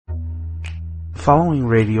Following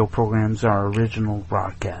radio programs are original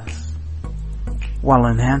broadcasts. While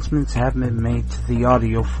enhancements have been made to the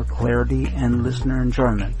audio for clarity and listener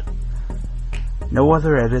enjoyment, no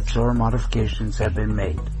other edits or modifications have been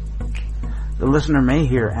made. The listener may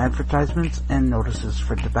hear advertisements and notices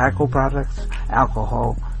for tobacco products,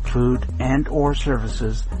 alcohol, food, and or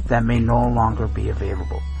services that may no longer be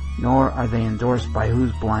available, nor are they endorsed by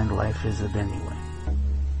Whose Blind Life Is It Anyway?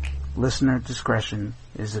 Listener discretion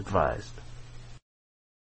is advised.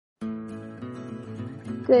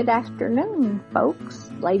 Good afternoon,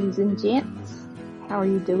 folks, ladies and gents. How are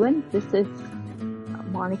you doing? This is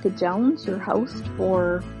Monica Jones, your host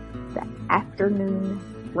for the Afternoon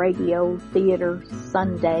Radio Theatre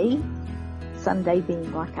Sundae. Sundae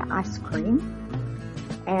being like an ice cream.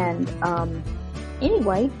 And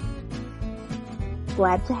anyway,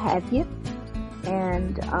 glad to have you.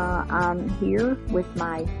 And I'm here with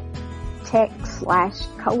my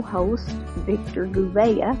tech/co-host, Victor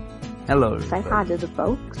Gouveia. Hello. Say hi to the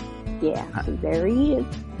folks. Yeah, hi. So there he is.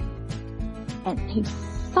 And he's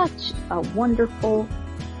such a wonderful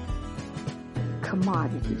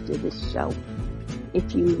commodity to this show.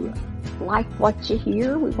 If you like what you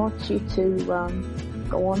hear, we want you to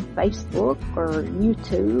go on Facebook or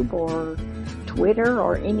YouTube or Twitter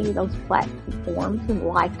or any of those platforms and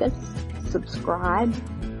like us, subscribe,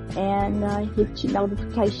 and hit your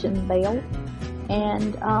notification bell.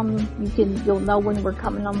 And you'll know when we're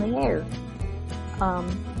coming on the air.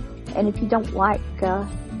 And if you don't like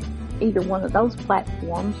either one of those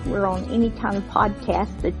platforms, we're on any kind of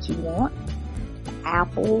podcast that you want.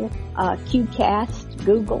 Apple, Qcast,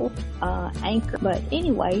 Google, Anchor. But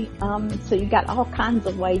anyway, so you got all kinds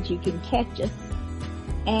of ways you can catch us.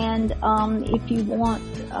 And if you want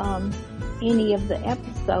any of the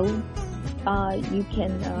episodes, you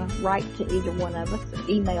can write to either one of us,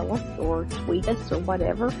 email us, or tweet us, or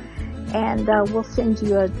whatever, and we'll send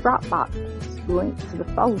you a Dropbox link to the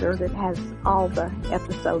folder that has all the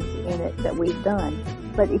episodes in it that we've done.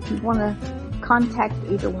 But if you want to contact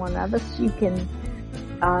either one of us, you can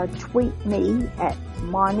tweet me at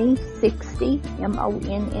Moni60,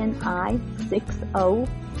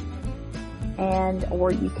 MONNI60,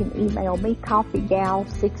 or you can email me,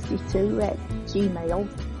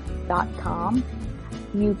 coffeegal62@gmail.com.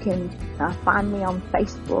 You can find me on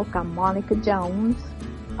Facebook. I'm Monica Jones.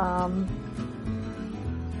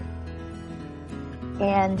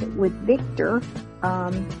 And with Victor,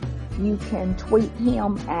 you can tweet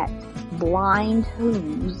him at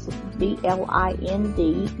blindwhose,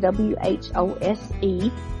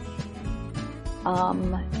 BLINDWHOSE.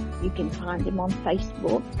 You can find him on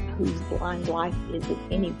Facebook, Whose Blind Life Is It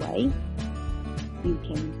Anyway? You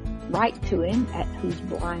can write to him at Whose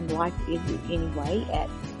Blind Life Is It Anyway at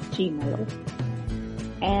Gmail.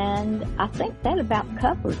 And I think that about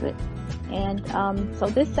covers it. And so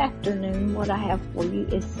this afternoon, what I have for you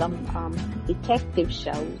is some detective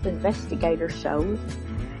shows, investigator shows.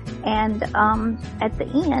 And at the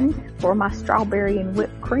end, for my strawberry and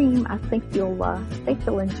whipped cream, I think you'll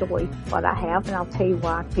enjoy what I have, and I'll tell you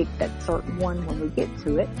why I picked that certain one when we get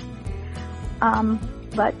to it.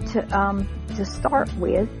 But to start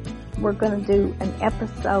with, we're going to do an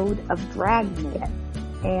episode of Dragnet,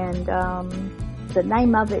 and the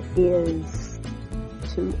name of it is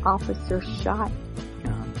Two Officers Shot.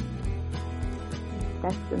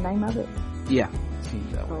 That's the name of it? Yeah,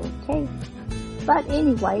 seems that way. Okay. But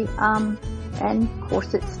anyway, and of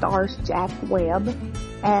course it stars Jack Webb,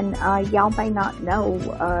 and y'all may not know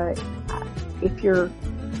if you're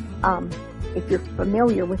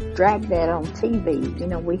familiar with Dragnet on TV. You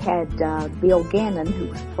know, we had Bill Gannon, who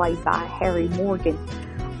was played by Harry Morgan,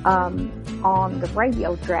 on the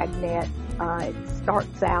radio Dragnet. It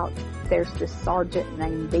starts out, there's this sergeant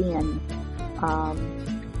named Ben. I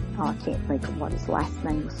can't think of what his last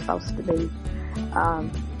name was supposed to be,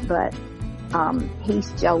 but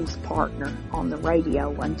he's Joe's partner on the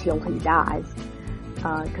radio until he dies,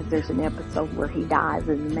 because there's an episode where he dies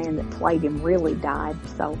and the man that played him really died.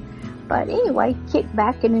 So, but anyway, kick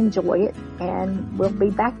back and enjoy it, and we'll be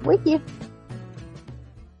back with you.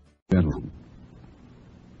 Gentlemen,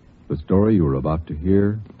 the story you are about to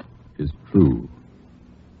hear is true.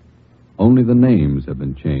 Only the names have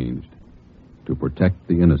been changed to protect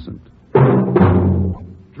the innocent.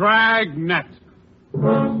 Dragnet.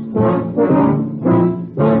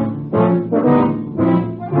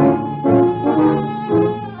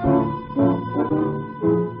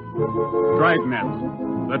 Dragnet,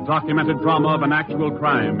 the documented drama of an actual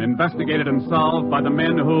crime, investigated and solved by the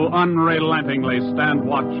men who unrelentingly stand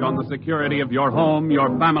watch on the security of your home, your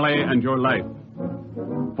family, and your life.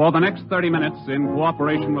 For the next 30 minutes, in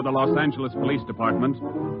cooperation with the Los Angeles Police Department,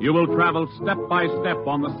 you will travel step by step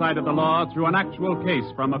on the side of the law through an actual case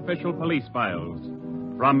from official police files.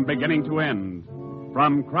 From beginning to end,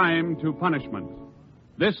 from crime to punishment.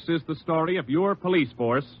 This is the story of your police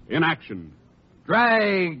force in action.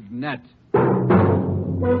 Dragnet.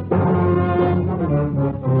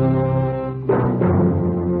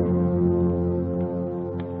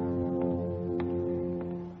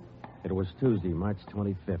 It was Tuesday, March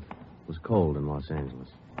 25th. It was cold in Los Angeles.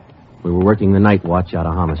 We were working the night watch out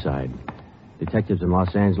of homicide. Detectives in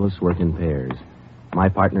Los Angeles work in pairs. My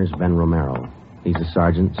partner's Ben Romero. He's a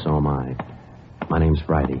sergeant, so am I. My name's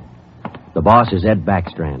Friday. The boss is Ed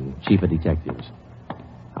Backstrand, chief of detectives.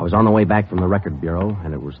 I was on the way back from the record bureau,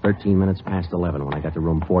 and it was 13 minutes past 11 when I got to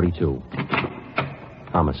room 42.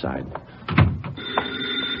 Homicide.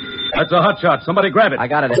 That's a hot shot. Somebody grab it. I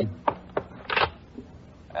got it, Ed.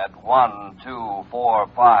 At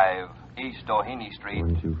 1245 East Doheny Street,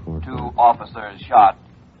 1, 2, 4, 2 officers shot.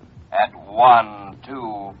 At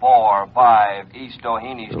 1245 East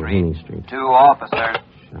Doheny Street, 2 officers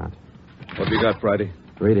shot. What have you got, Friday?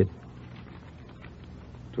 Read it.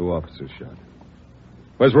 2 officers shot.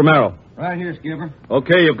 Where's Romero? Right here, Skipper.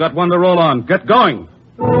 Okay, you've got one to roll on. Get going.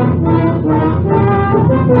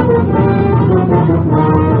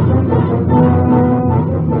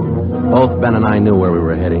 Both Ben and I knew where we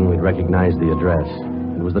were heading. We'd recognized the address.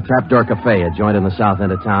 It was the Trapdoor Cafe, a joint in the south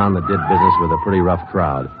end of town that did business with a pretty rough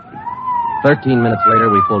crowd. 13 minutes later,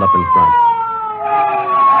 we pulled up in front.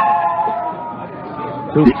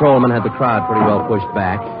 2 patrolmen had the crowd pretty well pushed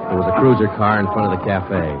back. There was a cruiser car in front of the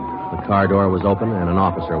cafe. The car door was open, and an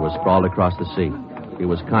officer was sprawled across the seat. He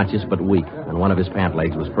was conscious but weak, and one of his pant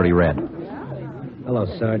legs was pretty red. Hello,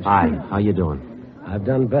 Sarge. Hi, how you doing? I've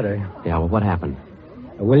done better. Yeah, well, what happened?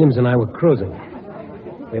 Williams and I were cruising.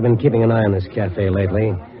 We've been keeping an eye on this cafe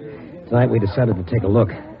lately. Tonight we decided to take a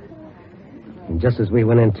look. And just as we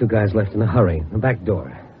went in, 2 guys left in a hurry. The back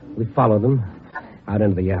door. We followed them out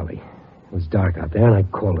into the alley. It was dark out there, and I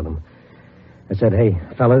called to them. I said, hey,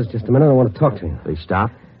 fellas, just a minute, I want to talk to you. They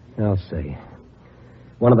stopped? I'll say.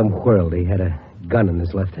 One of them whirled. He had a gun in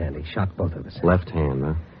his left hand. He shot both of us. Left hand,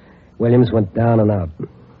 huh? Williams went down and out.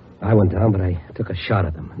 I went down, but I took a shot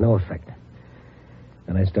at them. No effect.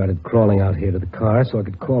 And I started crawling out here to the car so I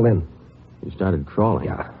could call in. You started crawling?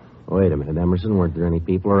 Yeah. Wait a minute, Emerson. Weren't there any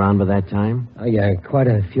people around by that time? Oh, yeah, quite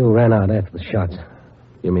a few ran out after the shots.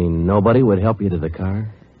 You mean nobody would help you to the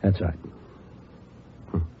car? That's right.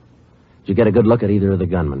 Did you get a good look at either of the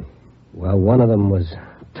gunmen? Well, one of them was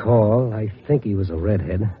tall. I think he was a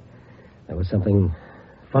redhead. There was something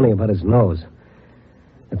funny about his nose.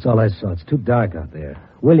 That's all I saw. It's too dark out there.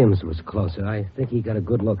 Williams was closer. I think he got a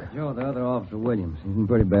good look. Joe, the other officer, Williams. He's in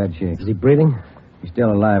pretty bad shape. Is he breathing? He's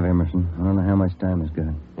still alive, Emerson. I don't know how much time he's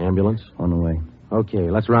got. Ambulance? On the way.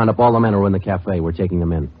 Okay, let's round up all the men who are in the cafe. We're taking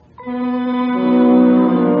them in.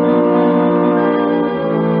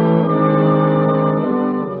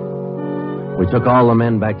 We took all the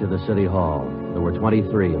men back to the city hall. There were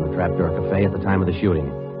 23 in the Trapdoor Cafe at the time of the shooting.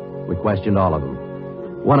 We questioned all of them.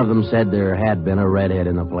 One of them said there had been a redhead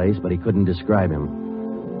in the place, but he couldn't describe him.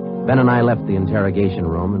 Ben and I left the interrogation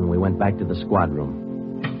room, and we went back to the squad room.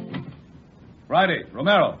 Friday,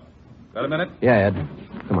 Romero. Got a minute? Yeah, Ed.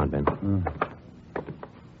 Come on, Ben.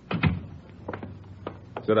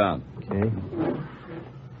 Sit down. Okay.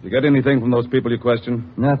 You get anything from those people you questioned?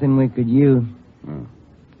 Nothing we could use.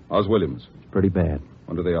 How's Williams? Pretty bad.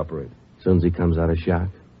 When do they operate? As soon as he comes out of shock.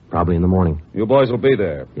 Probably in the morning. You boys will be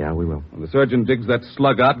there. Yeah, we will. When the surgeon digs that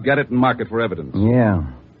slug out, get it and mark it for evidence. Yeah.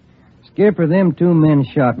 Skipper, them 2 men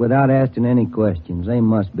shot without asking any questions. They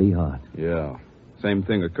must be hot. Yeah. Same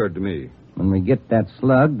thing occurred to me. When we get that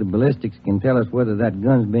slug, the ballistics can tell us whether that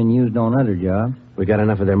gun's been used on other jobs. We got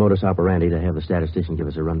enough of their modus operandi to have the statistician give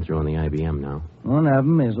us a run-through on the IBM now. One of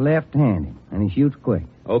them is left-handed, and he shoots quick.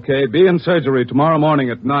 Okay, be in surgery tomorrow morning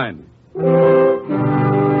at 9.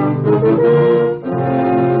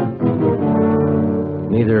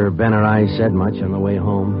 Neither Ben or I said much on the way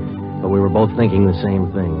home, but we were both thinking the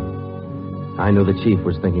same thing. I knew the chief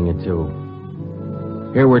was thinking it, too.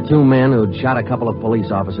 Here were 2 men who'd shot a couple of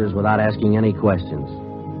police officers without asking any questions.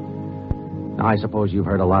 Now, I suppose you've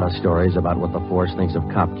heard a lot of stories about what the force thinks of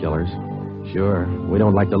cop killers. Sure, we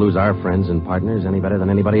don't like to lose our friends and partners any better than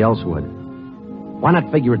anybody else would. Why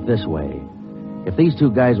not figure it this way? If these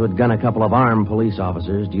 2 guys would gun a couple of armed police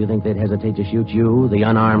officers, do you think they'd hesitate to shoot you, the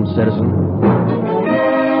unarmed citizen?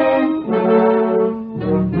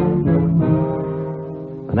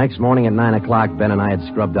 The next morning at 9 o'clock, Ben and I had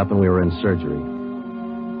scrubbed up and we were in surgery.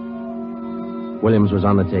 Williams was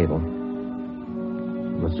on the table.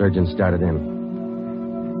 The surgeon started in.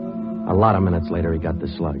 A lot of minutes later, he got the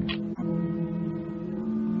slug.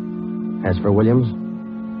 As for Williams,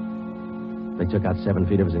 they took out 7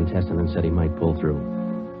 feet of his intestine and said he might pull through.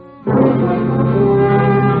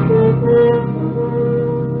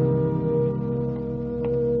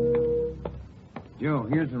 Joe,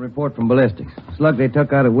 here's the report from ballistics. The slug they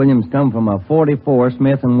took out of Williams come from a .44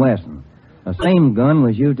 Smith & Wesson. The same gun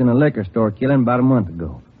was used in a liquor store killing about a month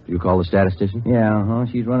ago. You call the statistician? Yeah,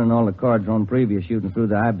 She's running all the cards on previous shooting through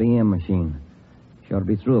the IBM machine. She ought to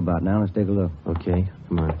be through about now. Let's take a look. Okay,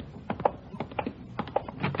 come on.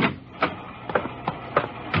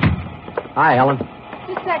 Hi, Helen.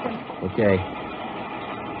 Just a second. Okay.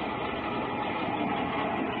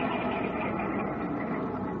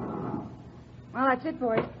 Well, that's it,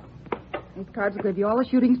 boys. These cards will give you all the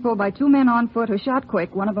shootings pulled by 2 men on foot who shot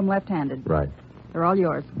quick, one of them left-handed. Right. They're all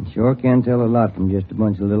yours. You sure can tell a lot from just a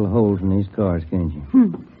bunch of little holes in these cards, can't you?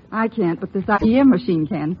 I can't, but this IBM machine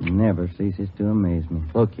can. It never ceases to amaze me.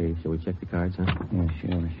 Okay, shall we check the cards, huh? Yeah,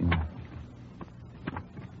 sure.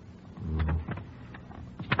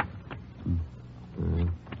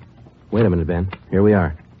 Wait a minute, Ben. Here we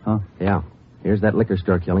are. Huh? Yeah. Here's that liquor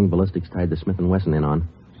store killing ballistics tied the Smith & Wesson in on.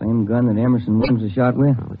 Same gun that Emerson Williams was shot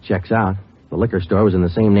with? Well, it checks out. The liquor store was in the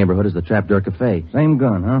same neighborhood as the Trapdoor Cafe. Same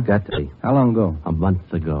gun, huh? Got to be. How long ago? A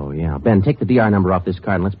month ago, yeah. Ben, take the DR number off this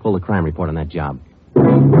card and let's pull the crime report on that job.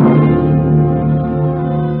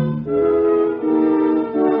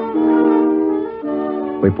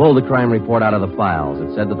 We pulled the crime report out of the files.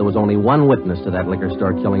 It said that there was only one witness to that liquor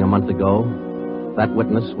store killing a month ago. That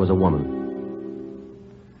witness was a woman.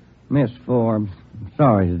 Miss Forbes, I'm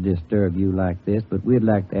sorry to disturb you like this, but we'd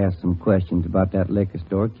like to ask some questions about that liquor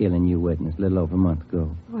store killing you witness a little over a month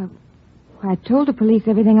ago. Well, I told the police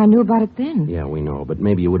everything I knew about it then. Yeah, we know, but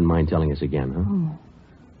maybe you wouldn't mind telling us again, huh? Oh,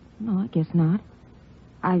 no, I guess not.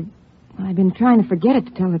 I've been trying to forget it,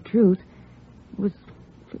 to tell the truth. It was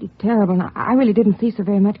pretty terrible, and I really didn't see so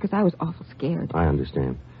very much because I was awful scared. I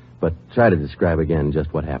understand. But try to describe again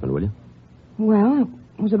just what happened, will you? Well,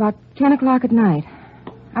 it was about 10 o'clock at night.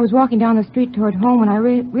 I was walking down the street toward home when I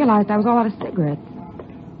realized I was all out of cigarettes.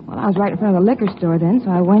 Well, I was right in front of the liquor store then, so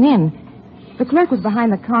I went in. The clerk was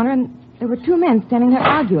behind the counter, and there were 2 men standing there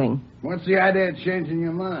arguing. What's the idea of changing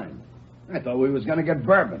your mind? I thought we was going to get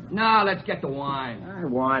bourbon. No, let's get the wine. I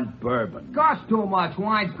want bourbon. Costs too much.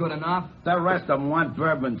 Wine's good enough. The rest of them want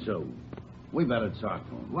bourbon, too. We better talk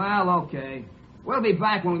to them. Well, okay. We'll be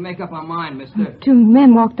back when we make up our mind, mister. 2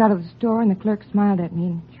 men walked out of the store, and the clerk smiled at me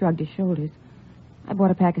and shrugged his shoulders. I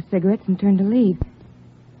bought a pack of cigarettes and turned to leave.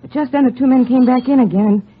 But just then the 2 men came back in again,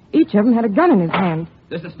 and each of them had a gun in his hand.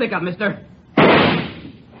 This is a stick-up, mister.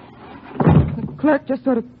 The clerk just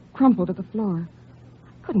sort of crumpled to the floor. I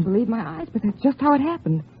couldn't believe my eyes, but that's just how it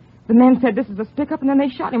happened. The men said this is a stick-up, and then they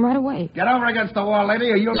shot him right away. Get over against the wall,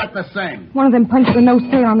 lady, or you'll look the same. One of them punched the no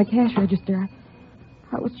sale on the cash register.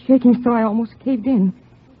 I was shaking so I almost caved in.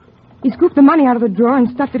 He scooped the money out of the drawer and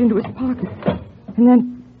stuffed it into his pocket. And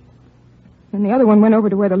then the other one went over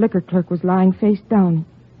to where the liquor clerk was lying face down.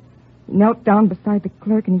 He knelt down beside the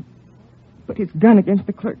clerk and he put his gun against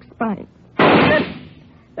the clerk's spine.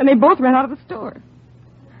 Then they both ran out of the store.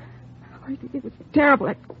 Oh, it was terrible.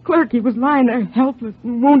 That clerk, he was lying there helpless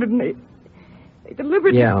and wounded, and they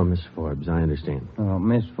deliberately... Yeah, Miss Forbes, I understand. Oh,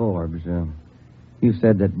 Miss Forbes, you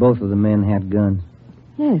said that both of the men had guns.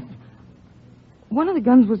 Yes. One of the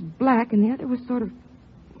guns was black and the other was sort of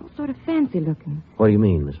fancy looking. What do you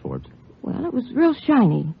mean, Miss Forbes? Well, it was real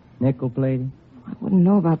shiny. Nickel-plated? I wouldn't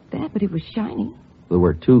know about that, but it was shiny. There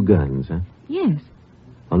were 2 guns, huh? Yes.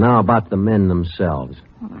 Well, now about the men themselves.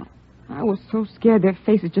 Well, I was so scared their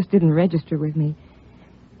faces just didn't register with me.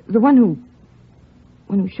 The one who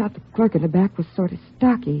shot the clerk in the back was sort of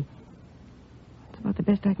stocky. That's about the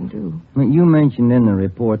best I can do. Well, you mentioned in the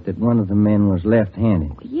report that one of the men was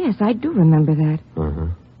left-handed. Yes, I do remember that. Uh-huh.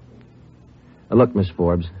 Look, Miss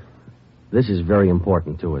Forbes, this is very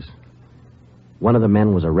important to us. One of the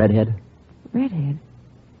men was a redhead? Redhead?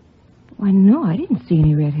 Why, no, I didn't see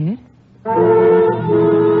any redhead.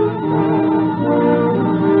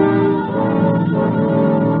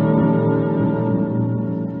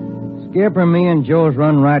 Skipper, me and Joe's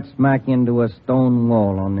run right smack into a stone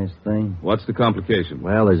wall on this thing. What's the complication?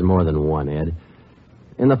 Well, there's more than one, Ed.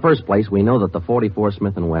 In the first place, we know that the .44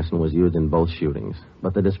 Smith & Wesson was used in both shootings.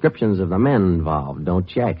 But the descriptions of the men involved don't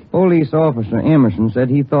check. Police officer Emerson said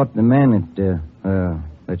he thought the man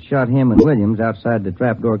that shot him and Williams outside the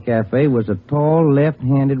Trapdoor Cafe was a tall,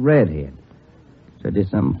 left-handed redhead. Said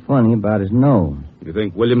there's something funny about his nose. You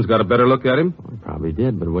think Williams got a better look at him? Well, he probably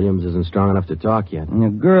did, but Williams isn't strong enough to talk yet. And a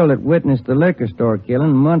girl that witnessed the liquor store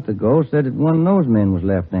killing a month ago said that one of those men was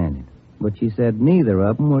left-handed. But she said neither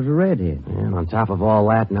of them was a redhead. And on top of all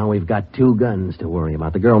that, now we've got 2 guns to worry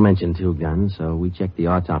about. The girl mentioned 2 guns, so we checked the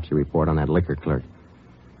autopsy report on that liquor clerk.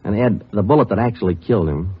 And Ed, the bullet that actually killed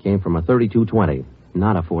him came from a .32-20,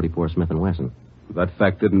 not a .44 Smith & Wesson. That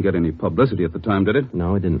fact didn't get any publicity at the time, did it?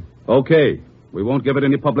 No, it didn't. Okay. We won't give it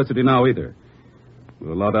any publicity now either.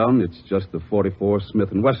 With a lowdown, it's just the .44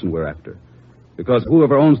 Smith & Wesson we're after. Because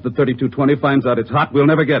whoever owns the .32-20 finds out it's hot, we'll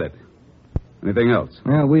never get it. Anything else?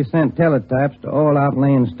 Well, we sent teletypes to all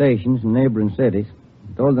outlying stations in neighboring cities.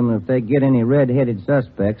 Told them if they get any red-headed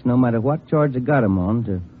suspects, no matter what charge they got them on,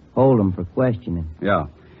 to hold them for questioning. Yeah.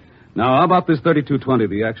 Now, how about this .32-20,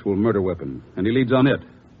 the actual murder weapon? Any leads on it?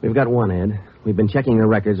 We've got one, Ed. We've been checking the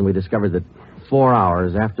records, and we discovered that 4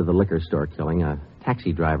 hours after the liquor store killing, a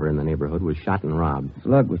taxi driver in the neighborhood was shot and robbed.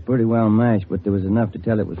 Slug was pretty well mashed, but there was enough to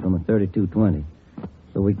tell it was from a .32-20.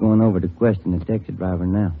 So we're going over to question the taxi driver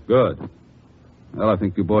now. Good. Well, I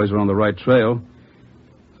think you boys are on the right trail.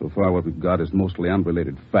 So far, what we've got is mostly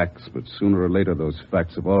unrelated facts, but sooner or later, those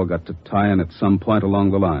facts have all got to tie in at some point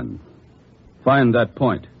along the line. Find that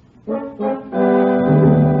point. Yeah,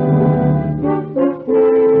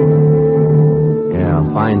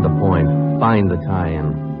 find the point. Find the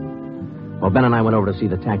tie-in. Well, Ben and I went over to see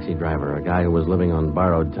the taxi driver, a guy who was living on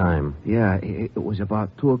borrowed time. Yeah, it was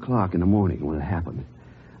about 2 o'clock in the morning when it happened.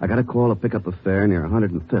 I got a call to pick up a fare near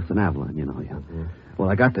 105th and Avalon, you know. Yeah. Mm-hmm. Well,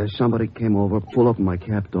 I got there. Somebody came over, pulled open my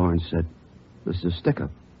cab door and said, "This is a stick-up.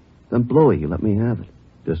 Then blew it. You let me have it."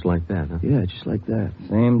 Just like that, huh? Yeah, just like that.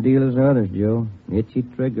 Same deal as others, Joe. Itchy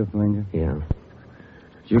trigger finger. Yeah.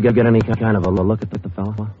 Did you get any kind of a look at the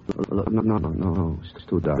fellow? No. It's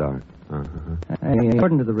too dark. Uh-huh. Hey,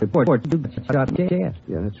 according to the report, you shot in the chest.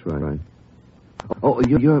 Yeah, that's right. Oh,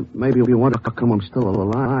 you're maybe you want to come. I'm still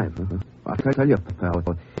alive. Huh? I tell you, pal,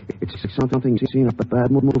 it's something you've seen a bad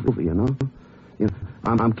movie, you know.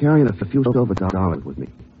 I'm carrying a few silver dollars with me,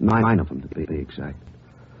 9 of them to be exact.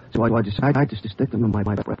 So I decided to stick them in my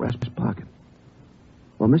breast pocket.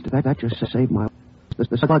 Well, Mister, that just saved my.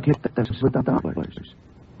 The slug hit the silver dollars.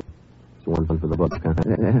 It's one for the book, huh?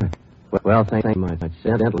 Yeah. Well, thank you much.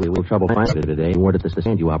 Incidentally, we had trouble finding it today. Where did this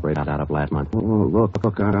stand you operated out of last month? Oh, look,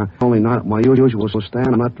 I'm only not at my usual stand.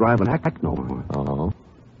 I'm not driving act no more. Oh.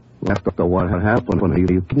 After what happened, are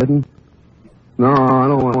you kidding? No, I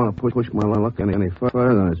don't want to push my luck any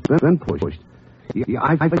further than it's been pushed. Yeah,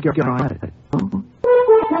 I figure you're at it.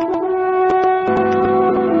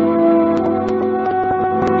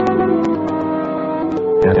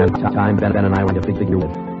 At time, Ben and I went to figure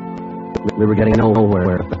it. We were getting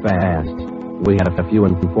nowhere fast. We had a few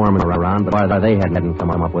informants around, but they hadn't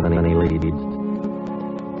come up with any leads.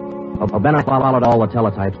 Ben followed all the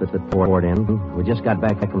teletypes that poured in. We just got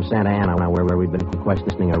back from Santa Ana, where we'd been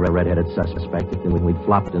questioning a red-headed suspect, and we'd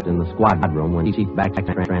flopped it in the squad room when Chief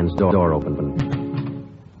Backstrand's door opened.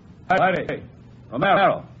 Hey,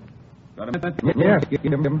 Romero. Got a minute? Yes, give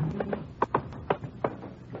him.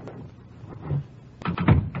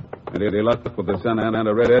 Any luck with the Santa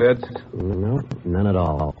Ana redheads? No, none at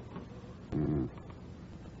all.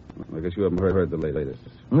 I guess you haven't heard the latest.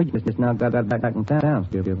 We just now got back in town,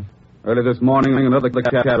 Skip. Early this morning, another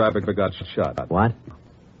cab driver got shot. What?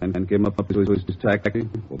 And came up to his taxi,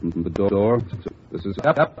 opened the door. This is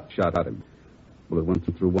shot at him. Well, it went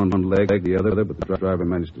through one leg, the other, but the driver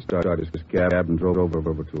managed to start his cab and drove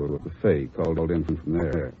over to a buffet. Called in from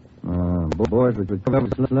there. Boys, we covered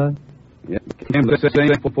the slug? Yeah, came the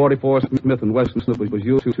same for 44 Smith & Wesson. It was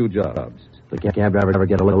used 2 jobs. The cab driver ever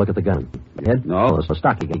get a look at the gun? Head? No. Oh, it's a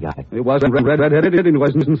stocky guy. He wasn't red-headed, and he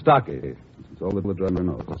wasn't stocky. That's all the driver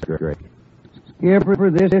knows. That's great.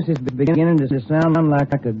 Skipper, this is beginning to sound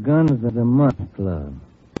like a Guns of the Month club.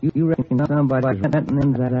 You reckon somebody's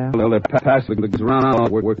renting that out? Well, they're passing the around,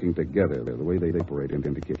 working together. The way they operate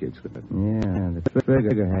indicates that. Yeah, the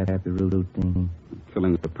trigger had the routine.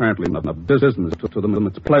 Killing apparently not a business to them.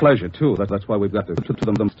 It's a pleasure, too. That's why we've got to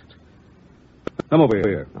them. Come over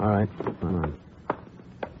here. All right. Come on.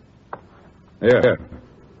 Here.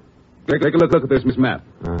 Take a look at this map.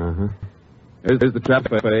 Uh-huh. Here's the trap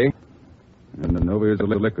cafe. And then over here's the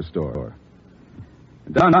liquor store.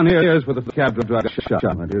 Down here's where the cab driver shot.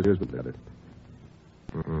 Here's what got it.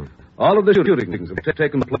 All of the shootings have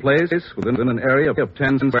taken place within an area of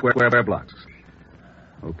 10 square blocks.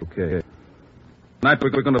 Okay. Tonight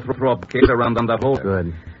we're going to throw up a case around on that hole.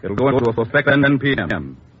 Good. It'll go into effect at 10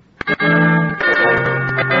 p.m.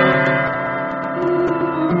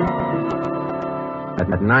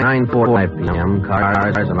 At 9:45 p.m.,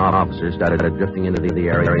 cars and officers started drifting into the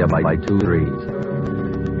area by 2 threes.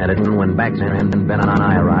 And when Backstrand and Ben and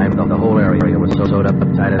I arrived, the whole area was sewed up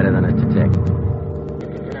tighter than a tick.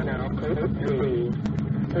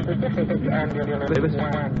 Davis?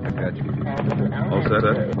 Got you. All set?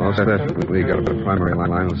 All set. We got a primary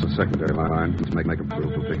line. It's a secondary line. Let's make a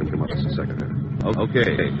proof. We'll pick him up as a secondary.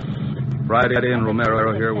 Okay. Friday and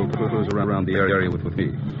Romero here will cruise around the area with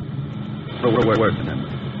me. So we're working him.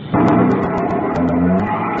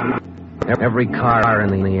 Every car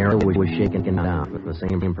in the area was shaken down. The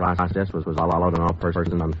same process was followed on all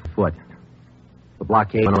persons on foot. The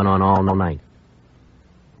blockade went on all night.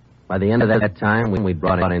 By the end of that time, we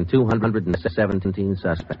brought in 217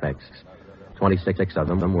 suspects. 26 of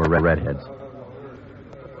them were redheads.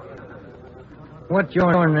 What's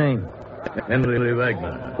your name? Henry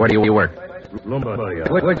Wagner. Where do you work? Lombardia.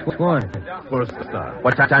 Which one? First star.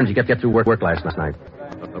 What time did you get through work last night?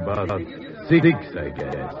 About 6, I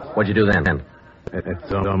guess. What'd you do then? At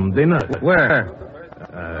some dinner. Where?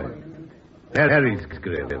 Harry's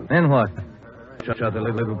grill. Then what? Shot a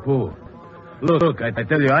little pool. Look, I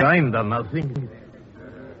tell you, I ain't done nothing.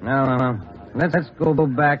 No. Let's go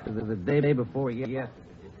back to the day before yesterday.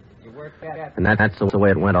 And that's the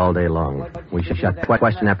way it went all day long. We shot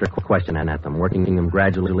question after question at them, working them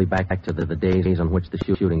gradually back to the days on which the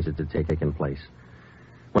shootings had taken place.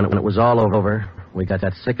 When it was all over, we got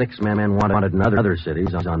that 6 men wanted in other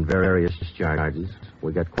cities on various charges.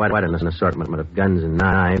 We got quite an assortment of guns and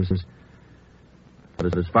knives.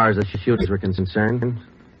 But as far as the shootings were concerned,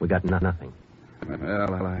 we got nothing.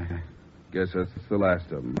 Well, I guess that's the last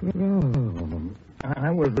of them. I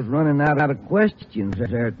was running out of questions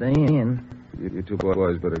there at the end. You two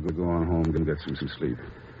boys better go on home and get some sleep.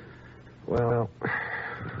 Well,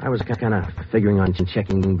 I was kind of figuring on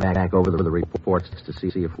checking back over the reports to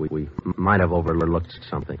see if we might have overlooked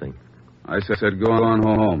something. I said go on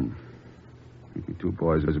home. You two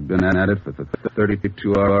boys have been at it for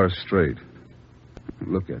 32 hours straight.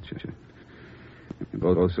 Look at you.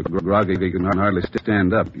 You're both so groggy you can hardly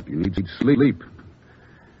stand up. You need sleep.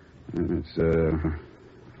 And it's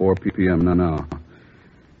 4 p.m. now.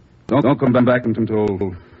 Don't come back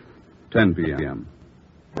until 10 p.m.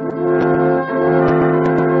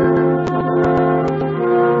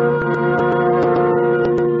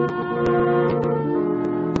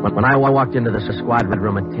 When I walked into the squad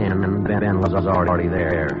room at 10, and Ben was already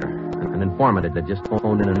there. An informant had just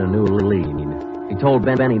phoned in a new lead. He told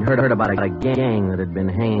Ben he'd heard about a gang that had been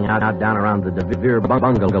hanging out down around the DeVere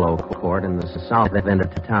bungalow court in the south end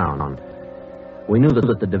of town. We knew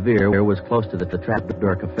that the DeVere was close to the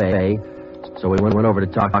Trapdoor Cafe, so we went over to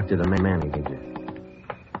talk to the manager.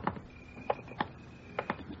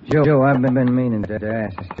 Joe, I've been meaning to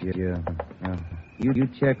ask you. You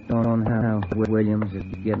checked on how Williams is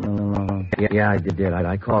getting along? Yeah, I did.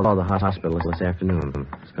 I called all the hospitals this afternoon.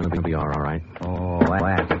 It's going to be all right. Oh,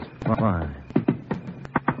 that's fine.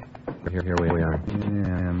 Here we are.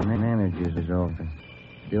 Yeah, manager's office.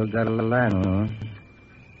 Still got a light on.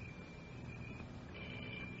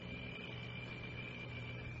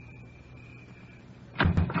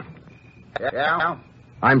 Yeah?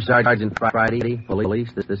 I'm Sergeant Friday,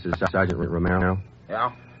 police. This is Sergeant Romero.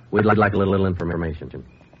 Yeah? We'd like a little information.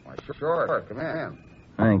 Why, sure. Come in.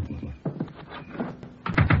 Thank you.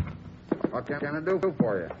 What can I do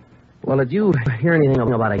for you? Well, did you hear anything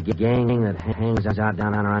about a gang that hangs out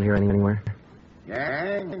down around here anywhere?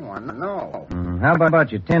 Gang? Well, no. How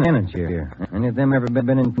about your tenants here? Any of them ever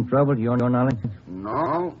been in trouble to your knowledge?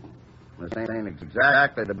 No. This ain't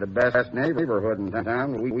exactly the best neighborhood in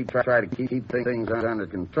town. We try to keep things under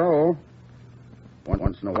control.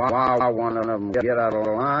 Once in a while, one of them get out of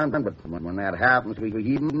line, but when that happens, we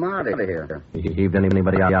heave them out of here. You heaved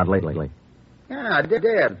anybody out lately? Yeah, I did.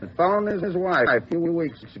 The fellow and his wife a few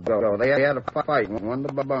weeks ago. They had a fight in one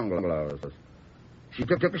of the bungalows. She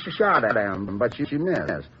took a shot at him, but she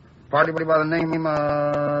missed. Party by the name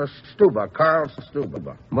of Stuba, Carl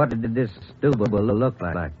Stuba. What did this Stuba look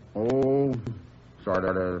like? Oh, sort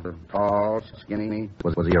of tall, skinny.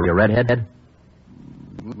 Was he a redhead?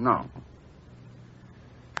 No.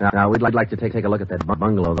 Now, we'd like to take a look at that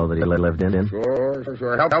bungalow, though, that he lived in. Sure.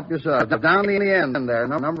 Help yourself. Down in the end there,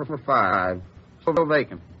 number 5. Still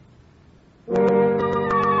vacant.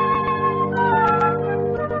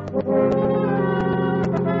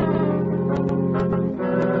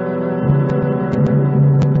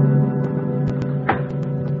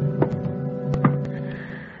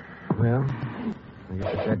 Well, I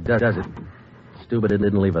guess that does it. Stuba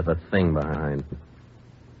didn't leave a thing behind.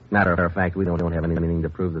 Matter of fact, we don't have anything to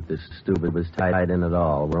prove that this Stuba was tied in at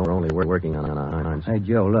all. We're only working on a hunch. Hey,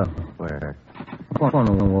 Joe, look. Where? On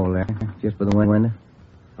the wall there, just by the window.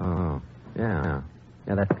 Oh, yeah.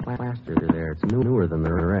 Yeah, that plaster there, it's newer than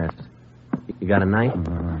the rest. You got a knife?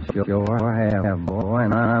 Sure I have, boy,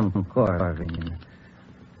 and I'm carving.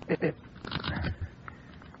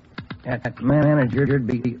 That manager'd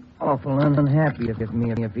be awful unhappy if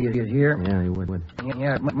he is here. Yeah, he would.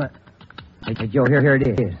 Yeah, hey, Joe, here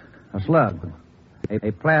it is. A slug.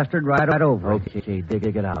 They plastered right over. Okay,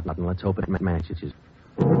 dig it out, and let's hope it matches.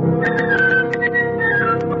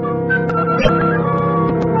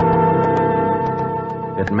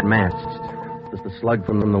 It matched. The slug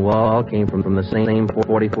from the wall came from the same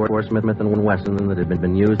 44 Smith & Wesson that had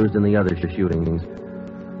been used in the other shootings.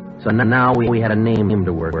 So now we had a name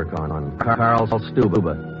to work on Carl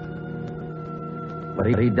Stuba. But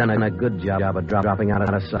he'd done a good job of dropping out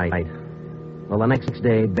of sight. Well, the next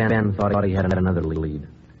day, Ben thought he had another lead.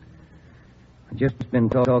 I've just been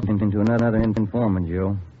talking to another informant,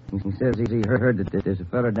 Joe. He says he heard that there's a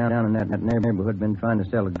fella down in that neighborhood been trying to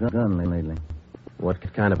sell a gun lately. What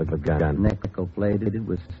kind of a gun? Nickel-plated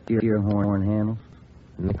with steer horn handles.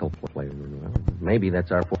 Nickel-plated? Well, maybe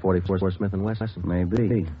that's our 44 Smith & Wesson.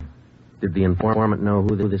 Maybe. Did the informant know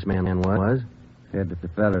who this man was? Said that the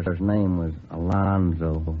feller's name was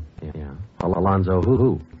Alonzo. Yeah. Alonzo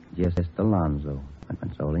who? Just Alonzo.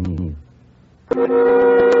 That's all he knew.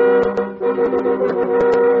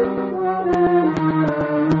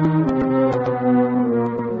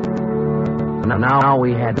 Now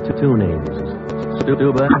we had two names,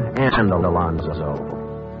 Stuba and Alonzo.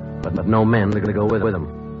 But no men were going to go with him.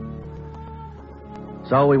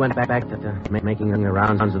 So we went back to making the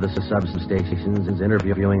rounds of the substations and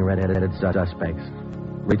interviewing red-headed suspects.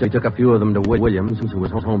 We took a few of them to Williams, who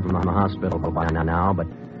was home from the hospital by now, but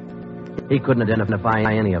he couldn't identify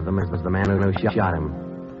any of them as the man who shot him.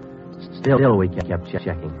 Still, we kept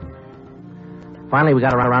checking. Finally, we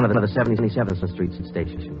got around to the 77th Street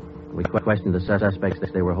station. We questioned the suspects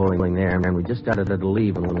that they were holding there, and we just started to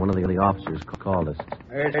leave when one of the officers called us.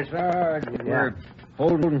 Hey, Sarge, we're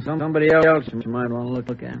holding somebody else you might want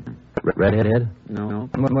to look at. Redhead? No.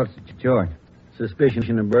 What's the charge?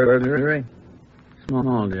 Suspicion of burglary.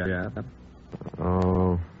 Small job.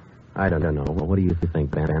 Oh, I don't know. What do you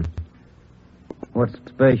think, Ben? What's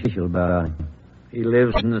special about him? He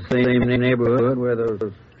lives in the same neighborhood where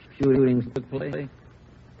those shootings took place.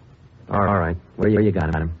 All right. Where you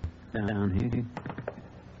got him? Down here.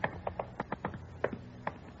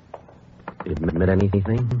 Did he admit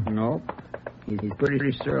anything? No. He's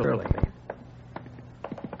pretty surly.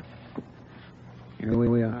 Here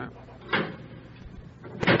we are.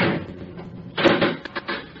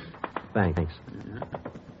 Thanks.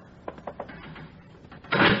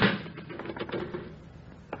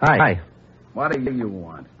 Hi. What do you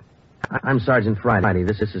want? I'm Sergeant Friday.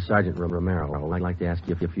 This is Sergeant Romero. I'd like to ask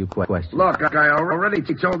you a few questions. Look, I already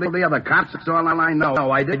told the other cops. That's all I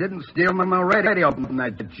know. I didn't steal my radio from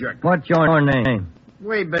that jerk. What's your name?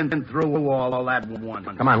 We've been through all that once.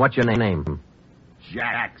 Come on, what's your name?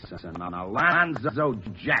 Jackson. Alonzo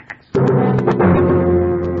Jackson.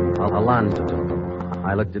 Alonzo.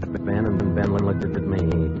 I looked at Ben, and Ben looked at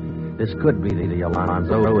me. This could be the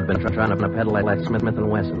Alonzo who had been trying to peddle that Smith &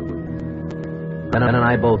 Wesson. Ben and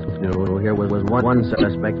I both knew here was one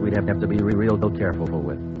suspect we'd have to be real careful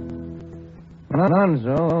with.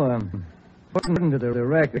 Alonzo, putting to the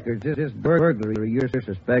record, this burglary you're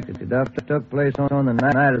suspected took place on the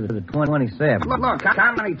night of the 27th. Look,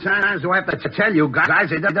 how many times do I have to tell you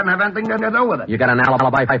guys it didn't have anything to do with it? You got an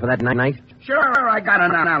alibi for that night? Sure, I got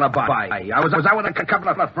an alibi. I was out with a couple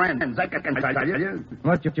of friends. I can tell you.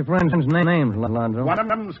 What's your friend's name, Alonzo? One of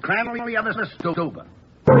them's Crandall, the other's Stuba.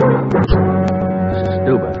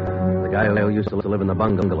 Stuba, the guy who used to live in the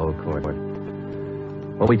bungalow court.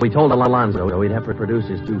 Well, we told Alonzo we'd have to produce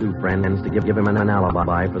his two friends to give him an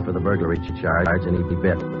alibi for the burglary charge, and he'd be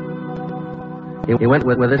bit. He went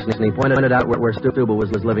with us, and he pointed out where Stuba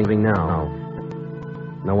was living now.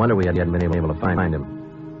 No wonder we hadn't been able to find him.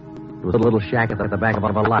 It was a little shack at the back of a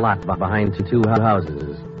lot behind two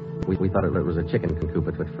houses. We thought it was a chicken coop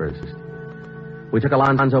at first. We took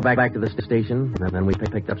Alonzo back to the station, and then we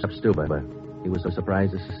picked up Stuba. He was so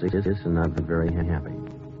surprised to see this and not very happy.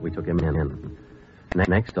 We took him in.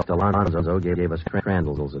 Next, Alonzo gave us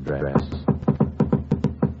Crandall's address.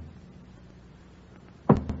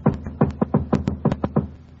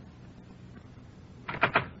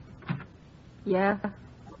 Yeah?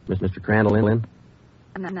 Mr. Crandall in?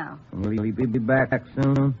 No. Will he be back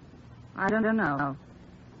soon? I don't know.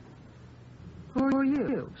 Who are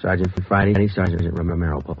you? Sergeant Friday, Sergeant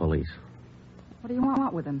Romero, Police. What do you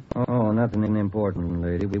want with him? Oh, nothing important,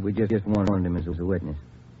 lady. We just wanted him as a witness.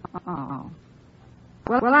 Oh.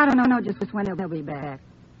 Well, I don't know just when they'll be back.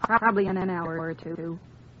 Probably in an hour or two.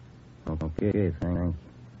 Okay, thanks.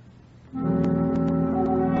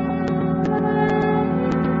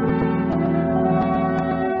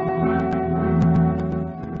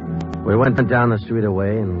 We went down the street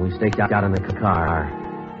away, and we staked out in the car.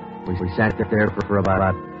 We sat there for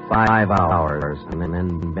about 5 hours, and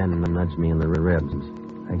then Ben nudged me in the ribs.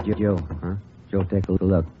 Hey, Joe. Huh? Joe, take a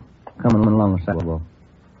look. Coming along the sidewalk.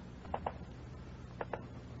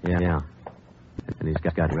 Yeah. And he's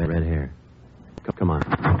got red hair. Come on.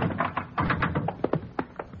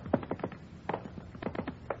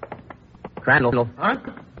 Crandall. Huh?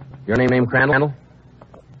 Your name Crandall?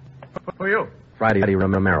 Who are you? Friday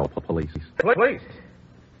Romero, police. Police?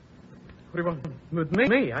 What do you want with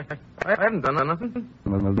me? I haven't done nothing.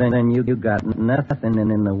 Well, then you got nothing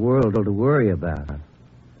in the world to worry about.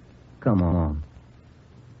 Come on.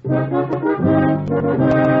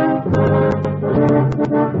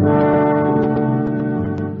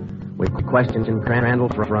 We questioned Crandall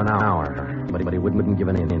for an hour, but he wouldn't give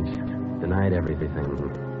an inch. Denied everything.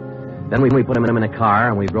 Then we put him in a car,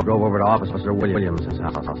 and we drove over to Officer Williams'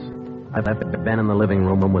 house. I left Ben in the living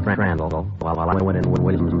room with Crandall while I went in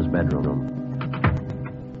Williams' bedroom.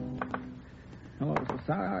 Hello,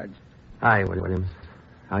 Sarge. Hi, Williams.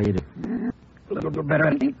 How you doing? A little bit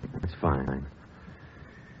better. It's fine.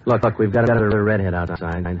 Look, we've got a redhead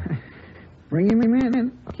outside. Bring him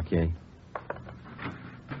in. Okay.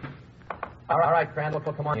 All right, Crandall,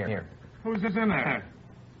 come on here. Who's this in there?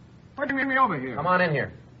 Why do you mean me over here? Come on in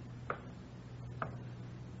here.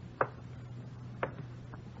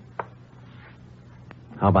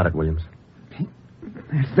 How about it, Williams?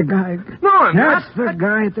 That's the guy. No, That's the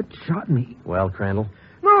guy that shot me. Well, Crandall?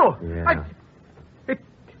 No. Yeah.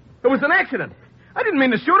 It was an accident. I didn't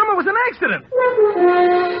mean to shoot him. It was an accident.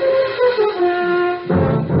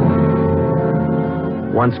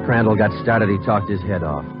 Once Crandall got started, he talked his head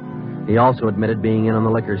off. He also admitted being in on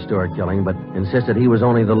the liquor store killing, but insisted he was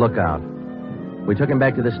only the lookout. We took him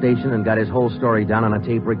back to the station and got his whole story down on a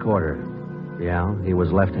tape recorder. Yeah, he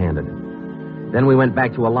was left-handed. Then we went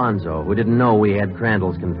back to Alonzo, who didn't know we had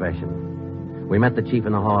Crandall's confession. We met the chief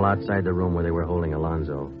in the hall outside the room where they were holding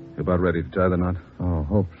Alonzo. You about ready to tie the knot? Oh,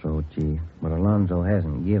 hope so, Chief. But Alonzo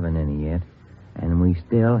hasn't given any yet, and we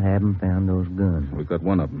still haven't found those guns. We've got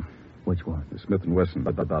one of them. Which one? Smith & Wesson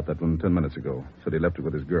about that one 10 minutes ago. Said he left it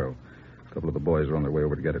with his girl. A couple of the boys are on their way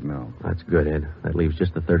over to get it now. That's good, Ed. That leaves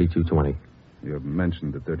just the 32-20. You haven't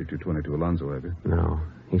mentioned the 32-20 to Alonzo, have you? No.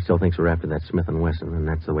 He still thinks we're after that Smith & Wesson, and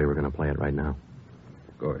that's the way we're going to play it right now.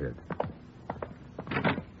 Go ahead.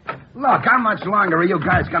 Look, how much longer are you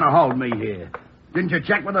guys going to hold me here? Didn't you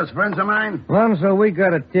check with those friends of mine? Alonzo, we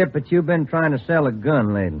got a tip that you've been trying to sell a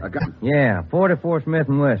gun lately. A gun? Yeah, 44 Smith &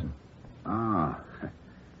 Wesson. Oh.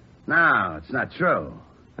 No, it's not true.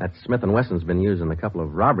 That Smith & Wesson's been used in a couple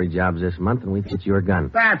of robbery jobs this month, and we think it's your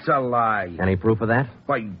gun. That's a lie. Any proof of that?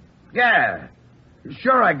 Why, yeah.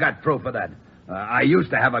 Sure, I got proof of that. I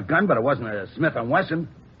used to have a gun, but it wasn't a Smith & Wesson.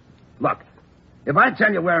 Look, if I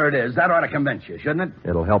tell you where it is, that ought to convince you, shouldn't it?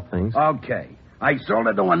 It'll help things. Okay. I sold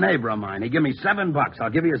it to a neighbor of mine. He gave me $7. I'll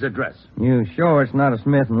give you his address. You sure it's not a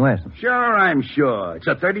Smith & Wesson? Sure, I'm sure. It's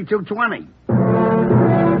a 32-20.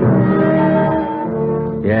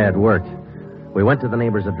 Yeah, it worked. We went to the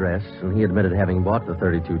neighbor's address, and he admitted having bought the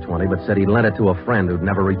 32-20, but said he'd lent it to a friend who'd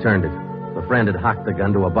never returned it. The friend had hocked the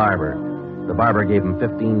gun to a barber. The barber gave him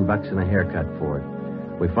 $15 and a haircut for it.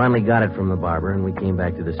 We finally got it from the barber, and we came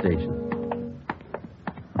back to the station.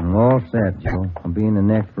 I'm all set, Joe. I'll be in the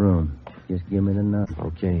next room. Just give me the nut.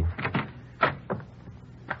 Okay.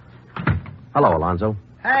 Hello, Alonzo.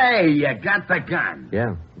 Hey, you got the gun.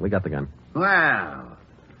 Yeah, we got the gun. Well,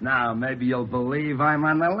 now maybe you'll believe I'm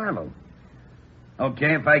on the level.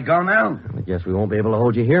 Okay, if I go now? I guess we won't be able to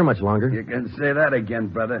hold you here much longer. You can say that again,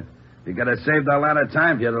 brother. You could have saved a lot of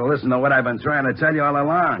time if you'd have listened to what I've been trying to tell you all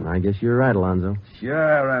along. I guess you're right, Alonzo.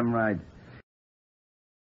 Sure, I'm right.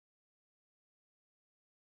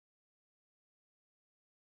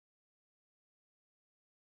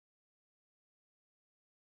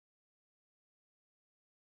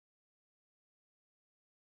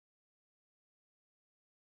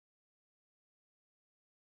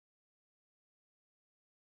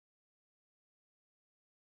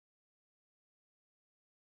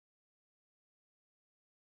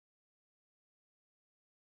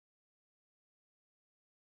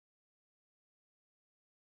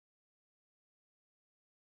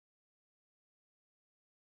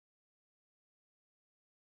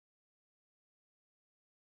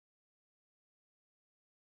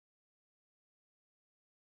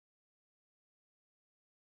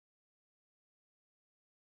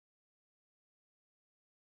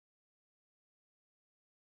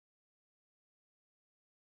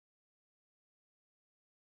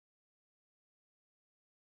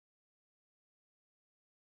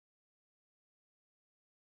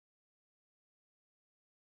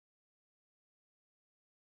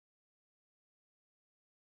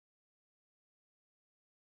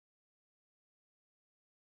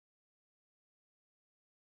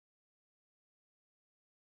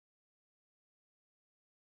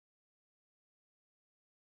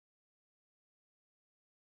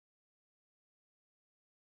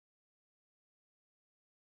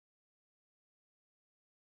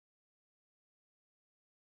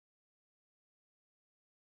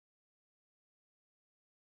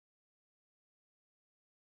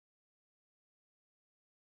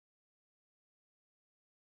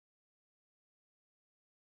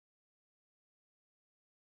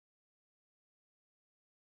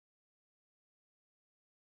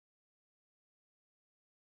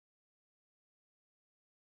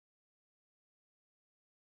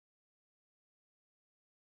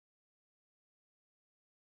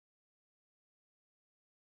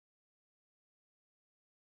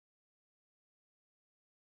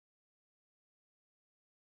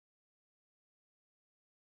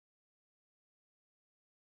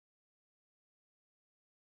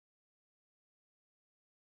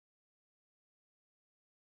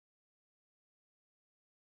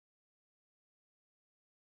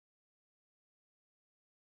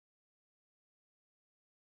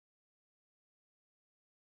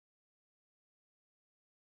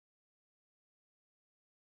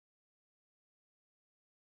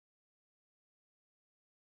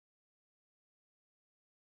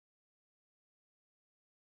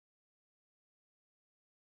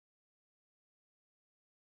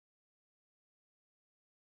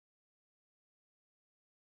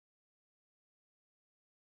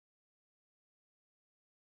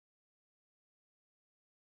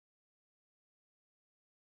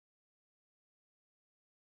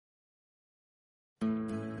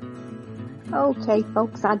 Okay,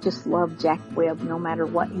 folks, I just love Jack Webb no matter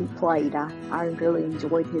what he played. I really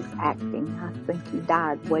enjoyed his acting. I think he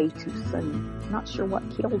died way too soon. Not sure what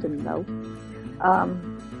killed him, though.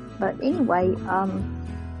 But anyway,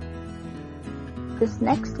 this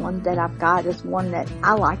next one that I've got is one that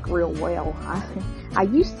I like real well. I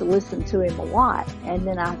used to listen to him a lot, and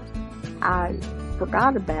then I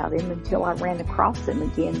forgot about him until I ran across him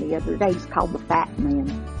again the other day. He's called The Fat Man.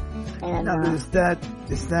 And now,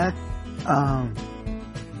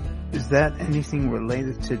 is that anything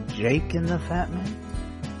related to Jake and the Fat Man?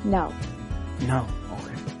 No. No.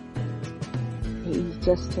 Okay. He's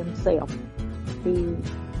just himself. He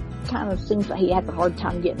kind of seems like he has a hard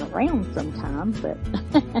time getting around sometimes,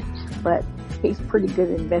 but he's a pretty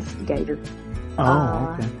good investigator.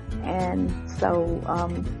 Oh, okay. And so,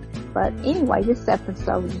 but anyway, this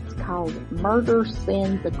episode is called Murder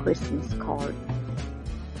Sends a Christmas Card.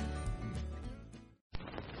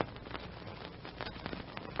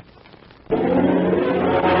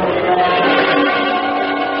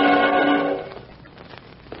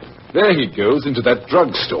 There he goes into that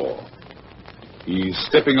drugstore. He's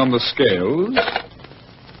stepping on the scales.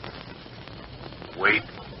 Weight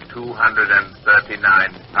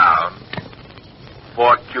 239 pounds.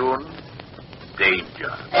 Fortune,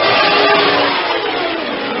 danger.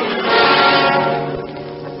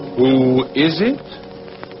 Who is it?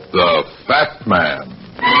 The Fat Man.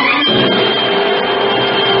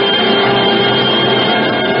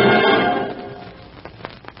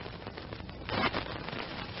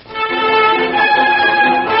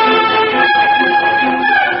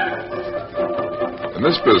 In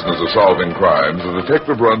this business of solving crimes, the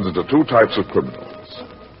detective runs into two types of criminals.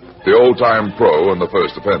 The old-time pro and the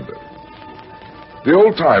first offender. The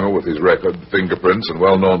old-timer with his record, fingerprints, and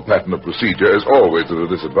well-known pattern of procedure is always at a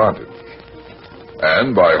disadvantage.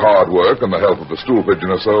 And by hard work and the help of a stool pigeon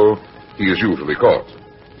or so, he is usually caught.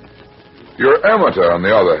 Your amateur, on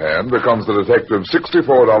the other hand, becomes the detective's $64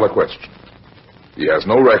 question. He has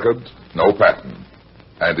no record, no pattern,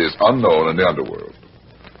 and is unknown in the underworld.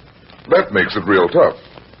 That makes it real tough,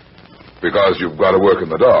 because you've got to work in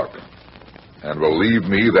the dark. And believe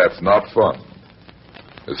me, that's not fun.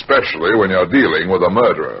 Especially when you're dealing with a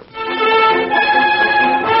murderer.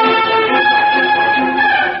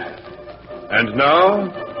 And now,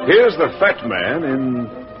 here's the Fat Man in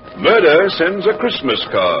Murder Sends a Christmas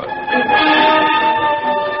Card.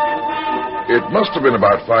 It must have been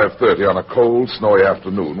about 5:30 on a cold, snowy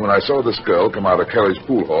afternoon when I saw this girl come out of Kelly's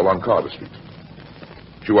pool hall on Carter Street.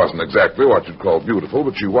 She wasn't exactly what you'd call beautiful,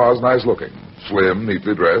 but she was nice-looking, slim,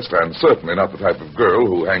 neatly dressed, and certainly not the type of girl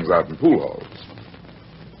who hangs out in pool halls.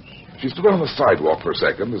 She stood on the sidewalk for a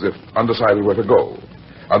second, as if undecided where to go,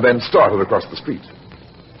 and then started across the street.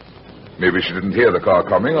 Maybe she didn't hear the car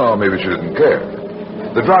coming, or maybe she didn't care.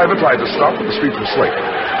 The driver tried to stop, but the street was slick.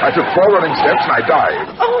 I took 4 running steps, and I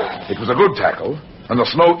dived. Oh. It was a good tackle, and the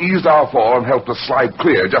snow eased our fall and helped us slide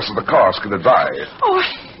clear just as the car skidded by. Oh,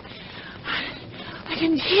 I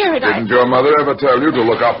didn't hear it. Didn't your mother ever tell you to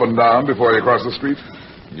look up and down before you cross the street?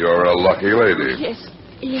 You're a lucky lady.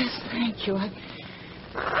 Yes, thank you.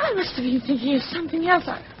 I must have been thinking of something else.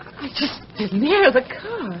 I just didn't hear the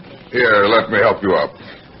car. Here, let me help you up.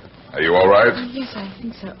 Are you all right? Yes, I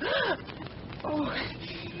think so. Oh,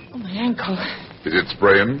 my ankle. Is it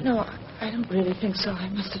sprained? No, I don't really think so. I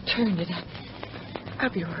must have turned it. I'll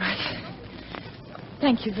be all right.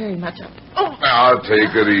 Thank you very much. Now,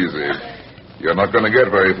 take it easy. You're not going to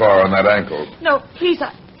get very far on that ankle. No, please,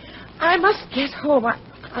 I must get home.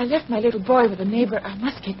 I left my little boy with a neighbor. I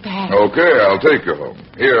must get back. Okay, I'll take you home.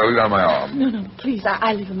 Here, lean on my arm. No, please,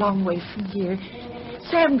 I live a long way from here.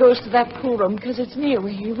 Sam goes to that pool room because it's near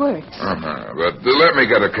where he works. But let me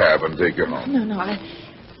get a cab and take you home. No,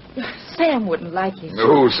 Sam wouldn't like it.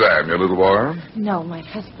 Who's Sam, your little boy? No, my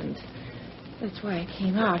husband. That's why I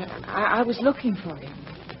came out. I was looking for him.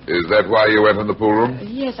 Is that why you went in the pool room?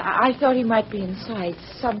 Yes, I thought he might be inside.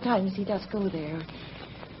 Sometimes he does go there.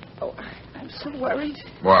 Oh, I'm so worried.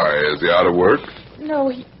 Why, is he out of work? No,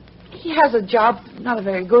 he has a job, not a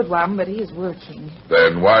very good one, but he is working.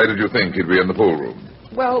 Then why did you think he'd be in the pool room?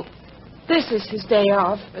 Well, this is his day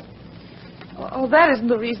off, but... Oh, that isn't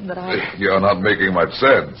the reason that I... You're not making much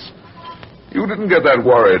sense. You didn't get that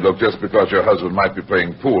worried look just because your husband might be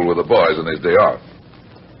playing pool with the boys on his day off.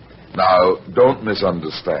 Now, don't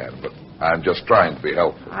misunderstand, but I'm just trying to be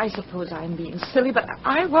helpful. I suppose I'm being silly, but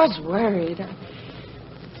I was worried.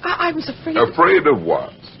 I was afraid... Afraid of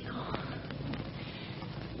what?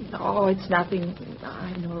 No, it's nothing.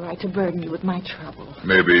 I've no right to burden you with my trouble.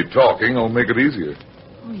 Maybe talking will make it easier.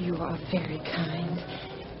 Oh, you are very kind.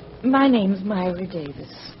 My name's Myra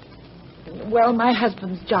Davis. Well, my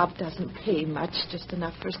husband's job doesn't pay much, just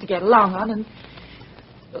enough for us to get along on, and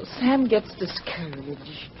Sam gets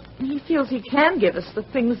discouraged. He feels he can give us the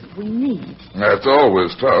things that we need. That's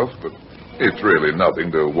always tough, but it's really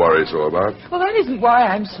nothing to worry so about. Well, that isn't why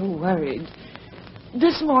I'm so worried.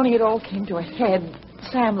 This morning it all came to a head.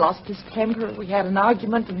 Sam lost his temper, we had an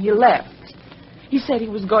argument, and he left. He said he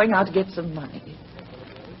was going out to get some money.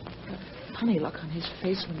 A funny look on his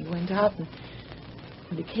face when he went out, and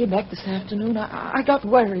when he came back this afternoon, I got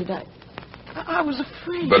worried. I was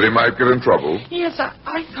afraid. That he might get in trouble? Yes,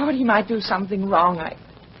 I thought he might do something wrong.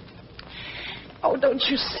 Oh, don't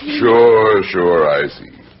you see? Sure, I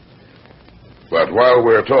see. But while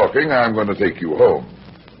we're talking, I'm going to take you home.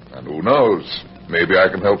 And who knows, maybe I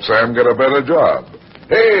can help Sam get a better job.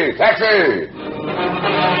 Hey, taxi!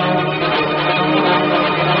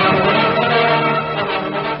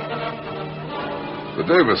 The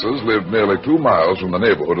Davises lived nearly 2 miles from the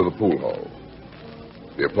neighborhood of the pool hall.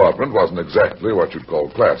 The apartment wasn't exactly what you'd call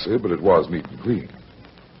classy, but it was neat and clean.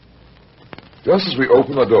 Just as we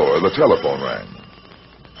opened the door, the telephone rang.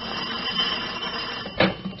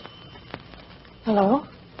 Hello?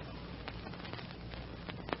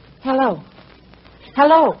 Hello?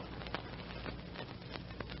 Hello?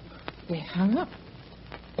 They hung up.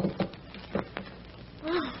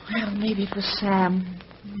 Oh, well, maybe it was Sam.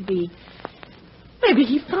 Maybe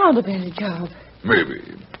he found a better job. Maybe.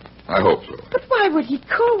 I hope so. But why would he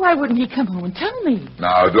call? Why wouldn't he come home and tell me?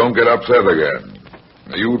 Now, don't get upset again.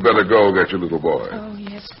 You'd better go get your little boy. Oh,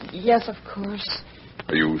 yes. Yes, of course.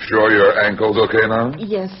 Are you sure your ankle's okay now?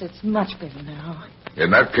 Yes, it's much better now.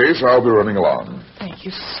 In that case, I'll be running along. Thank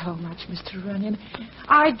you so much, Mr. Runyon.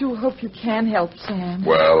 I do hope you can help Sam.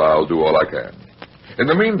 Well, I'll do all I can. In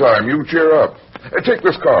the meantime, you cheer up. Take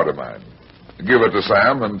this card of mine. Give it to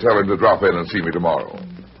Sam and tell him to drop in and see me tomorrow.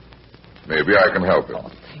 Maybe I can help him.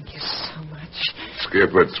 Oh, thank you so much.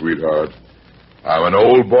 Skip it, sweetheart. I'm an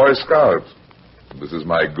old Boy Scout. This is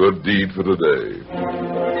my good deed for today.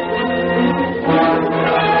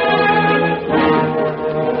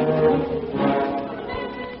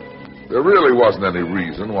 There really wasn't any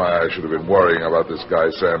reason why I should have been worrying about this guy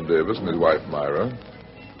Sam Davis and his wife Myra.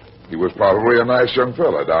 He was probably a nice young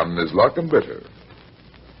fella, down in his luck and bitter.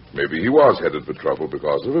 Maybe he was headed for trouble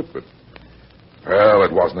because of it, but, well,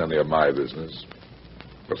 it wasn't any of my business.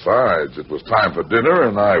 Besides, it was time for dinner,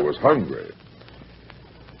 and I was hungry.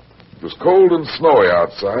 It was cold and snowy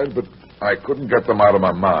outside, but I couldn't get them out of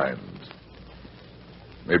my mind.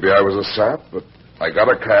 Maybe I was a sap, but I got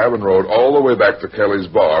a cab and rode all the way back to Kelly's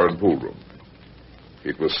bar and pool room.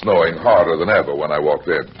 It was snowing harder than ever when I walked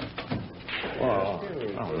in.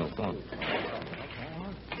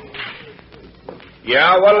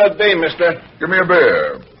 Yeah, what'll it be, mister? Give me a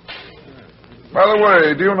beer. By the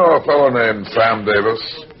way, do you know a fellow named Sam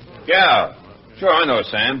Davis? Yeah, sure, I know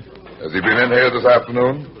Sam. Has he been in here this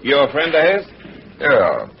afternoon? You a friend of his?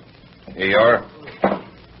 Yeah. Here you are.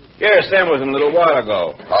 Yeah, Sam was in a little while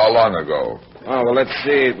ago. How long ago? Oh, well, let's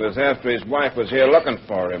see. It was after his wife was here looking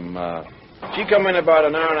for him. She come in about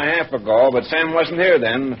an hour and a half ago, but Sam wasn't here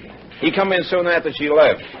then. He come in soon after she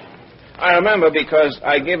left. I remember because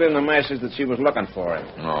I gave him the message that she was looking for him.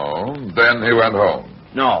 Oh, then he went home.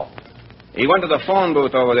 No. He went to the phone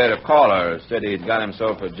booth over there to call her. Said he'd got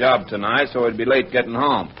himself a job tonight, so he'd be late getting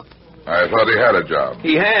home. I thought he had a job.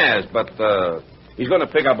 He has, but he's going to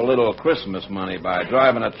pick up a little Christmas money by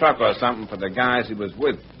driving a truck or something for the guys he was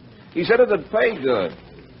with. He said it'd pay good.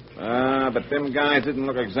 But them guys didn't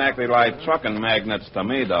look exactly like trucking magnates to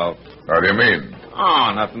me, though. How do you mean?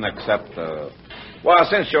 Oh, nothing except, well,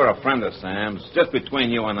 since you're a friend of Sam's, just between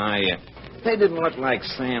you and I, they didn't look like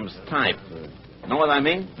Sam's type. Know what I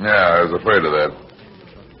mean? Yeah, I was afraid of that.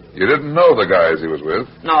 You didn't know the guys he was with?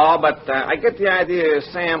 No, but I get the idea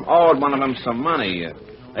Sam owed one of them some money.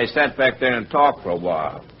 They sat back there and talked for a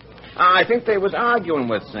while. I think they was arguing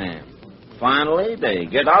with Sam. Finally, they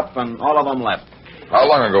get up and all of them left. How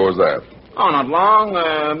long ago was that? Oh, not long.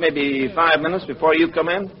 Maybe 5 minutes before you come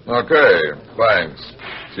in. Okay, thanks.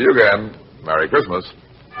 See you again. Merry Christmas.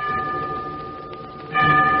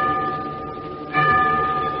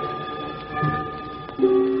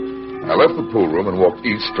 I left the pool room and walked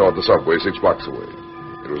east toward the subway 6 blocks away.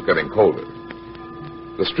 It was getting colder.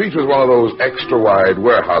 The street was one of those extra-wide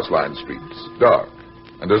warehouse-lined streets, dark,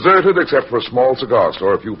 and deserted except for a small cigar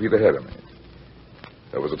store a few feet ahead of me.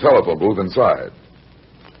 There was a telephone booth inside.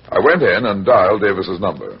 I went in and dialed Davis's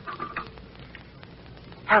number.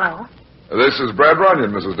 Hello? This is Brad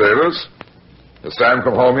Runyon, Mrs. Davis. Has Sam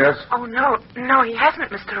come home yet? Oh, no, he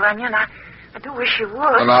hasn't, Mr. Runyon. I do wish you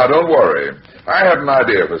would. Now, don't worry. I had an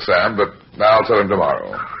idea for Sam, but I'll tell him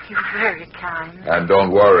tomorrow. Oh, you're very kind. And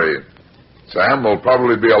don't worry. Sam will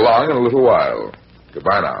probably be along in a little while.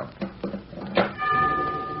 Goodbye now.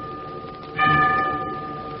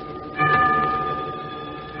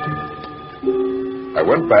 I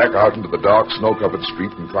went back out into the dark, snow-covered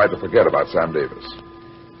street and tried to forget about Sam Davis.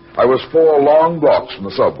 I was 4 long blocks from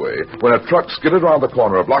the subway when a truck skidded around the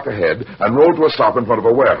corner a block ahead and rolled to a stop in front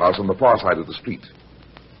of a warehouse on the far side of the street.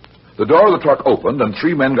 The door of the truck opened and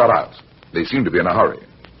 3 men got out. They seemed to be in a hurry.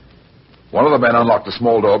 One of the men unlocked a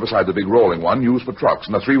small door beside the big rolling one used for trucks,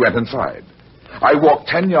 and the 3 went inside. I walked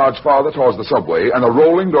 10 yards farther towards the subway, and the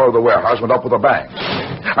rolling door of the warehouse went up with a bang.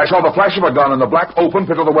 I saw the flash of a gun in the black open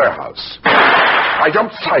pit of the warehouse. I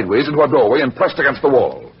jumped sideways into a doorway and pressed against the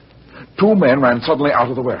wall. 2 men ran suddenly out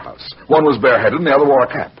of the warehouse. One was bareheaded and the other wore a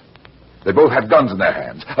cap. They both had guns in their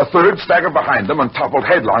hands. A third staggered behind them and toppled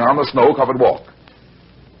headlong on the snow-covered walk.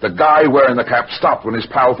 The guy wearing the cap stopped when his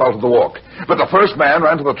pal fell to the walk. But the first man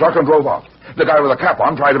ran to the truck and drove off. The guy with the cap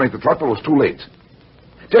on tried to make the truck, but was too late.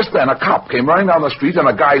 Just then, a cop came running down the street, and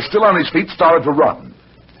a guy still on his feet started to run.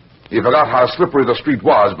 He forgot how slippery the street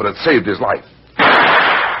was, but it saved his life.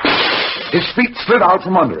 His feet slid out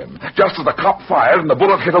from under him, just as the cop fired and the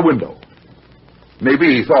bullet hit a window.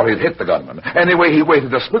 Maybe he thought he'd hit the gunman. Anyway, he waited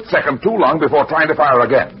a split second too long before trying to fire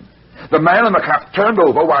again. The man in the cap turned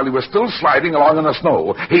over while he was still sliding along in the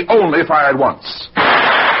snow. He only fired once.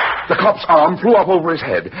 The cop's arm flew up over his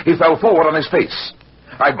head. He fell forward on his face.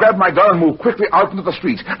 I grabbed my gun and moved quickly out into the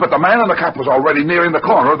street, but the man in the cap was already nearing the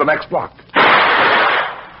corner of the next block.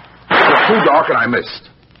 It was too dark and I missed.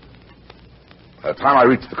 By the time I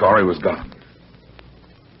reached the corner, he was gone.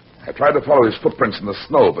 I tried to follow his footprints in the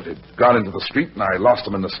snow, but he'd gone into the street and I lost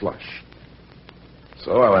him in the slush.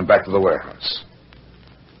 So I went back to the warehouse.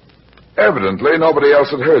 Evidently, nobody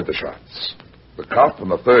else had heard the shots. The cop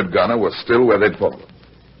and the third gunner were still where they'd fallen.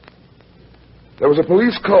 There was a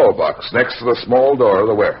police call box next to the small door of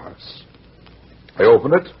the warehouse. I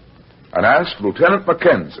opened it and asked Lieutenant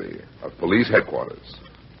Mackenzie of police headquarters.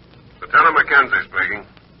 Lieutenant Mackenzie speaking.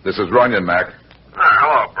 This is Runyon, Mac.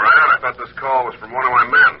 Hello, Brad. I thought this call was from one of my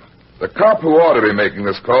men. The cop who ought to be making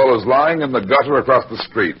this call is lying in the gutter across the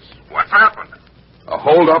street. What's happened? A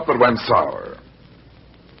holdup that went sour.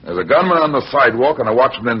 There's a gunman on the sidewalk and a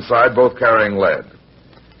watchman inside, both carrying lead.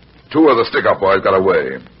 2 of the stick-up boys got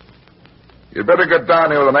away. You'd better get down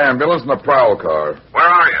here with an ambulance and a prowl car. Where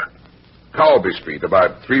are you? Colby Street,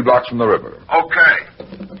 about 3 blocks from the river. Okay.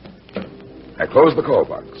 I closed the call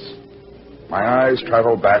box. My eyes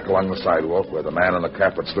traveled back along the sidewalk where the man in the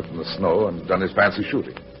cap had slipped in the snow and done his fancy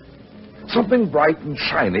shooting. Something bright and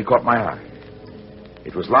shiny caught my eye.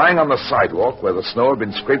 It was lying on the sidewalk where the snow had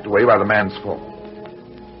been scraped away by the man's fall.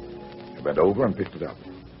 I bent over and picked it up.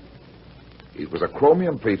 It was a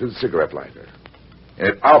chromium-plated cigarette lighter.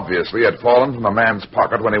 It obviously had fallen from the man's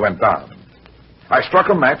pocket when he went down. I struck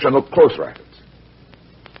a match and looked closer at it.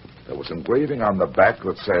 There was engraving on the back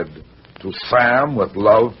that said, "To Sam with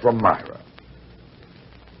love from Myra."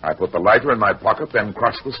 I put the lighter in my pocket, then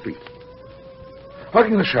crossed the street.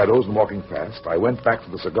 Hugging the shadows and walking fast, I went back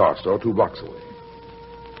to the cigar store 2 blocks away.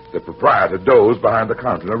 The proprietor dozed behind the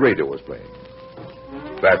counter and a radio was playing.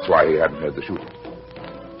 That's why he hadn't heard the shooting.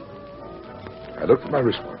 I looked at my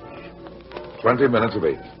wristwatch. 20 minutes of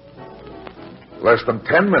 8. Less than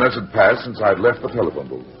 10 minutes had passed since I'd left the telephone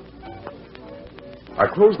booth. I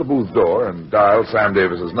closed the booth door and dialed Sam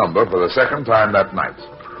Davis's number for the second time that night.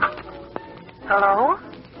 Hello?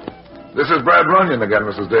 This is Brad Runyon again,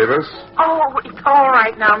 Mrs. Davis. Oh, it's all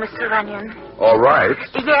right now, Mr. Runyon. All right.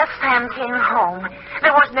 Yes, Sam came home.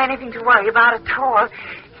 There wasn't anything to worry about at all.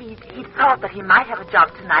 He thought that he might have a job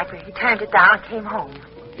tonight, but he turned it down and came home.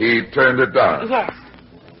 He turned it down? Yes.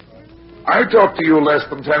 I talked to you less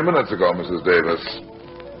than 10 minutes ago, Mrs. Davis.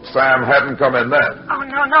 Sam hadn't come in then. Oh,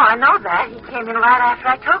 no, I know that. He came in right after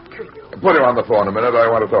I talked to you. Put him on the phone a minute. I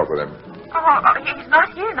want to talk with him. Oh, he's not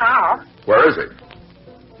here now. Where is he?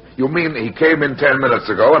 You mean he came in 10 minutes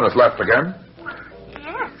ago and has left again?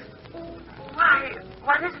 Yes. Why,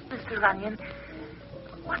 what is it, Mr. Runyon?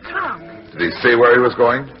 What's wrong? Did he say where he was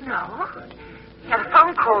going? No. He had a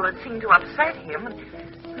phone call that seemed to upset him,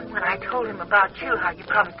 and when I told him about you, how you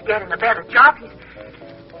promised to get him a better job, he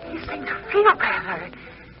seemed to feel better.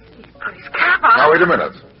 He put his cap on. Now, wait a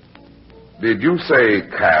minute. Did you say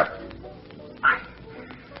cap?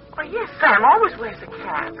 Well, yes, Sam always wears a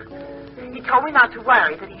cap. He told me not to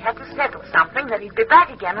worry, that he had to settle something, that he'd be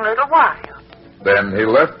back again in a little while. Then he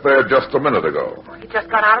left there just a minute ago. He just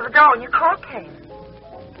got out of the door and your call came.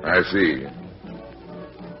 I see.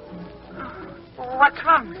 Oh, what's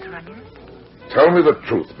wrong, Mr. Runyon? Tell me the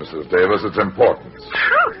truth, Mrs. Davis. It's important.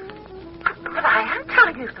 Truth? But I am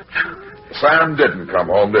telling you the truth. Sam didn't come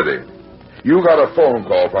home, did he? You got a phone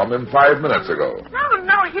call from him 5 minutes ago.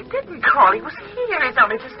 No, he didn't call. He was here. He's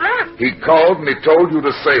only just left. He called and he told you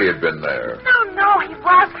to say he'd been there. No, he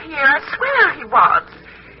was here. I swear he was.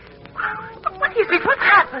 What is it? What's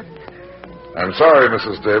happened? I'm sorry,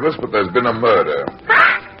 Mrs. Davis, but there's been a murder.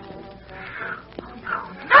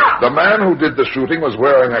 The man who did the shooting was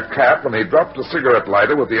wearing a cap, and he dropped a cigarette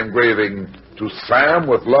lighter with the engraving, "To Sam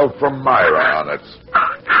with love from Myra" on it.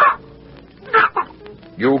 No.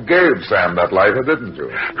 You gave Sam that lighter, didn't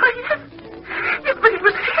you? Oh, yes, but he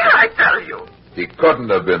was here, I tell you. He couldn't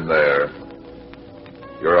have been there.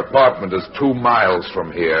 Your apartment is 2 miles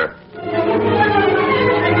from here.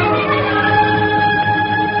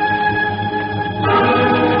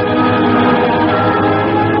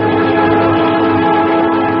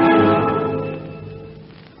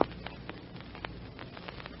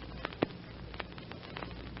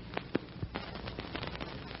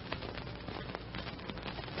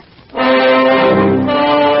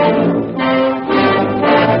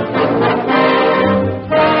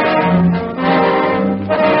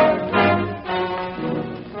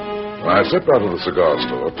 I slipped out of the cigar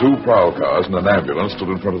store. 2 prowl cars and an ambulance stood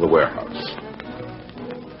in front of the warehouse.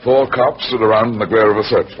 4 cops stood around in the glare of a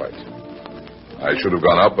searchlight. I should have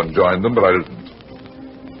gone up and joined them, but I didn't.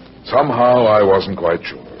 Somehow I wasn't quite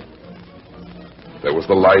sure. There was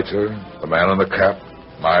the lighter, the man in the cap,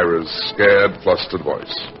 Myra's scared, flustered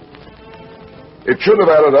voice. It should have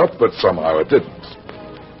added up, but somehow it didn't.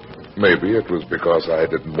 Maybe it was because I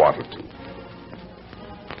didn't want it to.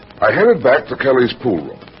 I headed back to Kelly's pool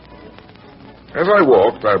room. As I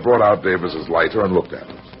walked, I brought out Davis's lighter and looked at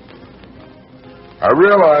it. I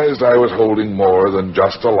realized I was holding more than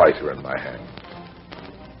just a lighter in my hand.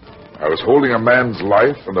 I was holding a man's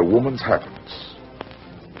life and a woman's happiness.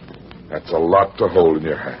 That's a lot to hold in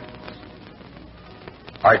your hands.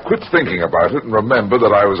 I quit thinking about it and remembered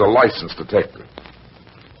that I was a licensed detective.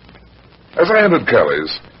 As I entered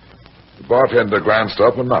Kelly's, the bartender glanced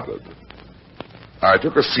up and nodded. I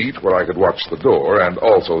took a seat where I could watch the door and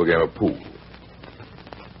also the game of pool.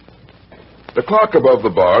 The clock above the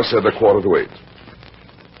bar said 7:45.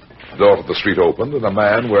 The door to the street opened, and a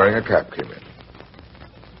man wearing a cap came in.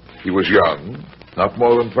 He was young, not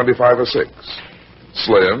more than 25 or 6.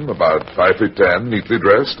 Slim, about 5'10", neatly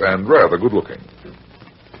dressed, and rather good-looking.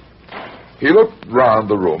 He looked round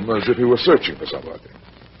the room as if he were searching for somebody.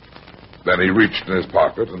 Then he reached in his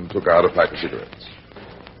pocket and took out a pack of cigarettes.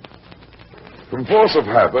 From force of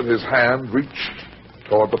habit, his hand reached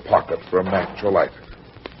toward the pocket for a match or lighter,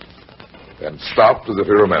 then stopped as if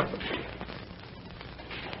he remembered.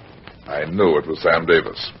 I knew it was Sam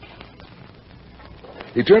Davis.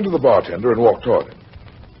 He turned to the bartender and walked toward him.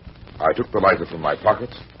 I took the lighter from my pocket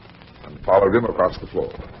and followed him across the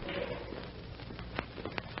floor.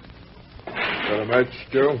 Got a match,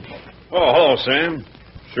 Joe? Oh, hello, Sam.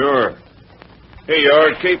 Sure. Here you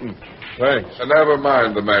are. Keep 'em. Thanks. Never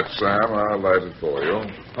mind the match, Sam. I'll light it for you.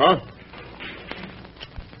 Huh?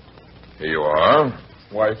 Here you are.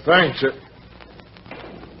 Why, thanks.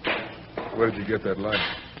 Where did you get that light?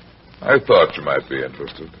 I thought you might be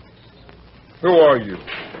interested. Who are you?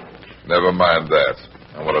 Never mind that.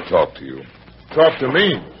 I want to talk to you. Talk to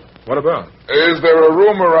me? What about? Is there a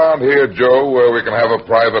room around here, Joe, where we can have a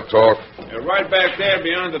private talk? Yeah, right back there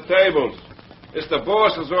beyond the tables. It's the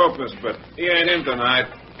boss's office, but he ain't in tonight.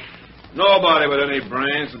 Nobody with any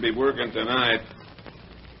brains will be working tonight.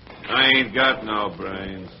 I ain't got no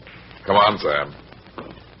brains. Come on, Sam.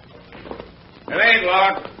 It ain't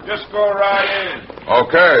locked. Just go right in.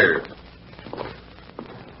 Okay.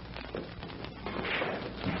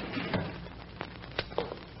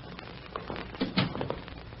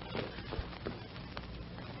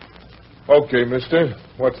 Okay, mister.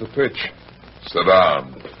 What's the pitch? Sit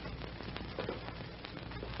down.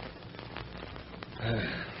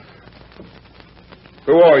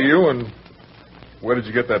 Who are you, and where did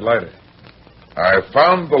you get that lighter? I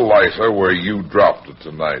found the lighter where you dropped it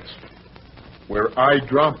tonight. Where I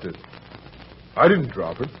dropped it? I didn't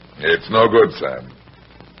drop it. It's no good, Sam.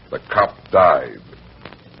 The cop died.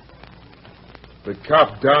 The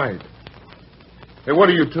cop died? Hey, what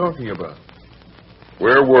are you talking about?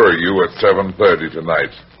 Where were you at 7:30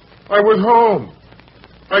 tonight? I was home.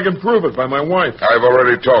 I can prove it by my wife. I've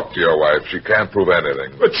already talked to your wife. She can't prove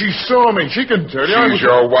anything. But she saw me. She can tell you. She's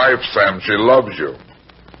your wife, Sam. She loves you.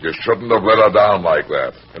 You shouldn't have let her down like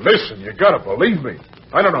that. And listen, you gotta believe me.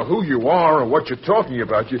 I don't know who you are or what you're talking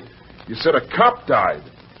about. You said a cop died.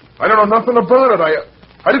 I don't know nothing about it.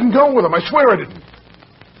 I didn't go with him. I swear I didn't.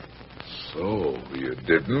 So, you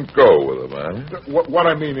didn't go with him, eh? What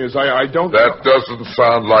I mean is, I don't... That doesn't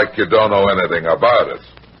sound like you don't know anything about it.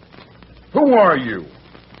 Who are you?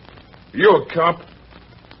 You a cop?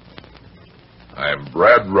 I'm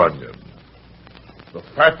Brad Runyon. The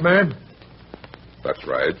fat man? That's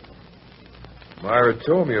right. Myra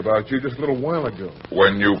told me about you just a little while ago.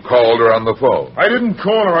 When you called her on the phone. I didn't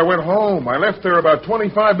call her. I went home. I left there about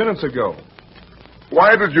 25 minutes ago.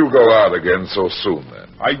 Why did you go out again so soon, then?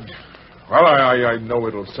 I know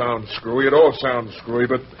it'll sound screwy. It all sounds screwy,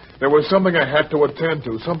 but there was something I had to attend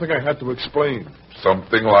to, something I had to explain.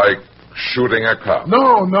 Something like shooting a cop?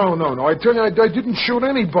 No. I tell you, I didn't shoot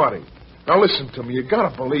anybody. Now, listen to me. You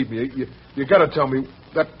gotta believe me. You gotta tell me,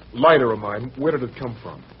 that lighter of mine, where did it come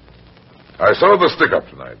from? I saw the stick-up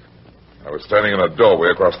tonight. I was standing in a doorway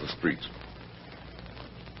across the street.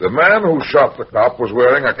 The man who shot the cop was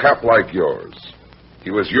wearing a cap like yours. He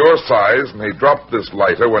was your size, and he dropped this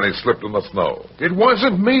lighter when he slipped in the snow. It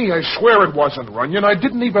wasn't me. I swear it wasn't, Runyon. I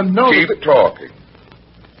didn't even know... Keep talking.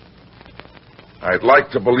 I'd like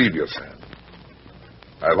to believe you, Sam.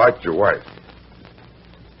 I liked your wife.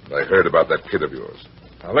 And I heard about that kid of yours.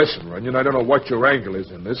 Now, listen, Runyon, I don't know what your angle is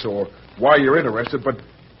in this or why you're interested, but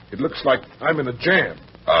it looks like I'm in a jam.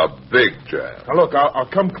 A big jam. Now, look, I'll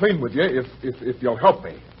come clean with you if you'll help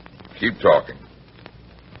me. Keep talking.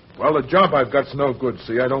 Well, the job I've got's no good,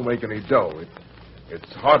 see. I don't make any dough.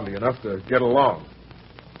 It's hardly enough to get along.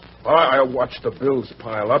 Well, I watched the bills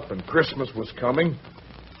pile up, and Christmas was coming.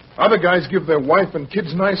 Other guys give their wife and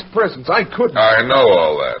kids nice presents. I couldn't. I know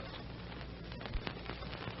all that.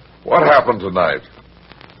 What happened tonight?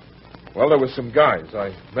 Well, there were some guys.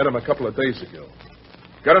 I met them a couple of days ago.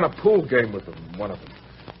 Got in a pool game with them, one of them.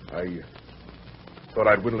 I thought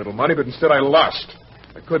I'd win a little money, but instead I lost.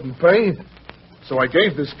 I couldn't pay, so I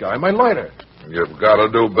gave this guy my lighter. You've got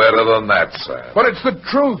to do better than that, Sam. But it's the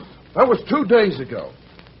truth. That was 2 days ago.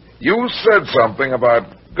 You said something about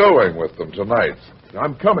going with them tonight.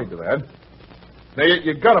 I'm coming to that. Now,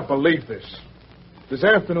 you got to believe this. This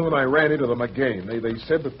afternoon, I ran into them again. They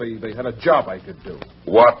said that they had a job I could do.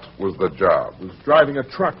 What was the job? I was driving a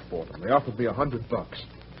truck for them. They offered me $100.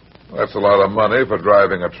 That's a lot of money for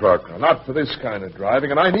driving a truck. Now, not for this kind of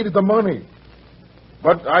driving, and I needed the money.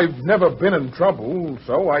 But I've never been in trouble,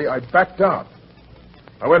 so I backed out.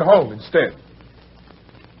 I went home instead.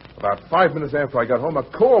 About 5 minutes after I got home, a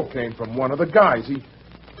call came from one of the guys. He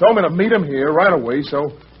told me to meet him here right away,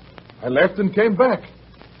 so I left and came back.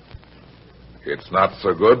 It's not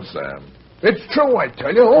so good, Sam. It's true, I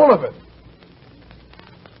tell you, all of it.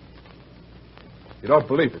 You don't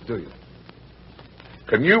believe it, do you?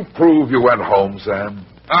 Can you prove you went home, Sam?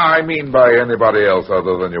 I mean by anybody else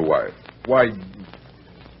other than your wife. Why,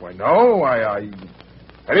 no, I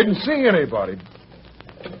didn't see anybody.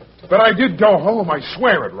 But I did go home, I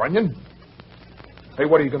swear it, Runyon. Hey,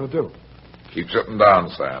 what are you going to do? Keep sitting down,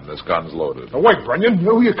 Sam. This gun's loaded. Now, wait, Runyon.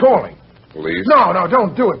 Who are you calling? Police? No,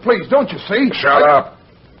 don't do it, please. Don't you see? Shut up.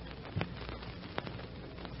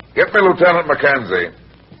 Get me Lieutenant McKenzie.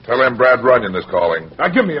 Tell him Brad Runyon is calling. Now,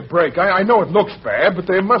 give me a break. I know it looks bad, but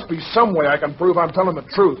there must be some way I can prove I'm telling the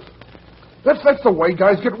truth. That's the way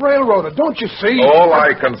guys get railroaded, don't you see? All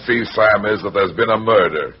I can see, Sam, is that there's been a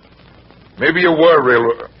murder. Maybe you were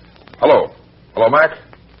railroaded. Hello, Mac?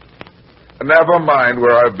 Never mind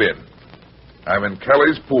where I've been. I'm in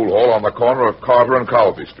Kelly's pool hall on the corner of Carter and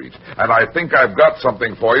Colby Street, and I think I've got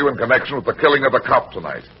something for you in connection with the killing of the cop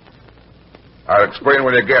tonight. I'll explain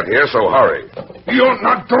when you get here, so hurry. You're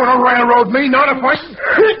not going to railroad me, not if I...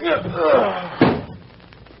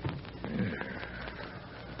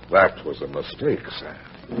 That was a mistake, Sam.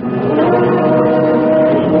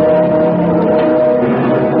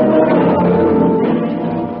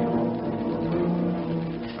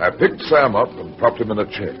 I picked Sam up and propped him in a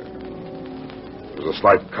chair. There was a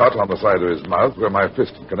slight cut on the side of his mouth where my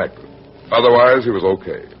fist had connected. Otherwise, he was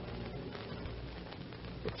okay.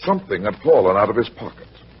 But something had fallen out of his pocket.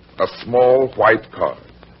 A small white card.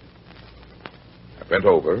 I bent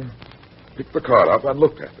over, picked the card up, and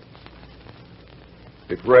looked at it.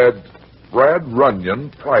 It read, Brad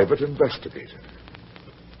Runyon, Private Investigator.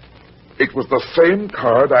 It was the same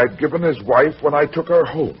card I'd given his wife when I took her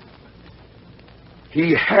home.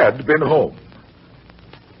 He had been home.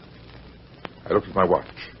 I looked at my watch.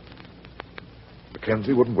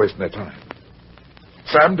 Mackenzie wouldn't waste any time.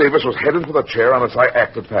 Sam Davis was headed for the chair unless I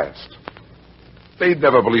acted fast. They'd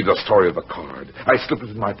never believe the story of the card. I slipped it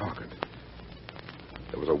in my pocket.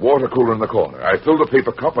 There was a water cooler in the corner. I filled a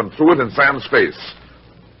paper cup and threw it in Sam's face.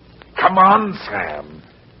 Come on, Sam.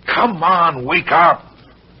 Come on, wake up.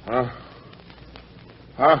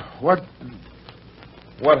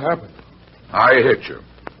 What happened? I hit you.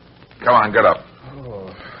 Come on, get up. Oh,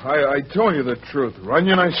 I told you the truth,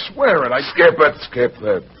 Runyon. I swear it. Skip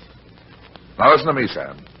it. Now listen to me,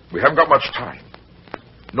 Sam. We haven't got much time.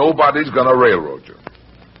 Nobody's gonna railroad you.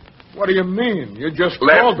 What do you mean? You just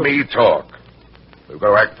Let called them. me talk. We've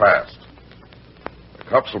got to act fast. The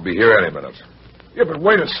cops will be here any minute. Yeah, but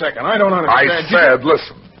wait a second. I don't understand. I said,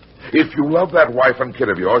 listen. If you love that wife and kid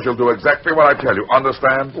of yours, you'll do exactly what I tell you.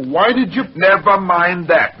 Understand? Why did you... Never mind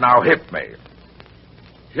that. Now hit me.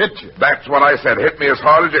 Hit you? That's what I said. Hit me as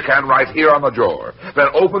hard as you can right here on the jaw. Then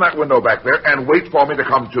open that window back there and wait for me to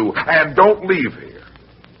come to. And don't leave here.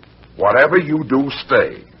 Whatever you do,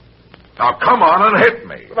 stay. Now come on and hit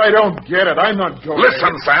me. But I don't get it. I'm not going...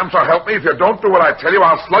 Listen, Sam, so help me. If you don't do what I tell you,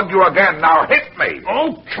 I'll slug you again. Now hit me.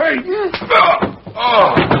 Okay.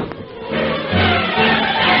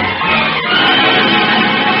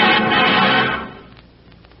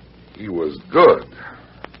 He was good.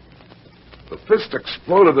 The fist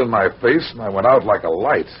exploded in my face, and I went out like a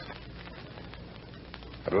light.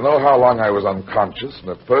 I don't know how long I was unconscious, and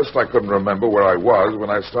at first I couldn't remember where I was when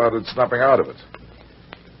I started snapping out of it.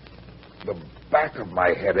 The back of my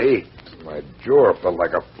head ached, and my jaw felt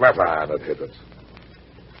like a flat iron had hit it.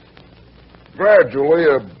 Gradually,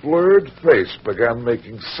 a blurred face began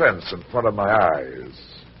making sense in front of my eyes.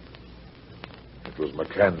 It was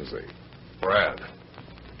Mackenzie. Brad,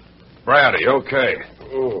 are you okay?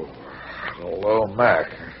 Oh, hello, Mac.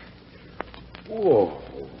 Oh,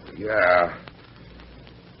 yeah.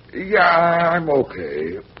 Yeah, I'm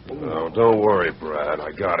okay. No, don't worry, Brad.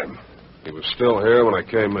 I got him. He was still here when I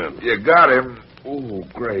came in. You got him? Oh,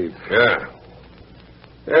 great. Yeah.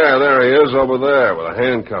 Yeah, there he is over there with the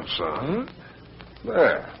handcuffs on.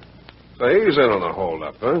 There. So he's in on the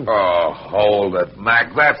holdup, huh? Oh, hold it,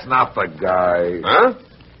 Mac. That's not the guy. Huh?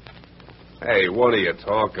 Hey, what are you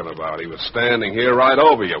talking about? He was standing here right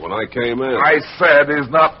over you when I came in. I said he's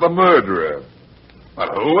not the murderer. But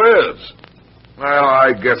who is? Well,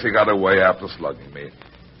 I guess he got away after slugging me.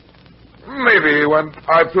 Maybe he went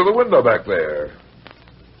out through the window back there.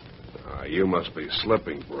 You must be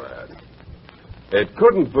slipping, Brad. It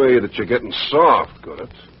couldn't be that you're getting soft, could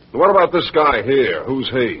it? What about this guy here? Who's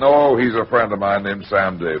he? Oh, he's a friend of mine named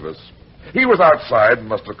Sam Davis. He was outside and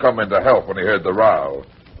must have come in to help when he heard the row.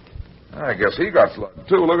 I guess he got slugged,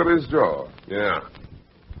 too. Look at his jaw. Yeah.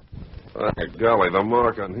 By golly, the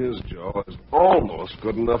mark on his jaw is almost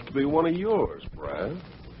good enough to be one of yours, Brad.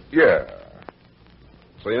 Yeah.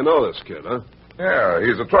 So you know this kid, huh? Yeah,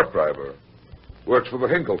 he's a truck driver. Works for the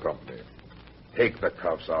Hinkle Company. Take the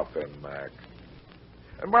cuffs off him, Mac.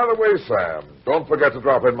 And by the way, Sam, don't forget to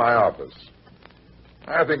drop in my office.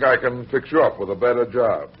 I think I can fix you up with a better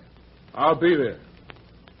job. I'll be there.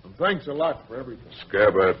 And thanks a lot for everything.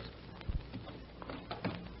 Scabbard.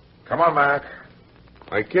 Come on, Mac.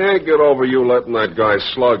 I can't get over you letting that guy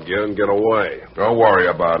slug you and get away. Don't worry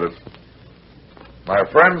about it. My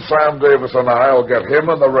friend Sam Davis and I will get him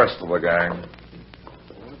and the rest of the gang.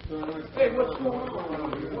 Hey, what's going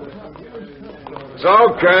on? It's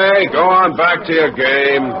okay. Go on back to your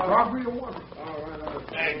game.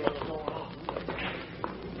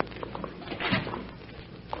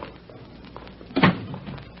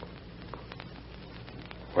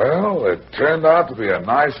 Well, it turned out to be a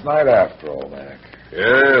nice night after all, Mac.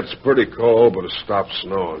 Yeah, it's pretty cold, but it stopped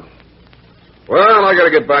snowing. Well, I got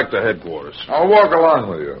to get back to headquarters. I'll walk along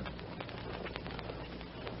with you.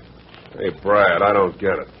 Hey, Brad, I don't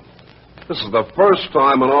get it. This is the first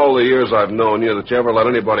time in all the years I've known you that you ever let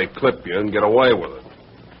anybody clip you and get away with it.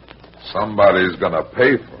 Somebody's going to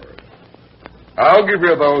pay for it. I'll give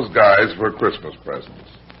you those guys for Christmas presents.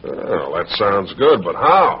 Well, that sounds good, but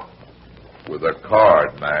how? With a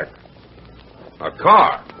card, Mac. A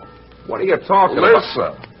card? What are you talking about?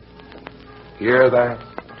 Listen. Hear that?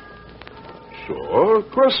 Sure,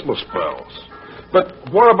 Christmas bells. But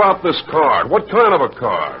what about this card? What kind of a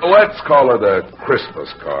card? Let's call it a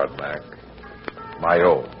Christmas card, Mac. My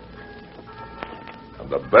own. And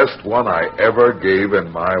the best one I ever gave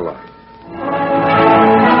in my life.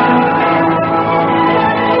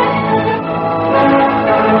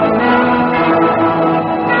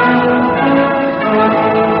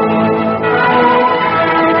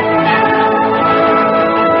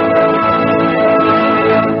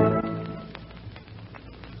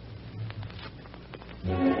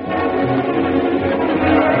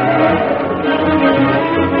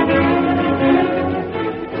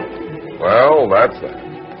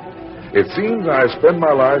 It seems I spend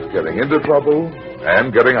my life getting into trouble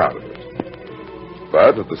and getting out of it.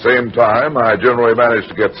 But at the same time, I generally manage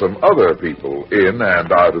to get some other people in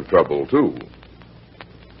and out of trouble, too.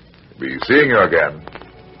 Be seeing you again.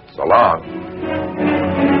 So long.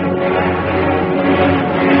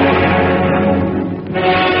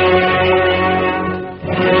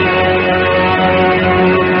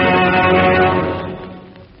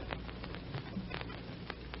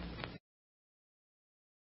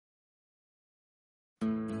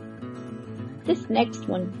 This next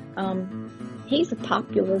one, he's a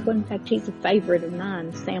popular one. In fact, he's a favorite of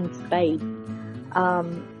mine, Sam Spade.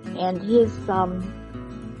 And his,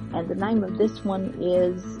 and the name of this one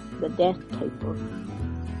is The Death Caper.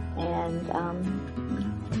 And,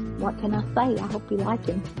 what can I say? I hope you like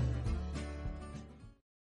him.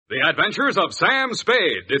 The Adventures of Sam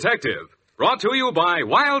Spade, Detective. Brought to you by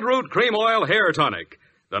Wild Root Cream Oil Hair Tonic,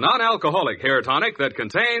 the non-alcoholic hair tonic that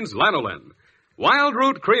contains lanolin. Wild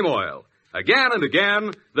Root Cream Oil. Again and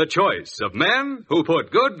again, the choice of men who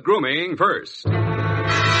put good grooming first. Sam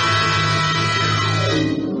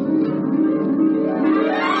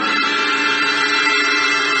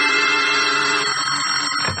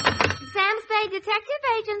Spade Detective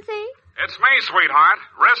Agency. It's me, sweetheart.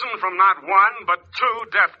 Risen from not one, but 2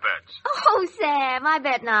 deathbeds. Oh, Sam, I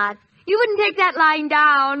bet not. You wouldn't take that lying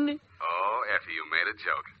down. Oh, Effie, you made a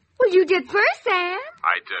joke. Well, you did first, Sam.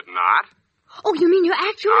 I did not. Oh, you mean you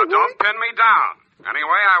actually Now, don't pin me down.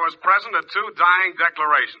 Anyway, I was present at 2 dying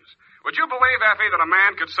declarations. Would you believe, Effie, that a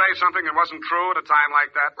man could say something that wasn't true at a time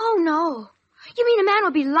like that? Oh, no. You mean a man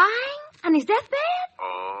would be lying on his deathbed?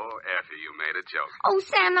 Oh, Effie, you made a joke. Oh,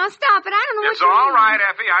 Sam, now stop it. I don't know what It's you mean. all right,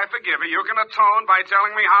 Effie. I forgive you. You can atone by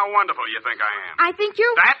telling me how wonderful you think I am. I think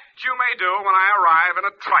you're... That you may do when I arrive in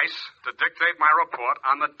a trice to dictate my report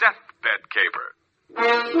on the deathbed caper.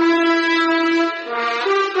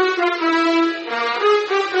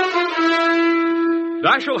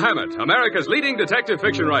 Dashiell Hammett, America's leading detective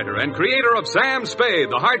fiction writer and creator of Sam Spade,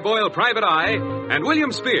 the hard-boiled private eye, and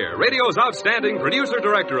William Spear, radio's outstanding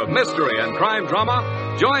producer-director of mystery and crime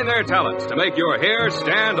drama, join their talents to make your hair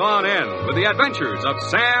stand on end with the adventures of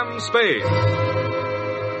Sam Spade.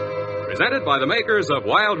 Presented by the makers of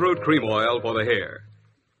Wild Root Cream Oil for the hair.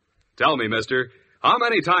 Tell me, mister, how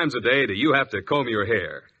many times a day do you have to comb your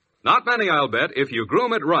hair? Not many, I'll bet, if you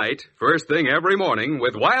groom it right, first thing every morning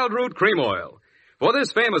with Wild Root Cream Oil. For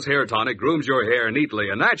this famous hair tonic grooms your hair neatly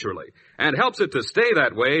and naturally and helps it to stay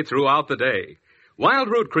that way throughout the day. Wild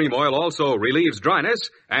Root Cream Oil also relieves dryness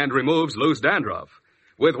and removes loose dandruff.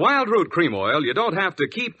 With Wild Root Cream Oil, you don't have to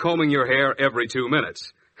keep combing your hair every 2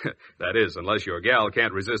 minutes. That is, unless your gal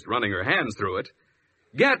can't resist running her hands through it.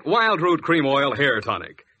 Get Wild Root Cream Oil Hair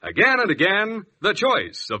Tonic. Again and again, the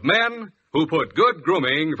choice of men who put good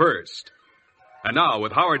grooming first. And now,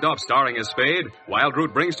 with Howard Duff starring as Spade, Wild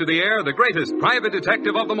Root brings to the air the greatest private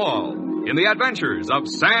detective of them all in the adventures of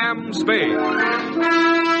Sam Spade.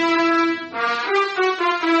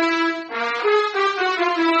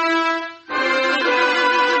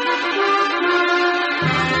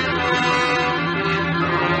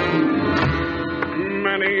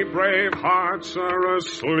 Many brave hearts are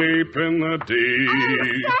asleep in the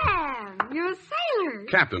deep. Oh, Sam, you're a sailor.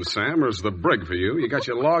 Captain Sam, is the brig for you. You got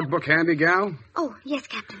your logbook handy, gal? Oh, yes,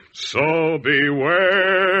 Captain. So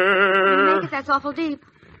beware. Make it, that's awful deep.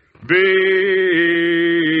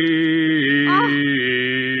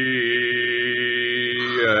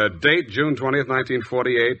 Date, June 20th,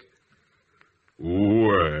 1948.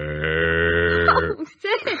 Where? Oh,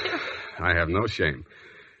 Sam. I have no shame.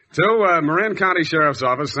 To Marin County Sheriff's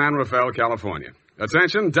Office, San Rafael, California.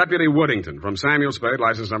 Attention, Deputy Woodington from Samuel Spade,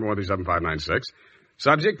 license number 137596.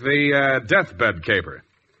 Subject, the deathbed caper.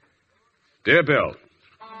 Dear Bill,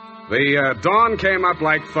 the dawn came up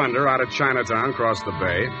like thunder out of Chinatown across the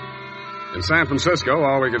bay. In San Francisco,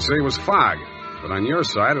 all we could see was fog. But on your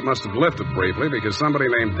side, it must have lifted briefly because somebody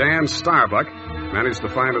named Dan Starbuck managed to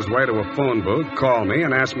find his way to a phone booth, call me,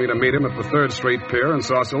 and asked me to meet him at the 3rd Street Pier in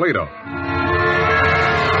Sausalito.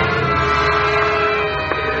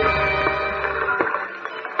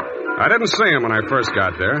 I didn't see him when I first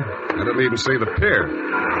got there. I didn't even see the pier.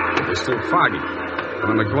 It was too foggy. But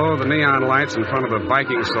in the glow of the neon lights in front of the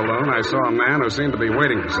Viking Saloon, I saw a man who seemed to be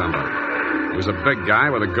waiting for somebody. He was a big guy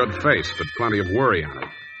with a good face, but plenty of worry on it.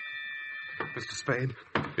 Mr. Spade?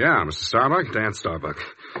 Yeah, Mr. Starbuck? Dan Starbuck.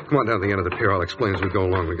 Come on down to the end of the pier. I'll explain as we go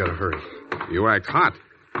along. We gotta hurry. You act hot.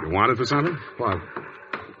 You wanted for something? Well,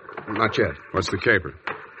 not yet. What's the caper?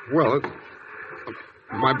 Well,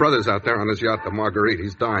 my brother's out there on his yacht, the Marguerite.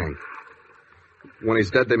 He's dying. When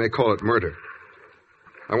he's dead, they may call it murder.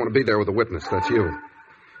 I want to be there with a witness. That's you. In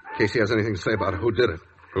case he has anything to say about who did it.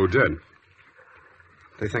 Who did?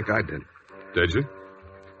 They think I did. Did you?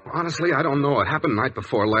 Honestly, I don't know. It happened night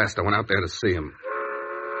before last. I went out there to see him.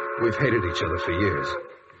 We've hated each other for years.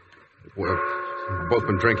 We've both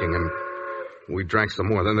been drinking, and we drank some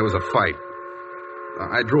more. Then there was a fight.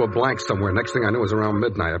 I drew a blank somewhere. Next thing I knew, it was around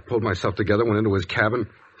midnight. I pulled myself together, went into his cabin.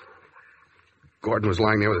 Gordon was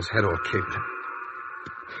lying there with his head all kicked.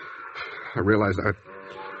 I realized I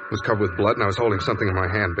was covered with blood, and I was holding something in my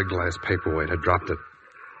hand, big glass paperweight. I dropped it.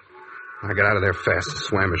 I got out of there fast and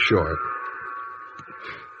swam ashore.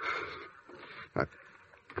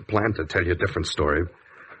 planned to tell you a different story,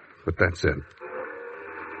 but that's it.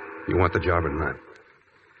 You want the job or not?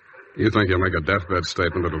 You think you'll make a deathbed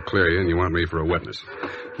statement that'll clear you, and you want me for a witness?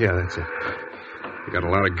 Yeah, that's it. You got a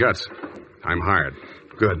lot of guts. I'm hired.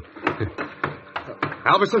 Good.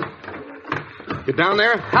 Halverson? You down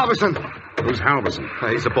there? Halverson! Who's Halverson?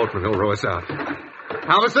 He's a boatman. He'll row us out.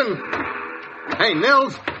 Halverson! Hey,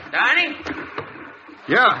 Nils! Donnie?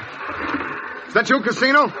 Yeah. Is that you,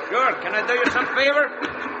 Casino? Sure. Can I do you some favor?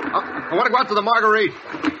 I want to go out to the Marguerite.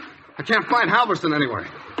 I can't find Halverson anywhere.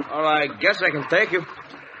 Well, I guess I can take you.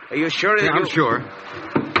 Are you sure that I'm sure.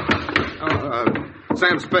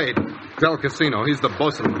 Sam Spade. Del Casino. He's the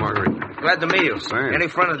bosun of the Marguerite. Glad to meet you. Sam. Any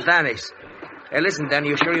friend of Danny's. Hey, listen, Danny,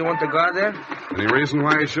 you sure you want to go out there? Any reason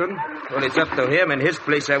why you shouldn't? Well, it's up to him. In his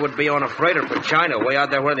place, I would be on a freighter for China, way out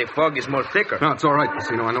there where the fog is more thicker. No, it's all right,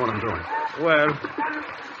 Casino. I know what I'm doing. Well,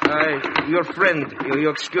 your friend, you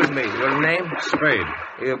excuse me, your name? Spade.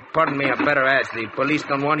 Pardon me, I better ask. The police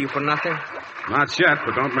don't want you for nothing? Not yet,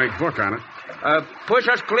 but don't make book on it. Push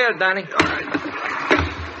us clear, Danny. All right.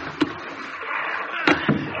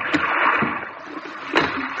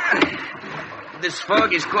 This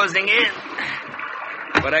fog is closing in,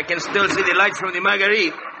 but I can still see the lights from the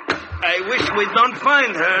Marguerite. I wish we don't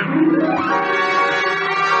find her.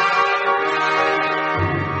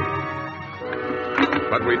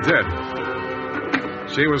 But we did.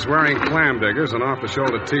 She was wearing clam diggers and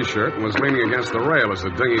off-the-shoulder T-shirt and was leaning against the rail as the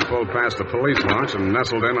dinghy pulled past the police launch and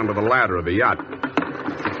nestled in under the ladder of the yacht.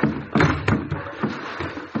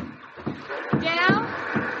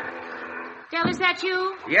 Del, is that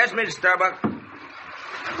you? Yes, Miss Starbuck.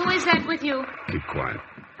 Who is that with you? Keep quiet.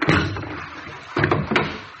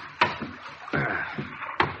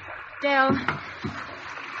 Del,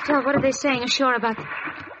 what are they saying ashore about...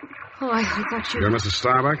 Oh, I thought you... You're Mrs.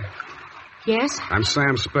 Starbuck? Yes? I'm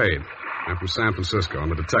Sam Spade. I'm from San Francisco.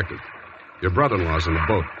 I'm a detective. Your brother-in-law's in the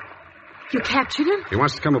boat. You captured him? He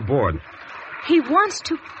wants to come aboard. He wants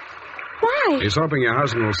to... Why? He's hoping your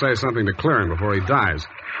husband will say something to clear him before he dies.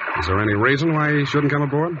 Is there any reason why he shouldn't come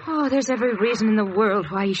aboard? Oh, there's every reason in the world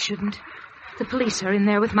why he shouldn't. The police are in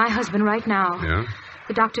there with my husband right now. Yeah?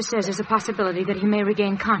 The doctor says there's a possibility that he may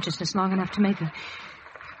regain consciousness long enough to make a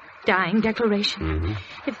dying declaration. Mm-hmm.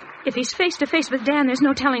 If he's face to face with Dan, there's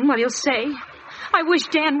no telling what he'll say. I wish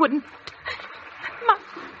Dan wouldn't...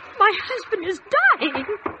 My husband is dying.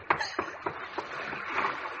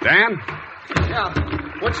 Dan? Yeah.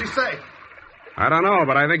 What'd she say? I don't know,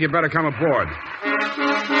 but I think you better come aboard.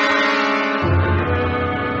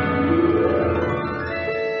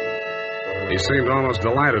 He seemed almost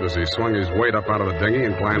delighted as he swung his weight up out of the dinghy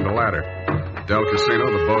and climbed the ladder. Del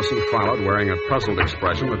Casino, the bosun, followed, wearing a puzzled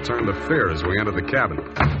expression that turned to fear as we entered the cabin.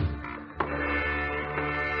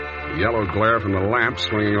 The yellow glare from the lamp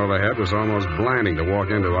swinging overhead was almost blinding to walk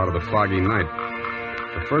into out of the foggy night.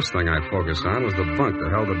 The first thing I focused on was the bunk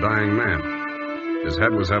that held the dying man. His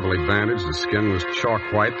head was heavily bandaged, his skin was chalk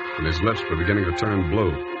white, and his lips were beginning to turn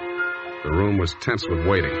blue. The room was tense with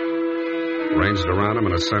waiting. Ranged around him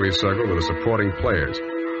in a semicircle were the supporting players.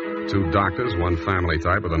 2 doctors, 1 family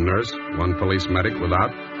type with a nurse, 1 police medic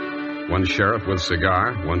without, 1 sheriff with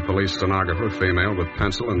cigar, 1 police stenographer, female with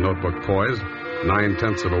pencil and notebook poised,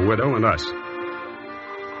 9/10 of a widow, and us.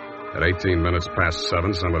 At 18 minutes past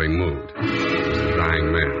 7, somebody moved. It was the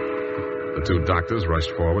dying man. The 2 doctors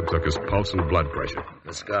rushed forward, took his pulse and blood pressure.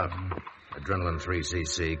 The scout. Adrenaline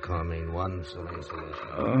 3cc, Carmine 1, saline solution.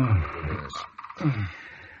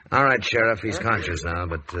 All right, Sheriff, he's conscious now,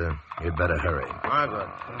 but you'd better hurry. Margaret.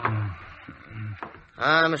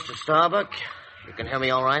 Mr. Starbuck, you can hear me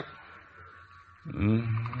all right?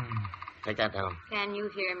 Take that down. Can you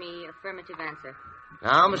hear me? Affirmative answer.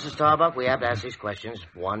 Now, Mr. Starbuck, we have to ask these questions.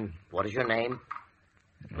 1, what is your name?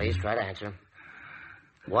 Please try to answer.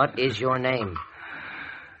 What is your name?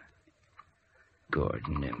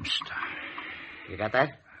 Gordon M. Starr. You got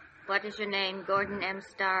that? What is your name? Gordon M.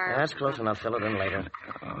 Starr. That's close enough. Fill it in later.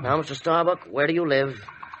 Now, Mr. Starbuck, where do you live?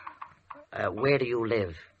 Where do you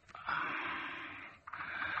live?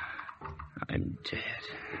 I'm dead.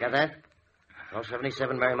 You got that?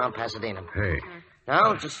 1277 Marymount, Pasadena. Hey.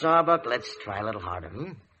 Now, Mr. Starbuck, let's try a little harder.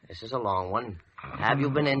 This is a long one. Have you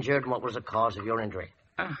been injured, and what was the cause of your injury?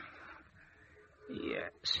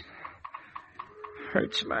 Yes.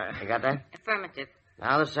 Hurts my... You got that? Affirmative.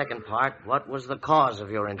 Now, the second part. What was the cause of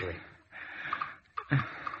your injury?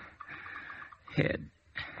 Head.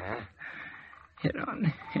 Hit on the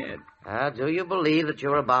head. Do you believe that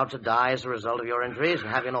you're about to die as a result of your injuries, and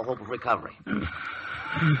have you no hope of recovery?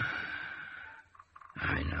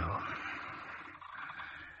 I know.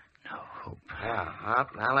 No hope. Yeah,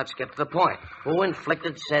 now let's get to the point. Who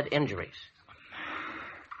inflicted said injuries?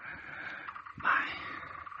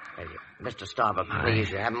 Mr. Starbuck,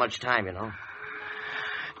 please, you haven't much time, you know.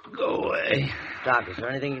 Go away. Doc, is there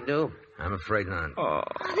anything you can do? I'm afraid not. Oh,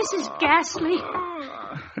 this is ghastly.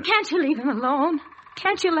 Can't you leave him alone?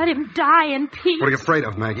 Can't you let him die in peace? What are you afraid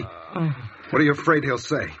of, Maggie? What are you afraid he'll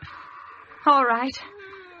say? All right.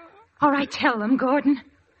 All right, tell them, Gordon.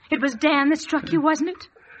 It was Dan that struck you, wasn't it?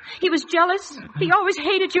 He was jealous. He always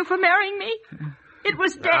hated you for marrying me. It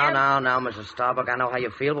was Dan. Now, Mrs. Starbuck, I know how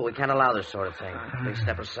you feel, but we can't allow this sort of thing. Please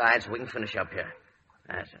step aside so we can finish up here.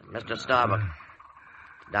 That's it. Mr. Starbuck.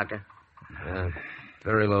 Doctor?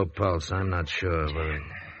 Very low pulse. I'm not sure, but... Dan.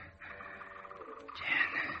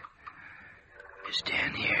 Is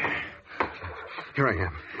Dan here? Here I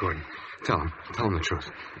am, Gordon. Tell him the truth.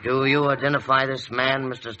 Do you identify this man,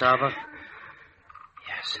 Mr. Starbuck?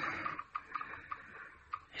 Yes.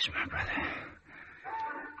 He's my brother.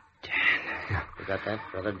 Dan. Yeah. You got that,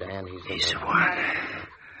 brother Dan? He's the one.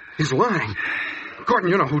 He's lying. Gordon,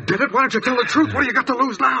 you know who did it. Why don't you tell the truth? What do you got to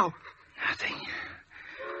lose now? Nothing.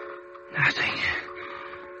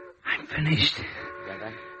 I'm finished.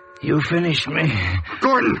 You finished me.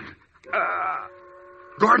 Gordon!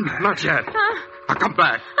 Gordon, not yet. I'll come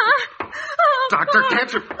back. Doctor,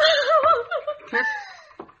 can't you...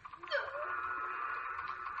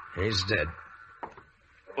 He's dead.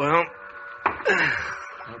 Well...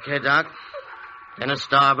 Okay, Doc. Dennis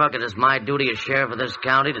Starbuck, it is my duty as sheriff of this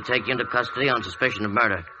county to take you into custody on suspicion of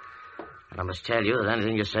murder. And I must tell you that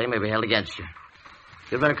anything you say may be held against you.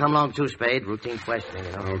 You'd better come along, too, Spade. Routine questioning,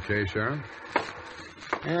 you know. Okay, Sheriff.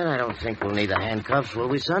 And I don't think we'll need the handcuffs, will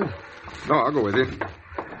we, son? No, I'll go with you.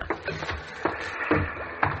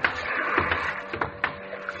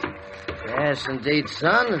 Yes, indeed,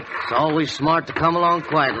 son. It's always smart to come along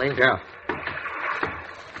quietly. Yeah.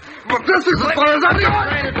 But this is as far as I'm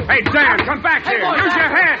going. Hey, Dan, come back here. Use your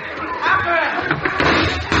head.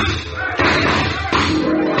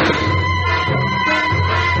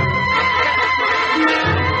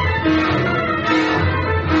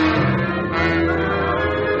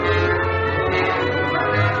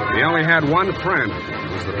 He only had one friend.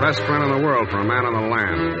 He was the best friend in the world for a man on the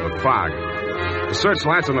land, the fog. The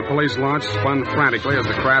searchlights on the police launch spun frantically as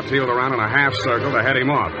the craft heeled around in a half circle to head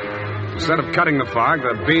him off. Instead of cutting the fog,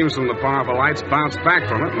 the beams from the powerful lights bounced back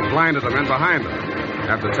from it and blinded the men behind them.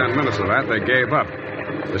 After 10 minutes of that, they gave up.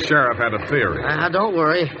 The sheriff had a theory. Don't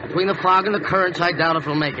worry. Between the fog and the currents, I doubt if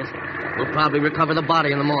we'll make it. We'll probably recover the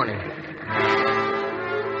body in the morning.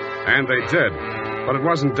 And they did. But it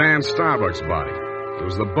wasn't Dan Starbuck's body. It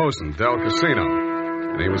was the bosun, Del Casino.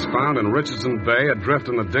 And he was found in Richardson Bay, adrift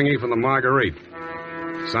in the dinghy from the Marguerite.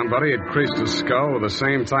 Somebody had creased his skull with the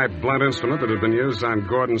same type blunt instrument that had been used on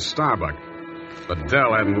Gordon Starbuck. But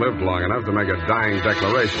Dell hadn't lived long enough to make a dying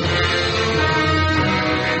declaration.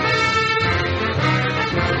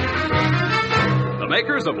 The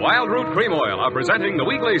makers of Wild Root Cream Oil are presenting the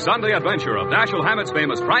weekly Sunday adventure of Dashiell Hammett's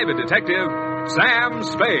famous private detective, Sam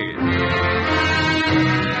Spade.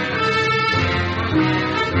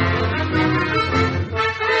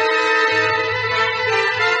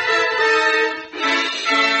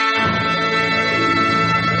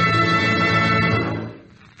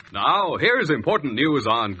 Now, here's important news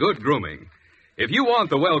on good grooming. If you want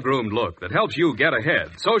the well-groomed look that helps you get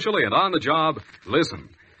ahead, socially and on the job, listen.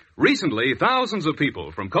 Recently, thousands of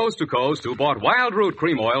people from coast to coast who bought Wild Root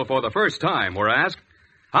Cream Oil for the first time were asked,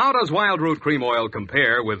 how does Wild Root Cream Oil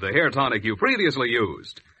compare with the hair tonic you previously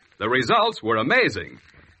used? The results were amazing.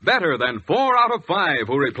 Better than 4 out of 5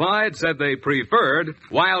 who replied said they preferred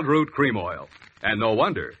Wild Root Cream Oil. And no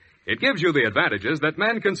wonder. It gives you the advantages that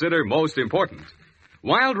men consider most important.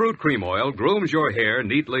 Wild Root Cream Oil grooms your hair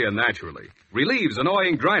neatly and naturally, relieves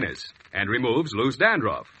annoying dryness, and removes loose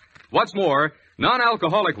dandruff. What's more,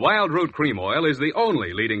 non-alcoholic Wild Root Cream Oil is the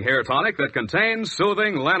only leading hair tonic that contains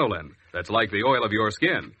soothing lanolin, that's like the oil of your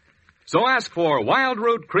skin. So ask for Wild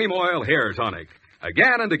Root Cream Oil Hair Tonic.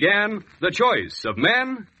 Again and again, the choice of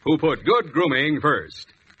men who put good grooming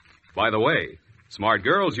first. By the way, smart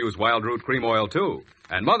girls use Wild Root Cream Oil, too.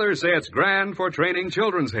 And mothers say it's grand for training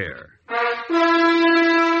children's hair.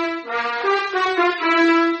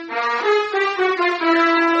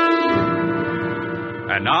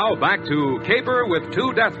 And now, back to Caper with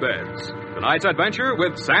 2 Deathbeds. Tonight's adventure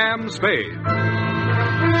with Sam Spade.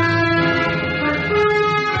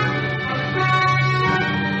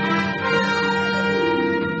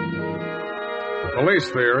 The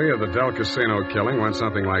police theory of the Del Casino killing went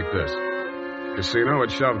something like this. Casino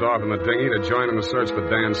had shoved off in the dinghy to join in the search for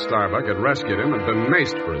Dan Starbuck, had rescued him, and been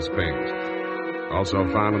maced for his pains. Also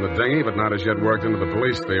found in the dinghy, but not as yet worked into the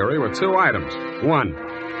police theory, were 2 items. 1,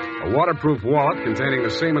 a waterproof wallet containing the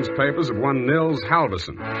seaman's papers of one Nils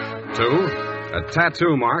Halverson. 2, A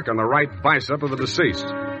tattoo mark on the right bicep of the deceased.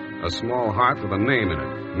 A small heart with a name in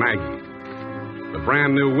it, Maggie. The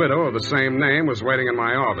brand new widow of the same name was waiting in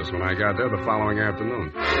my office when I got there the following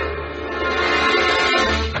afternoon.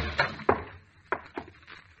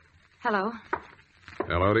 Hello.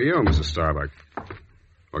 Hello to you, Mrs. Starbuck.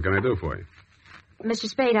 What can I do for you? Mr.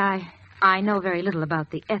 Spade, I know very little about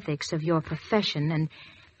the ethics of your profession, and...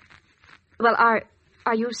 Well,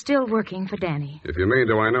 are you still working for Danny? If you mean,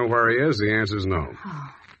 do I know where he is, the answer's no.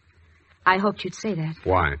 Oh. I hoped you'd say that.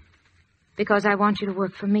 Why? Because I want you to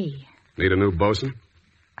work for me. Need a new bosun?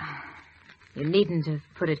 You needn't have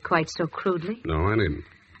put it quite so crudely. No, I needn't.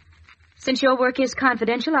 Since your work is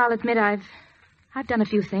confidential, I'll admit I've done a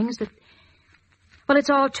few things that... Well, it's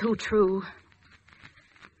all too true.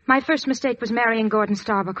 My first mistake was marrying Gordon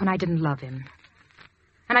Starbuck when I didn't love him.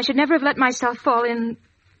 And I should never have let myself fall in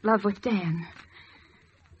love with Dan.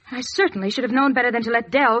 I certainly should have known better than to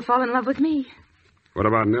let Dell fall in love with me. What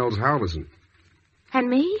about Nils Halverson? And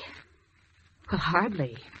me? Well,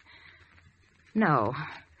 hardly. No.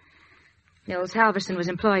 Nils Halverson was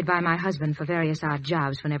employed by my husband for various odd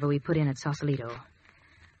jobs whenever we put in at Sausalito.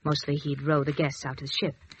 Mostly he'd row the guests out to the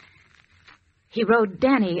ship. He rowed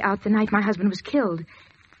Danny out the night my husband was killed.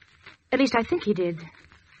 At least I think he did.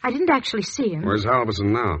 I didn't actually see him. Where's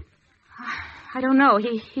Halverson now? I don't know.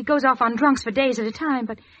 He goes off on drunks for days at a time,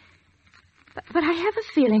 but I have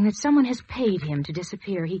a feeling that someone has paid him to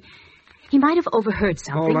disappear. He might have overheard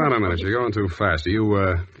something. Hold on a minute. You're going too fast. Are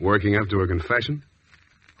you, working up to a confession?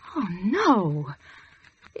 Oh, no.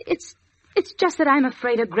 It's just that I'm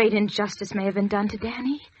afraid a great injustice may have been done to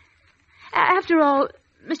Danny. After all,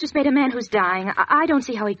 Mr. Spade, a man who's dying, I don't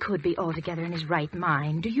see how he could be altogether in his right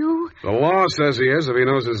mind. Do you? The law says he is if he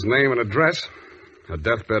knows his name and address. A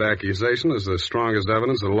deathbed accusation is the strongest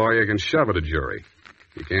evidence a lawyer can shove at a jury.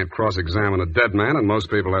 You can't cross-examine a dead man, and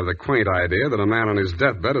most people have the quaint idea that a man on his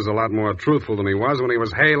deathbed is a lot more truthful than he was when he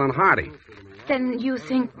was hale and hearty. Then you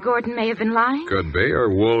think Gordon may have been lying? Could be, or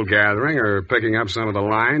wool gathering, or picking up some of the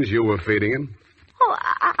lines you were feeding him. Oh,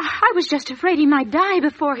 I was just afraid he might die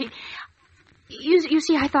before he... You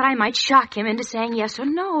see, I thought I might shock him into saying yes or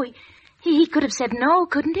no. He could have said no,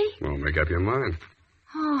 couldn't he? Well, make up your mind.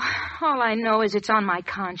 Oh, all I know is it's on my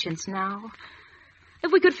conscience now.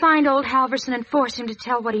 If we could find old Halverson and force him to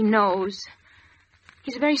tell what he knows.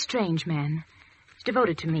 He's a very strange man. He's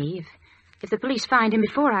devoted to me. If the police find him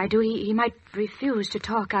before I do, he might refuse to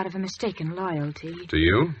talk out of a mistaken loyalty. To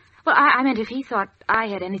you? Well, I meant if he thought I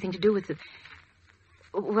had anything to do with the...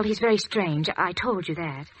 Well, he's very strange. I told you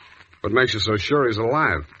that. What makes you so sure he's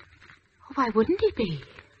alive? Why wouldn't he be?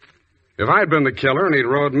 If I'd been the killer and he'd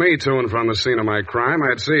rode me to and from the scene of my crime,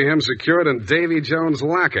 I'd see him secured in Davy Jones'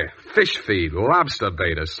 locker. Fish feed, lobster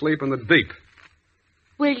bait, asleep in the deep.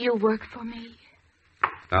 Will you work for me?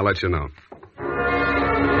 I'll let you know.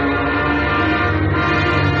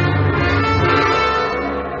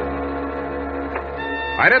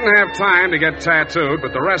 I didn't have time to get tattooed,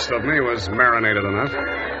 but the rest of me was marinated enough.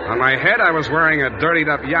 On my head, I was wearing a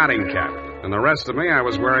dirtied-up yachting cap. And the rest of me, I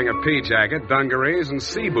was wearing a pea jacket, dungarees, and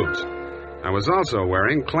sea boots. I was also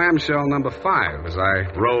wearing clamshell number 5 as I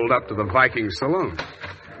rolled up to the Viking saloon.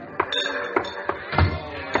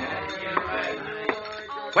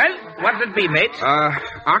 Well, what'd it be, mate?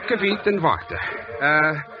 Akavit and water.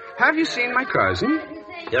 Have you seen my cousin?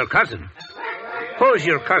 Your cousin? Who's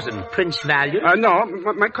your cousin, Prince Valiant? No,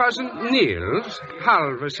 my cousin Niels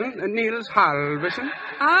Halverson. Niels Halverson.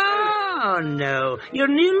 Oh, no. You're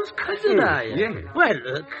Niels' cousin, are you? Yeah.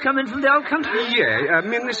 Well, coming from the old country? Yeah,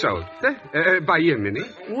 Minnesota. By you, Minnie.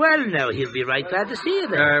 Well, no, he'll be right glad to see you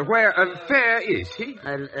there. Where is he?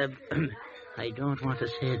 I don't want to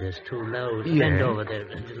say this too loud. Yeah. Bend over there.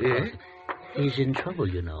 Yeah. He's in trouble,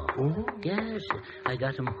 you know. Oh. Yes, I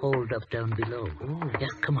got him holed up down below. Oh. Yeah,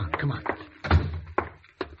 come on.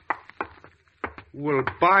 Well,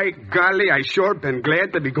 by golly, I sure been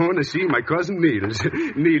glad to be going to see my cousin Niels.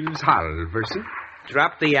 Niels Halverson.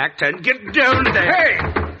 Drop the act and get down there. Hey!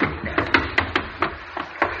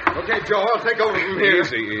 Okay, Joe, I'll take over from here.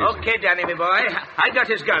 Easy. Okay, Danny, my boy. I got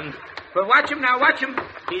his gun. But watch him now, watch him.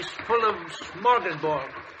 He's full of smorgasbord.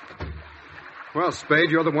 Well,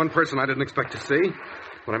 Spade, you're the one person I didn't expect to see.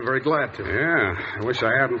 But I'm very glad to. Yeah, I wish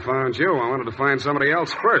I hadn't found you. I wanted to find somebody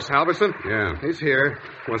else first. Halverson? Yeah. He's here.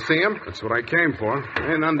 Want to see him? That's what I came for.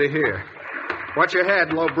 In under here. Watch your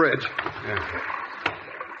head, low bridge. Yeah.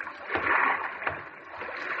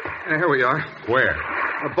 Here we are. Where?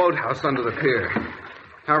 A boathouse under the pier.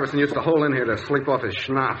 Halverson used to hole in here to sleep off his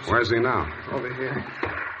schnapps. Where's he now? Over here.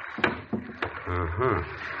 Uh-huh.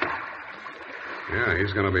 Yeah,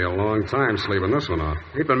 he's going to be a long time sleeping this one off.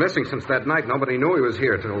 He'd been missing since that night. Nobody knew he was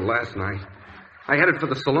here till last night. I headed for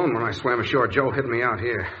the saloon when I swam ashore. Joe hid me out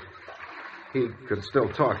here. He could still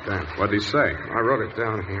talk then. What'd he say? I wrote it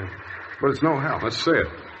down here. But it's no help. Let's see it.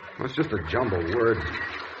 Well, it's just a jumbled word.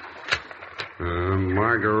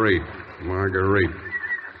 Marguerite.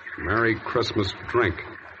 Merry Christmas drink.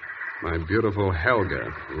 My beautiful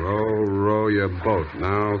Helga. Row your boat.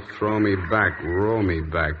 Now throw me back. Row me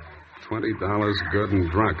back. $20 good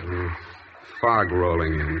and drunk. Fog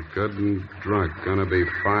rolling in. Good and drunk. Gonna be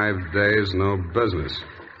 5 days, no business.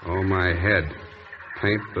 Oh, my head.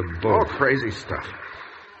 Paint the boat. Oh, crazy stuff.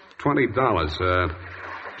 $20.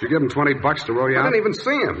 Did you give him $20 to row you out? I didn't even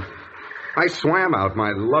see him. I swam out.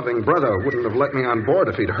 My loving brother wouldn't have let me on board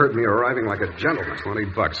if he'd heard me arriving like a gentleman.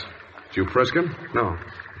 $20. Did you frisk him? No.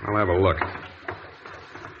 I'll have a look.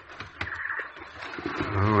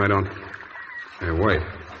 Oh, I don't... Hey, wait.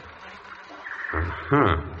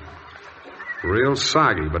 Uh-huh. Real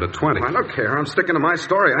soggy, but a 20. I don't care. I'm sticking to my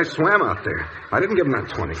story. I swam out there. I didn't give him that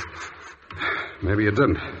 20. Maybe you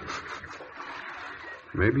didn't.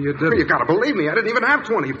 Maybe you didn't. You gotta believe me. I didn't even have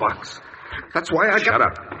 $20. That's why I got... Shut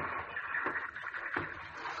up.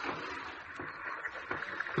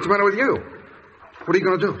 What's the matter with you? What are you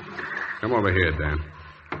gonna do? Come over here, Dan.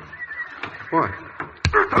 What?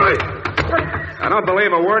 Hey. I don't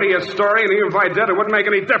believe a word of your story, and even if I did, it wouldn't make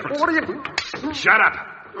any difference. What are you... Shut up.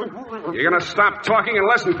 You're going to stop talking and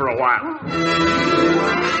listen for a while.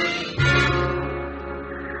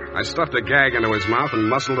 I stuffed a gag into his mouth and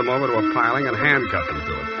muscled him over to a piling and handcuffed him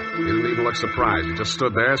to it. He didn't even look surprised. He just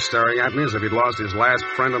stood there staring at me as if he'd lost his last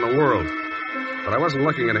friend in the world. But I wasn't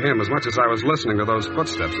looking at him as much as I was listening to those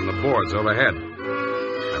footsteps in the boards overhead.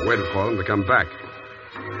 I waited for them to come back.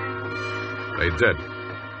 They did.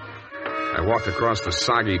 I walked across the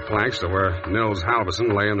soggy planks to where Nils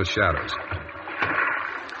Halverson lay in the shadows.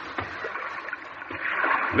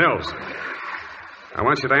 Nils, I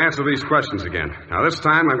want you to answer these questions again. Now, this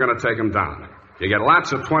time I'm going to take them down. You get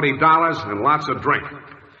lots of $20 and lots of drink.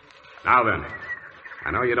 Now then,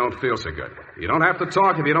 I know you don't feel so good. You don't have to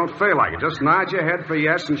talk if you don't feel like it. Just nod your head for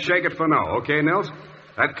yes and shake it for no. Okay, Nils?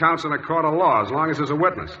 That counts in a court of law as long as there's a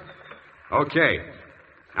witness. Okay.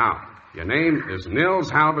 Now, your name is Nils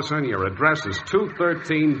Halverson. Your address is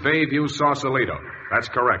 213 Bayview, Sausalito. That's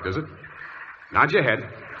correct, is it? Nod your head.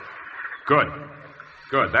 Good.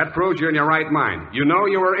 Good. That proves you're in your right mind. You know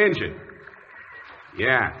you were injured.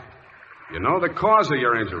 Yeah. You know the cause of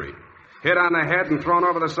your injury. Hit on the head and thrown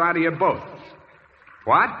over the side of your boat.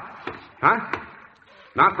 What? Huh?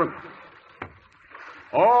 Not from...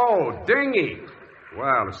 Oh, dinghy.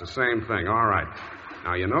 Well, it's the same thing. All right.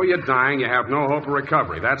 Now, you know you're dying. You have no hope of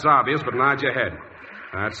recovery. That's obvious, but nod your head.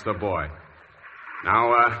 That's the boy.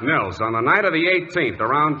 Now, Nils, on the night of the 18th,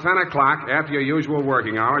 around 10 o'clock, after your usual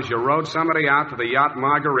working hours, you rowed somebody out to the yacht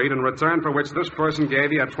Marguerite, in return for which this person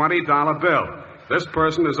gave you a $20 bill. This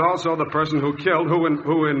person is also the person who killed,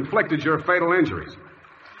 who inflicted your fatal injuries.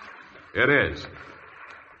 It is.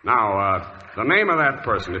 Now, the name of that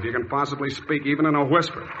person, if you can possibly speak even in a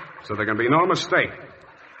whisper, so there can be no mistake.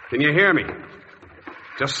 Can you hear me?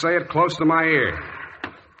 Just say it close to my ear.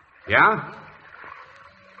 Yeah?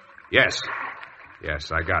 Yes.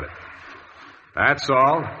 Yes, I got it. That's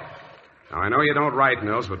all. Now, I know you don't write,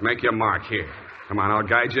 Nils, but make your mark here. Come on, I'll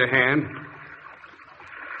guide your hand.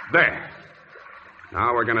 There.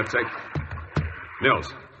 Now we're going to take...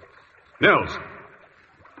 Nils. Nils.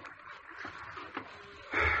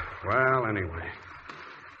 Well, anyway.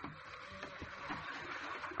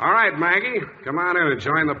 All right, Maggie. Come on in and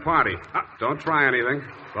join the party. Don't try anything.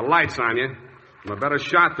 The light's on you. I'm a better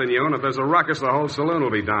shot than you, and if there's a ruckus, the whole saloon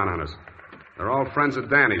will be down on us. They're all friends of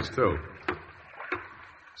Danny's, too.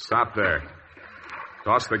 Stop there.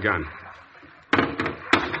 Toss the gun.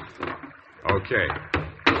 Okay.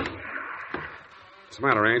 What's the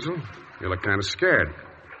matter, Angel? You look kind of scared.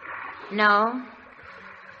 No.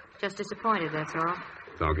 Just disappointed, that's all.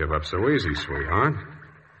 Don't give up so easy, sweetheart.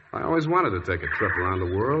 I always wanted to take a trip around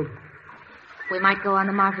the world. We might go on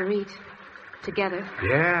the Marguerite. Together.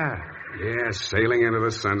 Yeah, sailing into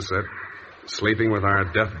the sunset. Sleeping with our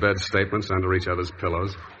deathbed statements under each other's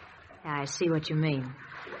pillows. I see what you mean.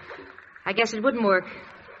 I guess it wouldn't work.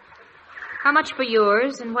 How much for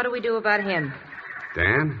yours, and what do we do about him?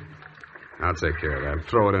 Dan? I'll take care of that.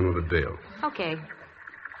 Throw it in with a deal. Okay.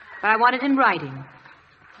 But I want it in writing.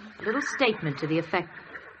 A little statement to the effect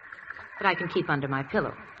that I can keep under my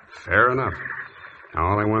pillow. Fair enough. Now,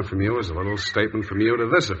 all I want from you is a little statement from you to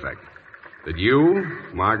this effect. That you,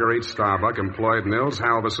 Marguerite Starbuck, employed Nils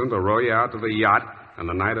Halverson to row you out to the yacht on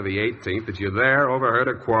the night of the 18th, that you there overheard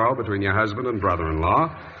a quarrel between your husband and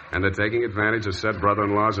brother-in-law, And that taking advantage of said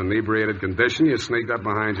brother-in-law's inebriated condition, you sneaked up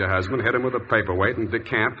behind your husband, hit him with a paperweight, and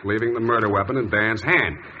decamped, leaving the murder weapon in Dan's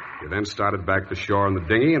hand. You then started back to shore in the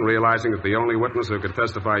dinghy, and realizing that the only witness who could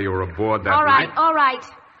testify you were aboard that night... All right.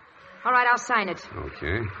 All right, I'll sign it.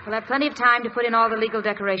 Okay. We'll have plenty of time to put in all the legal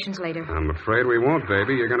decorations later. I'm afraid we won't,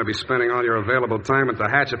 baby. You're going to be spending all your available time at the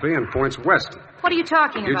Tehachapi and points west. What are you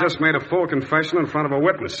talking about? You just made a full confession in front of a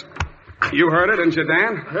witness. You heard it, didn't you,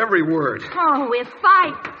 Dan? Every word. Oh, we're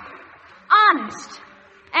fighting. Honest.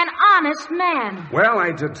 An honest man. Well,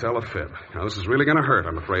 I did tell a fib. Now, this is really going to hurt,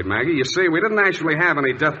 I'm afraid, Maggie. You see, we didn't actually have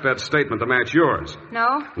any deathbed statement to match yours.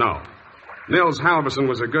 No? No. Nils Halverson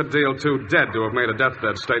was a good deal too dead to have made a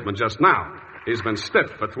deathbed statement just now. He's been stiff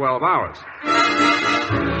for 12 hours.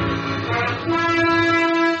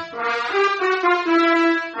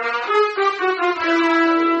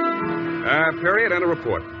 Period, and a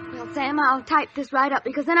report. Well, Sam, I'll type this right up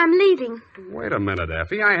because then I'm leaving. Wait a minute,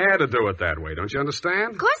 Effie. I had to do it that way. Don't you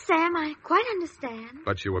understand? Of course, Sam. I quite understand.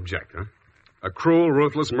 But you object, huh? A cruel,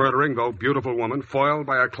 ruthless, murdering, though beautiful woman, foiled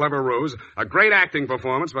by a clever ruse, a great acting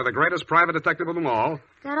performance by the greatest private detective of them all.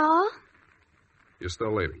 That all? You're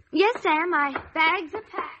still leaving? Yes, Sam. My bags are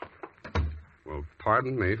packed. Well,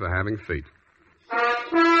 pardon me for having feet.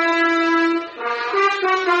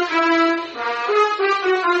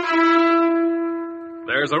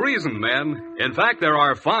 There's a reason, men. In fact, there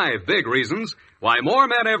are 5 big reasons why more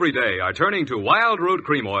men every day are turning to Wild Root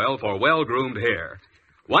Cream Oil for well-groomed hair.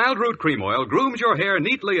 Wild Root Cream Oil grooms your hair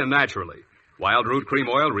neatly and naturally. Wild Root Cream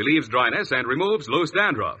Oil relieves dryness and removes loose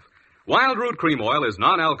dandruff. Wild Root Cream Oil is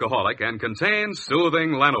non-alcoholic and contains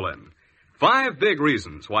soothing lanolin. 5 big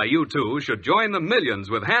reasons why you, too, should join the millions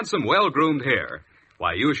with handsome, well-groomed hair.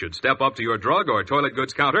 Why you should step up to your drug or toilet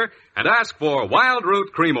goods counter and ask for Wild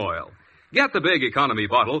Root Cream Oil. Get the big economy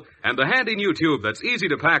bottle and the handy new tube that's easy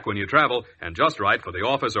to pack when you travel and just right for the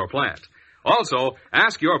office or plant. Also,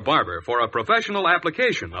 ask your barber for a professional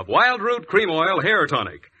application of Wild Root Cream Oil Hair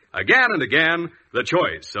Tonic. Again and again, the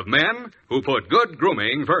choice of men who put good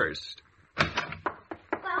grooming first. Well,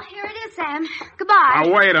 here it is, Sam. Goodbye.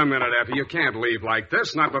 Now, wait a minute, Effie. You can't leave like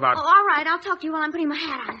this, not without... Oh, all right. I'll talk to you while I'm putting my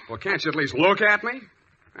hat on. Well, can't you at least look at me?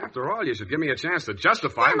 After all, you should give me a chance to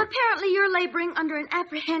justify... Sam, apparently you're laboring under an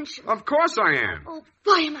apprehension. Of course I am. Oh,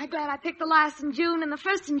 boy, am I glad I picked the last in June and the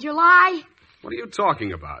first in July. What are you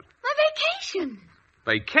talking about? My vacation.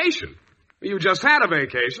 Vacation? You just had a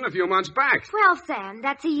vacation a few months back. Well, Sam,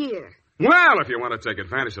 that's a year. Well, if you want to take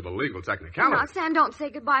advantage of the legal technicality... No, Sam, don't say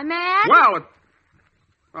goodbye, man. Well,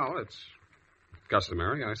 it's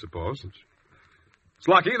customary, I suppose. It's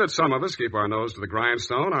lucky that some of us keep our nose to the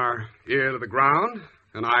grindstone, our ear to the ground,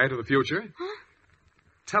 an eye to the future. Huh?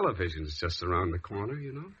 Television's just around the corner,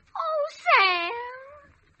 you know. Oh,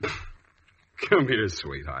 Sam. Come here,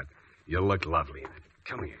 sweetheart. You look lovely in it.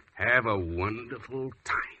 Come here. Have a wonderful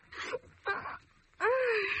time.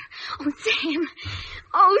 Oh, Sam.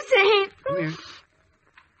 Oh, Sam. Come here.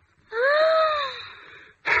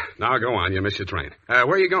 Now, go on. You missed your train. Where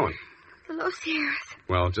are you going? The Los Sierras.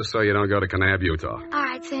 Well, just so you don't go to Kanab, Utah. All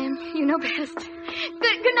right, Sam. You know best.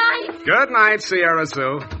 Good night. Good night, Sierra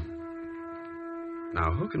Sue.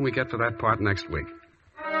 Now, who can we get for that part next week?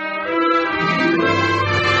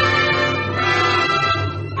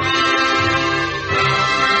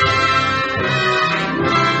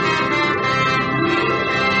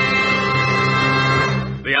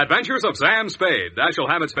 The Adventures of Sam Spade, Dashiell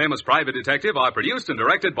Hammett's famous private detective, are produced and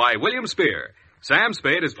directed by William Spear. Sam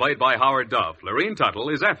Spade is played by Howard Duff. Lorene Tuttle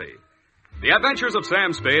is Effie. The Adventures of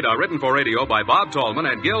Sam Spade are written for radio by Bob Tallman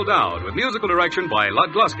and Gil Dowd, with musical direction by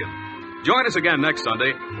Lud Gluskin. Join us again next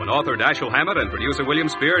Sunday when author Dashiell Hammett and producer William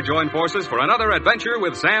Spear join forces for another adventure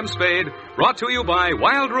with Sam Spade, brought to you by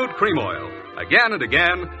Wild Root Cream Oil. Again and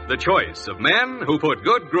again, the choice of men who put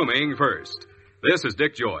good grooming first. This is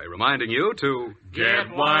Dick Joy reminding you to...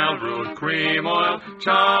 Get Wild Root Cream Oil,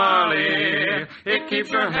 Charlie. It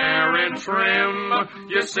keeps your hair in trim.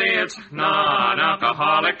 You see, it's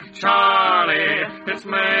non-alcoholic, Charlie. It's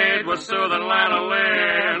made with soothing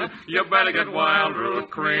lanolin. You better get Wild Root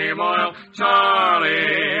Cream Oil,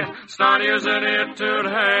 Charlie. Start using it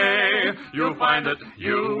today. You'll find that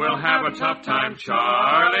you will have a tough time,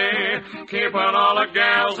 Charlie. Keeping all the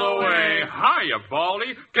gals away. Hiya,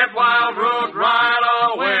 Baldy. Get Wild Root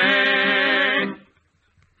right away.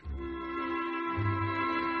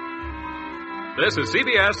 This is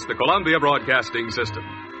CBS, the Columbia Broadcasting System.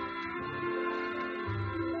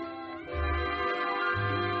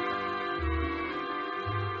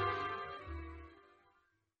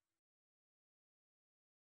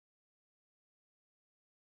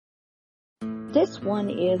 this one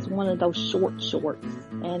is one of those shorts,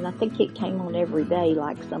 and I think it came on every day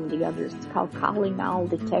like some of the others. It's called Calling All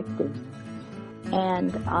Detectives.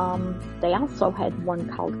 And they also had one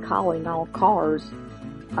called Calling All Cars.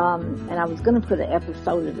 And I was going to put an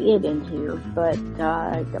episode of it in here, but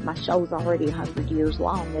my show's already 100 years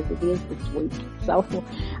long as it is this week. So,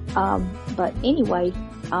 but anyway,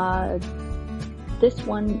 this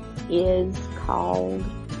one is called,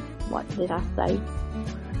 what did I say?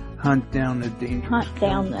 Hunt Down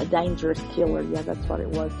a Dangerous Killer. Yeah, that's what it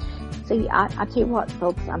was. See, I tell you what,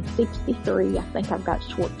 folks, I'm 63. I think I've got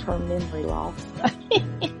short-term memory loss.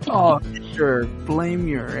 Oh, sure. Blame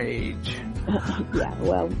your age. Yeah,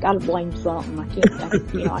 well, gotta blame something. I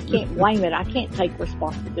can't blame it. I can't take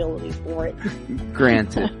responsibility for it.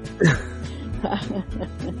 Granted.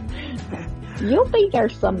 You'll be there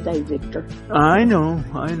someday, Victor. I know.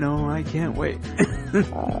 I can't wait. But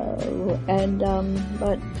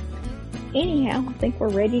anyhow, I think we're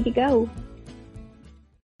ready to go.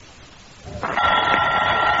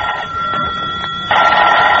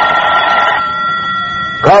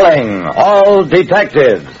 Calling all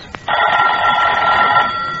detectives.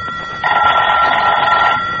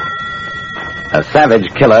 A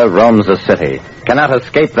savage killer roams the city, cannot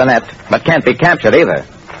escape the net, but can't be captured either.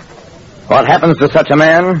 What happens to such a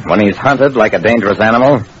man when he's hunted like a dangerous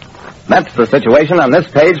animal? That's the situation on this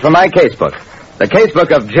page from my casebook. The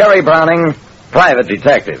casebook of Jerry Browning, private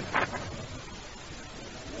detective.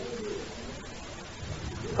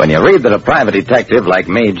 When you read that a private detective like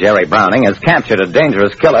me, Jerry Browning, has captured a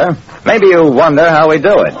dangerous killer, maybe you wonder how we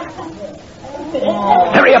do it.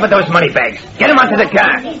 Hurry up with those money bags. Get them onto the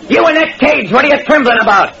car. You in that cage, what are you trembling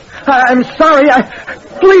about? I'm sorry,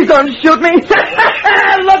 please don't shoot me.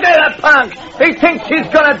 Look at the punk. He thinks he's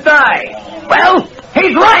gonna die. Well,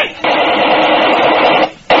 he's right.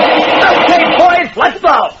 Okay, boys, let's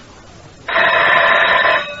go.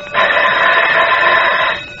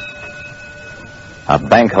 A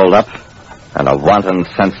bank holdup and a wanton,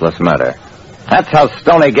 senseless murder. That's how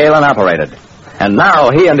Stoney Galen operated. And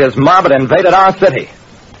now he and his mob had invaded our city.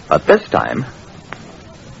 But this time,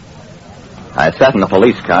 I sat in the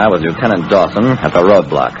police car with Lieutenant Dawson at the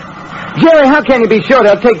roadblock. Jerry, how can you be sure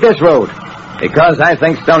they'll take this road? Because I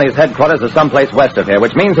think Stoney's headquarters is someplace west of here,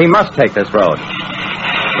 which means he must take this road.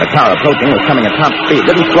 The car approaching was coming at top speed.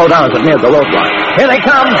 Didn't slow down as it neared the roadblock. Here they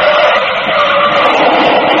come!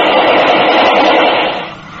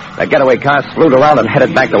 The getaway car slewed around and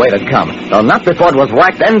headed back the way it had come, though not before it was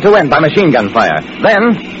whacked end to end by machine gun fire.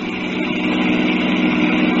 Then...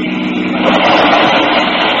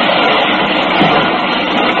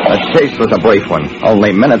 the chase was a brief one.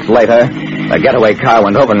 Only minutes later, the getaway car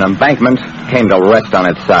went over an embankment, came to rest on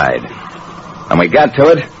its side. When we got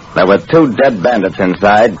to it, there were 2 dead bandits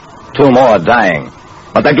inside, 2 more dying.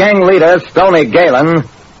 But the gang leader, Stoney Galen,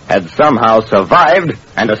 had somehow survived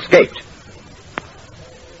and escaped.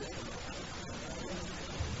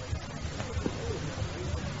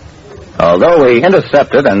 Although we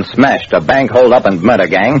intercepted and smashed a bank hold-up and murder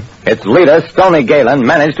gang, its leader, Stoney Galen,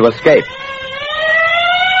 managed to escape.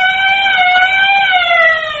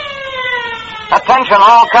 Attention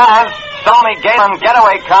all cars. Stoney Galen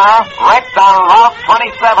getaway car wrecked on Route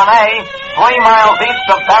 27A, 3 miles east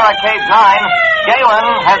of Barricade 9.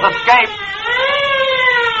 Galen has escaped.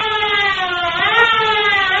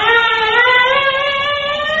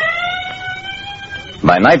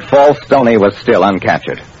 By nightfall, Stoney was still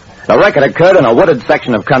uncaptured. The wreck had occurred in a wooded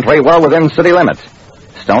section of country well within city limits.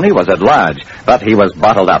 Stoney was at large, but he was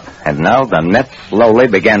bottled up, and now the net slowly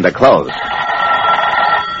began to close.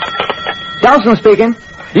 Dawson speaking.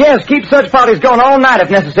 Yes, keep search parties going all night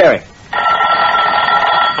if necessary.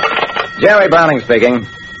 Jerry Browning speaking.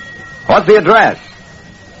 What's the address?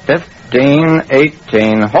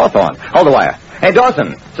 1518 Hawthorne. Hold the wire. Hey,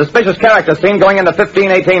 Dawson, suspicious character seen going into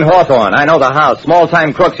 1518 Hawthorne. I know the house.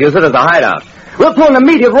 Small-time crooks use it as a hideout. We'll pull an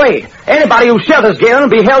immediate raid. Anybody who shelters Galen will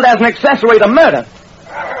be held as an accessory to murder.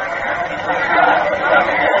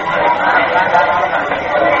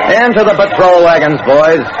 Into the patrol wagons,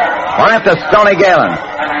 boys. We're after Stoney Galen.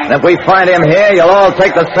 And if we find him here, you'll all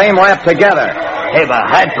take the same rap together. Have a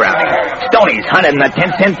heart, Brownie. Stoney's hunted in a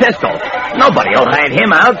 10-cent pistol. Nobody'll hide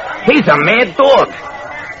him out. He's a mad dog.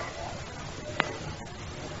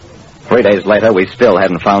 3 days later, we still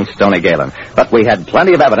hadn't found Stoney Galen, but we had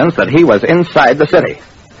plenty of evidence that he was inside the city.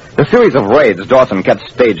 The series of raids Dawson kept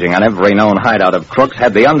staging on every known hideout of crooks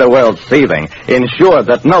had the underworld seething, ensured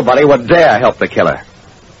that nobody would dare help the killer.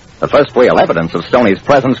 The first real evidence of Stoney's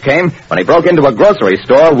presence came when he broke into a grocery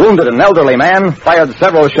store, wounded an elderly man, fired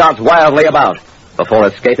several shots wildly about, before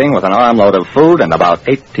escaping with an armload of food and about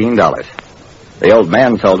 $18. The old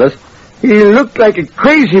man told us He looked like a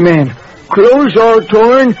crazy man. Clothes all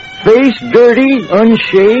torn, face dirty,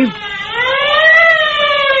 unshaved.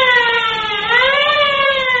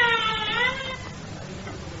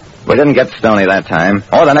 We didn't get Stoney that time,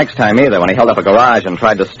 or the next time either, when he held up a garage and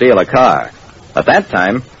tried to steal a car. But that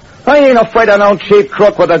time, I ain't afraid of no cheap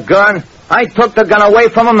crook with a gun. I took the gun away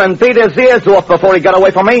from him and beat his ears off before he got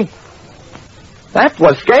away from me. That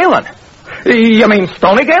was Galen. You mean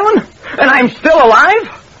Stoney Galen? And I'm still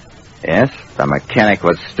alive? Yes, the mechanic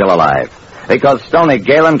was still alive. Because Stoney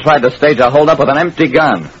Galen tried to stage a holdup with an empty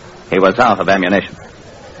gun. He was out of ammunition.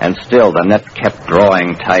 And still the net kept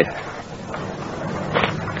drawing tighter.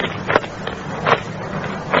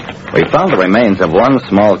 We found the remains of one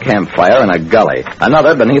small campfire in a gully,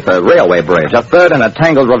 another beneath a railway bridge, a third in a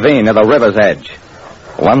tangled ravine near the river's edge.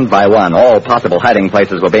 One by one, all possible hiding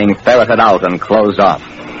places were being ferreted out and closed off.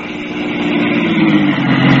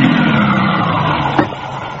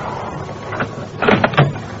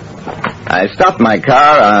 I stopped my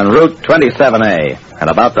car on Route 27A, at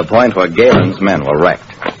about the point where Galen's men were wrecked.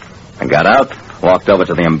 I got out, walked over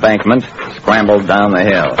to the embankment, scrambled down the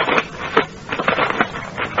hill.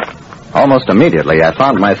 Almost immediately, I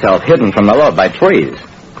found myself hidden from the road by trees.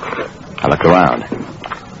 I looked around.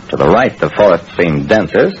 To the right, the forest seemed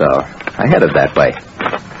denser, so I headed that way.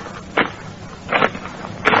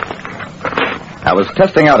 I was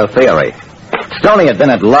testing out a theory. Stoney had been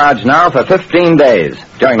at large now for 15 days,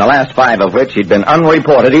 during the last 5 of which he'd been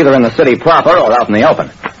unreported either in the city proper or out in the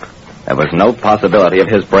open. There was no possibility of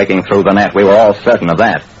his breaking through the net. We were all certain of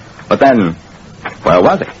that. But then, where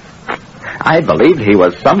was he? I believed he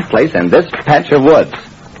was someplace in this patch of woods,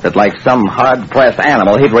 that like some hard-pressed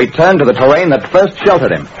animal, he'd returned to the terrain that first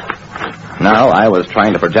sheltered him. Now I was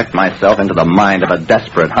trying to project myself into the mind of a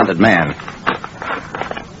desperate, hunted man.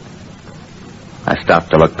 I stopped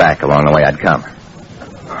to look back along the way I'd come.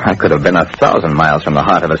 I could have been 1,000 miles from the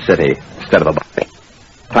heart of a city, instead of a body.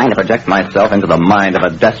 Trying to project myself into the mind of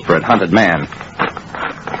a desperate, hunted man.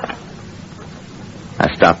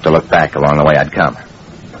 I stopped to look back along the way I'd come.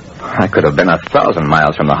 I could have been 1,000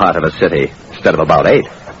 miles from the heart of a city, instead of about 8.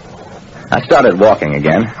 I started walking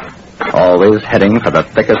again, always heading for the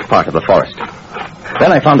thickest part of the forest.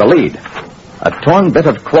 Then I found a lead, a torn bit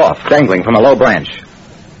of cloth dangling from a low branch.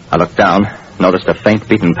 I looked down, noticed a faint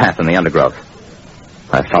beaten path in the undergrowth.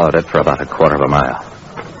 I followed it for about a quarter of a mile.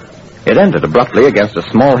 It ended abruptly against a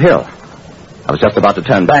small hill. I was just about to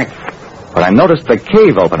turn back, but I noticed the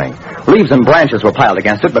cave opening. Leaves and branches were piled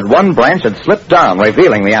against it, but one branch had slipped down,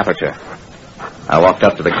 revealing the aperture. I walked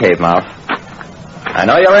up to the cave mouth. I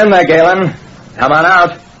know you're in there, Galen. Come on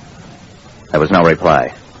out. There was no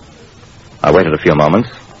reply. I waited a few moments.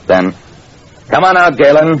 Then, come on out,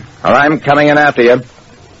 Galen, or I'm coming in after you.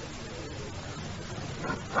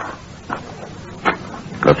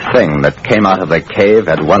 The thing that came out of the cave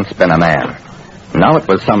had once been a man. Now it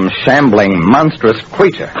was some shambling, monstrous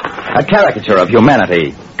creature. A caricature of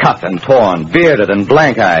humanity, cut and torn, bearded and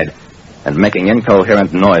blank-eyed, and making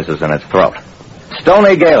incoherent noises in its throat.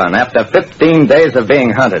 Stoney Galen, after 15 days of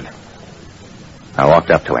being hunted. I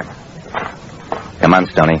walked up to him. Come on,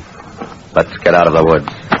 Stoney. Let's get out of the woods.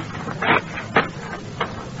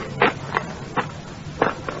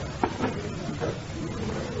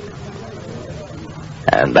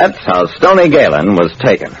 And that's how Stoney Galen was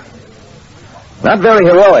taken. Not very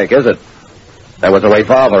heroic, is it? There was a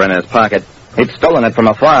revolver in his pocket. He'd stolen it from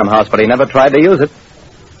a farmhouse, but he never tried to use it.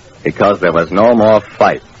 Because there was no more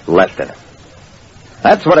fight left in it.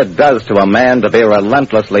 That's what it does to a man to be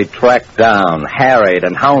relentlessly tracked down, harried,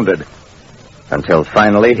 and hounded, until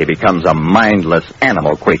finally he becomes a mindless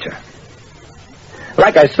animal creature.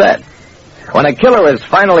 Like I said, when a killer is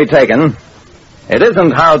finally taken, it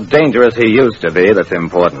isn't how dangerous he used to be that's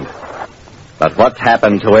important, but what's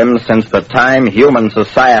happened to him since the time human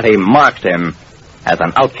society marked him as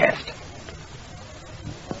an outcast.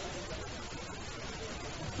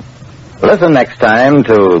 Listen next time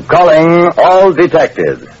to Calling All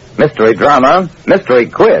Detectives, mystery drama, mystery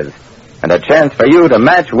quiz, and a chance for you to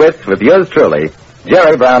match wits with yours truly,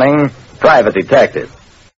 Jerry Browning, Private Detective.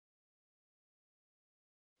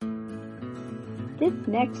 This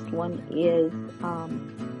next one is,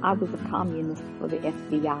 I was a communist for the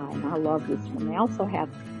FBI, and I love this one. They also have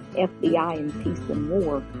FBI and Peace and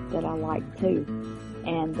War that I like too,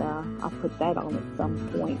 and I'll put that on at some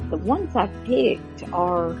point. The ones I picked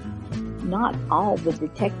are not all the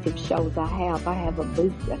detective shows I have. I have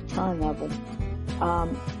a ton of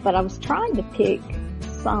them. But I was trying to pick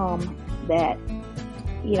some that,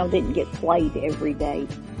 didn't get played every day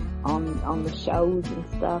on the shows and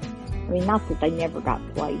stuff. I mean, not that they never got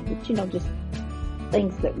played, but, just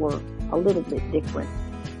things that were a little bit different.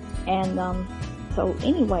 And so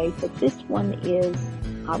anyway, but this one is,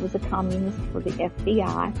 I was a communist for the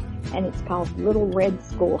FBI, and it's called Little Red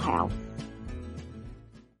Schoolhouse.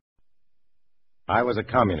 I was a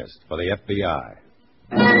communist for the FBI.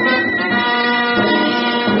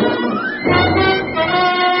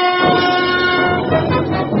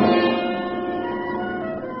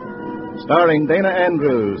 Starring Dana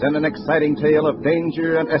Andrews in an exciting tale of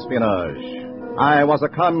danger and espionage. I was a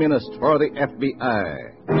communist for the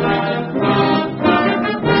FBI.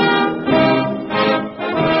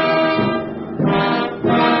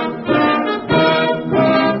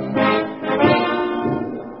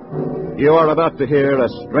 You are about to hear a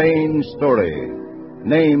strange story.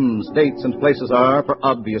 Names, dates, and places are, for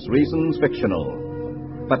obvious reasons, fictional.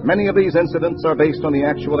 But many of these incidents are based on the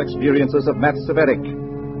actual experiences of Matt Cvetic,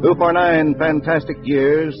 who for 9 fantastic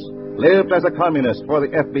years lived as a communist for the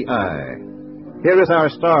FBI. Here is our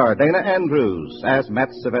star, Dana Andrews, as Matt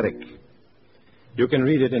Cvetic. You can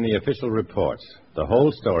read it in the official reports, the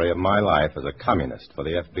whole story of my life as a communist for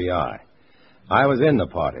the FBI. I was in the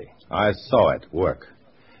party. I saw it work.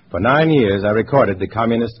 For 9 years, I recorded the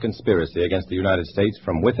communist conspiracy against the United States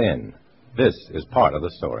from within. This is part of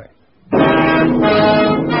the story.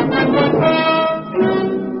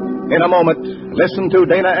 In a moment, listen to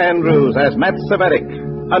Dana Andrews as Matt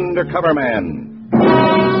Cvetic, Undercover Man.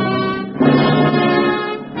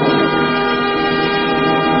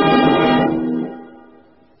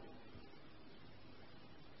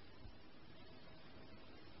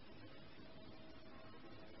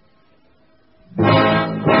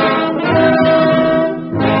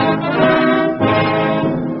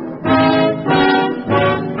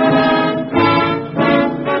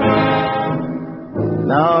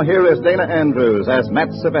 Here is Dana Andrews as Matt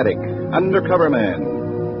Cvetic, Undercover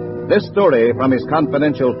Man. This story from his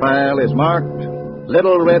confidential file is marked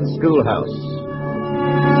Little Red Schoolhouse.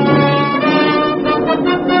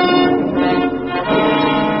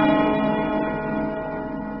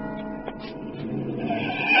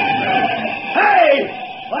 Hey!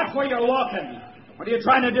 Watch where you're walking. What are you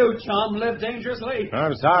trying to do, chum? Live dangerously?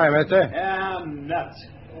 I'm sorry, mister. Yeah, I'm nuts.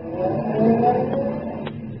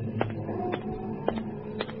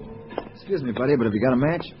 Excuse me, buddy, but have you got a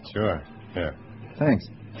match? Sure. Here. Thanks.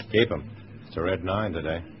 Keep 'em. It's a red 9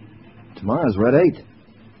 today. Tomorrow's red 8.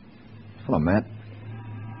 Hello, Matt.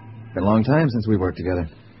 Been a long time since we worked together.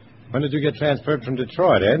 When did you get transferred from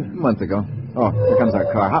Detroit, Ed? A month ago. Oh, here comes our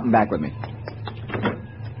car. Hop 'em back with me.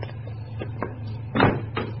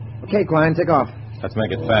 Okay, Klein, take off. Let's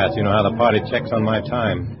make it fast. You know how the party checks on my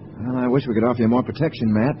time. Well, I wish we could offer you more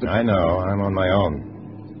protection, Matt, but... I know. I'm on my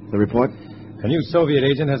own. The report? A new Soviet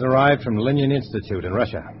agent has arrived from Lenin Institute in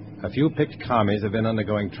Russia. A few picked commies have been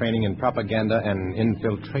undergoing training in propaganda and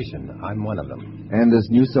infiltration. I'm one of them. And this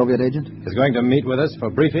new Soviet agent? Is going to meet with us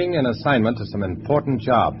for briefing and assignment to some important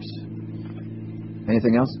jobs.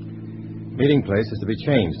 Anything else? Meeting place is to be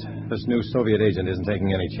changed. This new Soviet agent isn't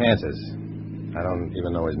taking any chances. I don't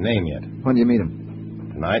even know his name yet. When do you meet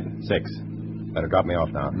him? Tonight, 6. Better drop me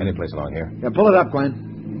off now. Any place along here. Yeah, pull it up,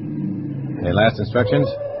 Glenn. Any last instructions?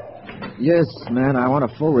 Yes, man. I want a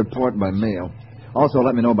full report by mail. Also,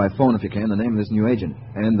 let me know by phone, if you can, the name of this new agent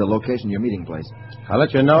and the location of your meeting place. I'll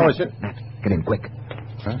let you know. Matt, get in quick.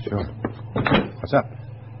 Sure. What's up?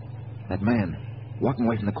 That man, walking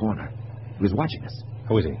away from the corner. He was watching us.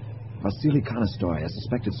 Who is he? Vasily Konostoy, a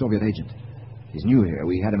suspected Soviet agent. He's new here.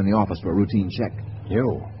 We had him in the office for a routine check.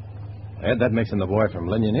 You? Ed, that makes him the boy from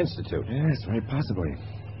Lenin Institute. Yes, very possibly.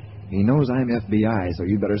 He knows I'm FBI, so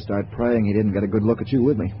you'd better start praying he didn't get a good look at you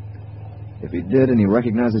with me. If he did and he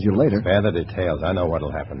recognizes you later... Spare the details. I know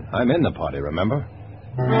what'll happen. I'm in the party, remember?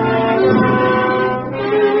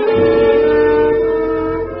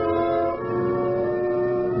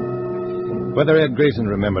 Whether Ed Grayson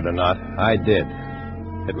remembered or not, I did.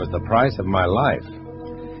 It was the price of my life.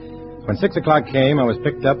 When 6 o'clock came, I was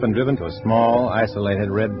picked up and driven to a small, isolated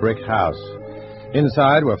red brick house.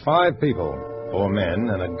 Inside were 5 people, 4 men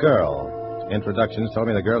and a girl. Introductions told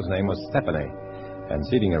me the girl's name was Stephanie. And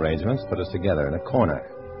seating arrangements put us together in a corner.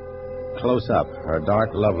 Close up, her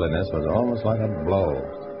dark loveliness was almost like a blow.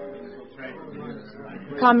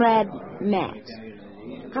 Comrade Matt.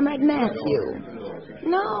 Comrade Matthew.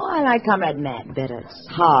 No, I like Comrade Matt better. It's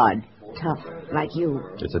hard, tough, like you.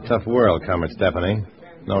 It's a tough world, Comrade Stephanie.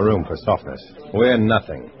 No room for softness. We're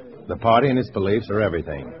nothing. The party and its beliefs are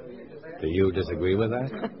everything. Do you disagree with that?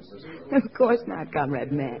 Of course not,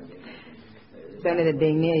 Comrade Matt. It's only that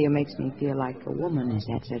being near you makes me feel like a woman. Is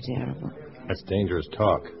that so terrible? That's dangerous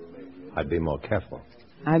talk. I'd be more careful.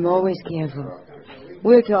 I'm always careful.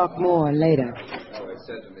 We'll talk more later.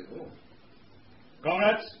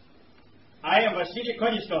 Comrades, I am Vasily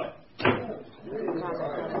Konistoy.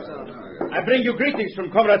 I bring you greetings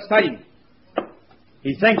from Comrade Stalin.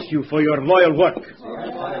 He thanks you for your loyal work.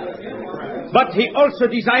 But he also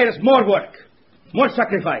desires more work, more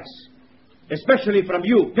sacrifice, especially from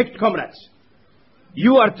you, picked comrades.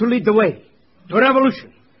 You are to lead the way to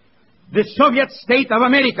revolution, the Soviet state of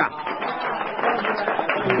America.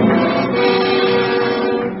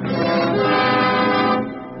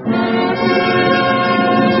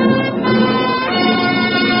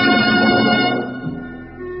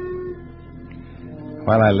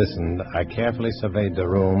 While I listened, I carefully surveyed the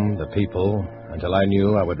room, the people, until I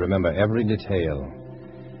knew I would remember every detail.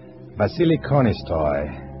 Vasily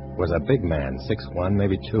Konistoy was a big man, 6'1",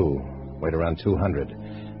 maybe 2, weighed around 200,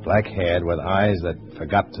 black-haired with eyes that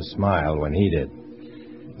forgot to smile when he did.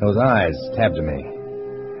 Those eyes stabbed me,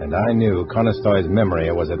 and I knew Konistoy's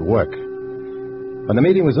memory was at work. When the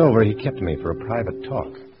meeting was over, he kept me for a private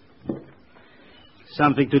talk.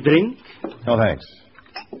 Something to drink? No, thanks.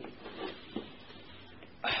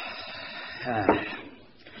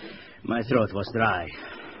 My throat was dry.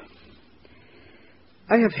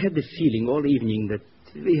 I have had the feeling all evening that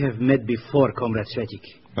we have met before, Comrade Svetic.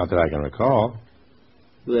 Not that I can recall.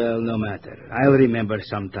 Well, no matter. I'll remember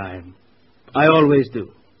sometime. I always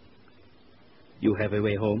do. You have a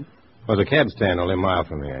way home? Well, the cab stand only a mile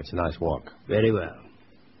from here. It's a nice walk. Very well.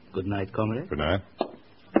 Good night, Comrade. Good night.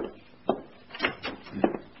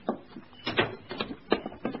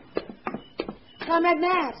 Comrade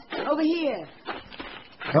Matt, over here.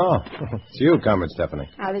 Oh, it's you, Comrade Stephanie.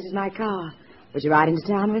 Oh, this is my car. Would you ride into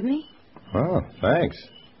town with me? Oh, thanks.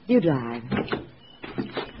 You drive.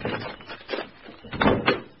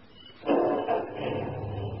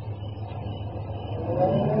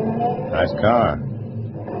 Nice car.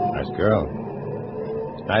 Nice girl.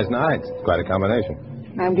 Nice night. It's quite a combination.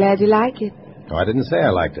 I'm glad you like it. No, I didn't say I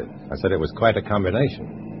liked it. I said it was quite a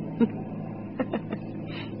combination.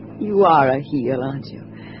 You are a heel, aren't you?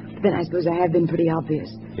 But then I suppose I have been pretty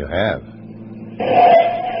obvious. You have.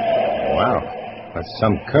 Wow. That's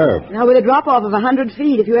some curve. Now, with a drop-off of 100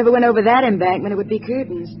 feet, if you ever went over that embankment, it would be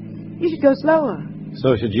curtains. You should go slower.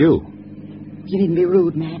 So should you. You needn't be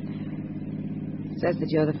rude, Matt. It says that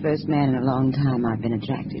you're the first man in a long time I've been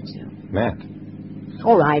attracted to. Matt.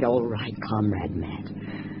 All right, Comrade Matt.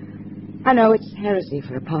 I know it's heresy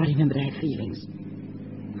for a party member to have feelings.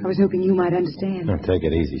 I was hoping you might understand. Now, take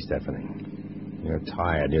it easy, Stephanie. You're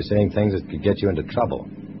tired. You're saying things that could get you into trouble.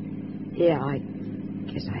 Yeah, I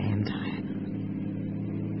guess I am tired.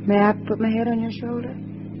 May I put my head on your shoulder?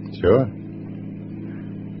 Sure.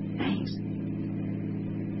 Thanks.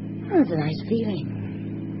 Oh, it's a nice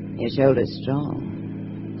feeling. Your shoulder's strong.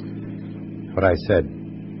 What I said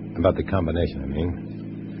about the combination, I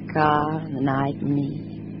mean. The car, and the night, and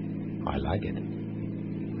me. I like it.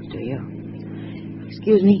 Do you?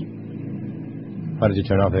 Excuse me. Why did you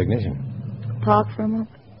turn off the ignition? Talk for a moment.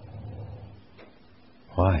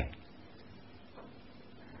 Why?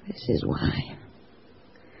 This is why.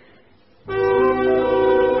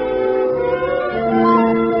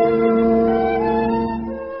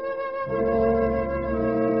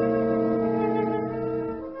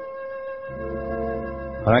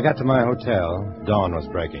 When I got to my hotel, dawn was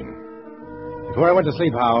breaking. Before I went to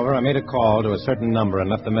sleep, however, I made a call to a certain number and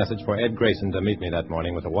left a message for Ed Grayson to meet me that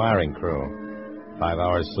morning with a wiring crew. 5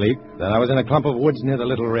 hours sleep, then I was in a clump of woods near the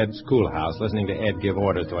Little Red Schoolhouse, listening to Ed give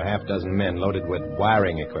orders to a half-dozen men loaded with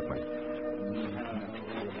wiring equipment.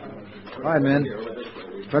 All right, men.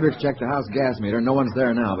 Frederick's checked the house gas meter. No one's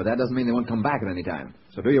there now, but that doesn't mean they won't come back at any time.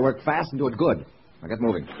 So do your work fast and do it good. Now get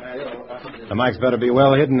moving. The mics better be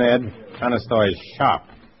well hidden, Ed. Konistoy is sharp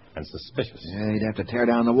and suspicious. Yeah, he'd have to tear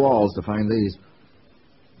down the walls to find these.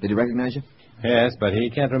 Did he recognize you? Yes, but he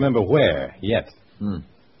can't remember where yet.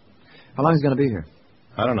 How long is he going to be here?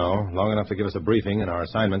 I don't know. Long enough to give us a briefing and our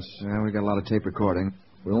assignments. Yeah, we got a lot of tape recording.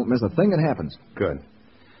 We won't miss a thing that happens. Good.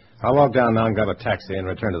 I'll walk down now and grab a taxi and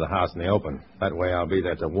return to the house in the open. That way I'll be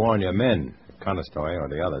there to warn your men if Konistoy or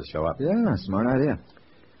the others show up. Yeah, smart idea.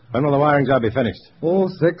 When will the wiring job be finished?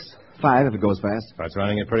 6, 5 if it goes fast. That's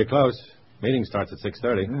running it pretty close. Meeting starts at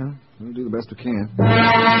 6:30. Yeah, we'll do the best we can.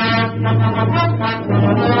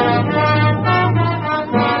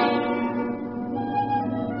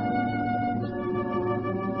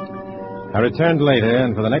 I returned later,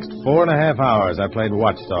 and for the next 4.5 hours, I played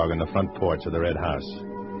watchdog on the front porch of the Red House.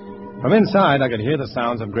 From inside, I could hear the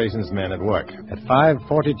sounds of Grayson's men at work. At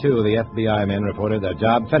 5:42, the FBI men reported their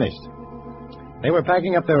job finished. They were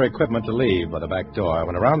packing up their equipment to leave by the back door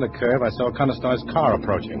when around the curve I saw Konistoy's car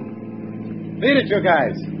approaching. Beat it, you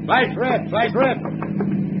guys. Flash red, flash red.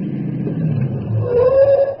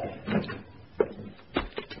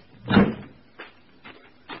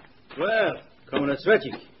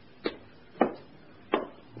 Svetic.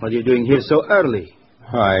 What are you doing here so early?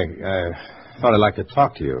 I thought I'd like to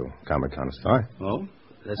talk to you, Comrade Conestoy. Oh?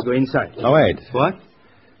 Let's go inside. Oh, wait. What?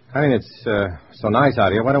 I mean, it's so nice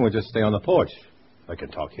out here. Why don't we just stay on the porch? I can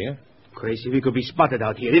talk here. Crazy, we could be spotted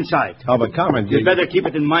out here, inside. Oh, but Comrade... You'd better keep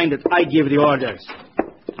it in mind that I give the orders.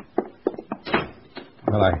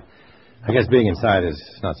 Well, I guess being inside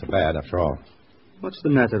is not so bad, after all. What's the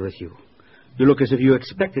matter with you? You look as if you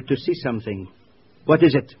expected to see something. What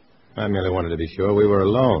is it? I merely wanted to be sure we were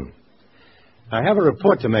alone. I have a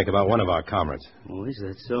report to make about one of our comrades. Oh, is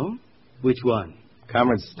that so? Which one?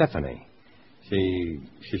 Comrade Stephanie. She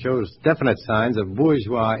shows definite signs of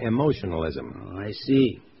bourgeois emotionalism. Oh, I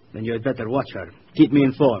see. Then you had better watch her. Keep me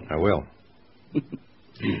informed. I will.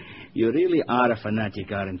 You really are a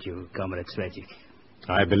fanatic, aren't you, Comrade Svetic?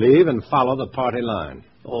 I believe and follow the party line.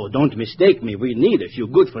 Oh, don't mistake me. We need a few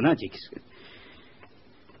good fanatics.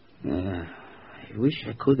 I wish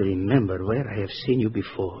I could remember where I have seen you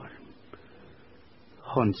before.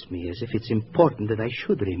 Haunts me as if it's important that I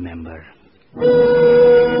should remember.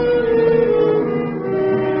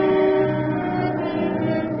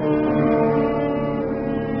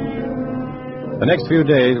 The next few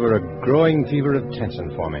days were a growing fever of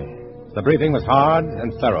tension for me. The briefing was hard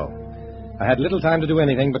and thorough. I had little time to do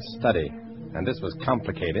anything but study, and this was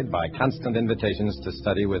complicated by constant invitations to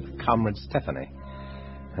study with Comrade Stephanie.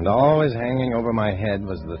 And always hanging over my head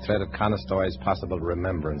was the threat of Conestoy's possible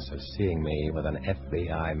remembrance of seeing me with an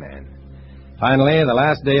FBI man. Finally, the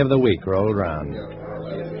last day of the week rolled round.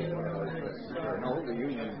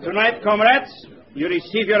 Tonight, comrades, you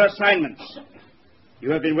receive your assignments.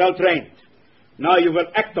 You have been well trained. Now you will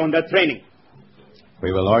act on that training.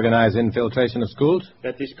 We will organize infiltration of schools?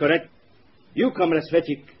 That is correct. You, Comrade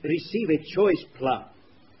Svetic, receive a choice plan.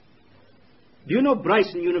 Do you know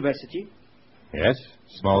Bryson University? Yes,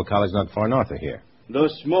 small college not far north of here. Though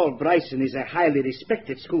small, Bryson is a highly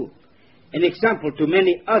respected school, an example to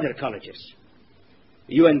many other colleges.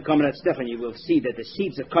 You and Comrade Stephanie will see that the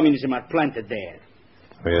seeds of communism are planted there.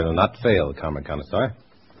 We'll not fail, Comrade Conestoy.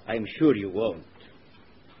 I'm sure you won't.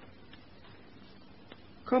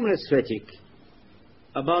 Comrade Svetic,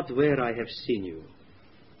 about where I have seen you.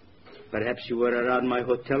 Perhaps you were around my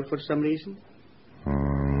hotel for some reason?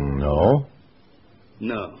 No.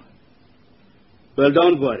 No. Well,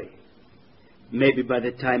 don't worry. Maybe by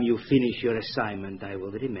the time you finish your assignment, I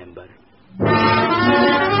will remember.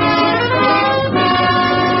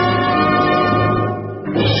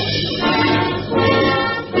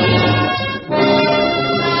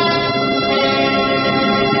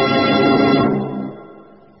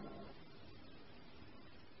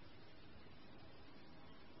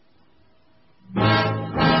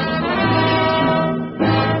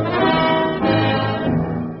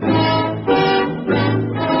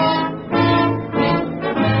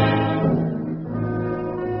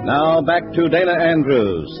 Now back to Dana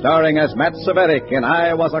Andrews, starring as Matt Savetic in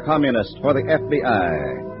I Was a Communist for the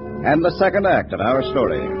FBI, and the second act of our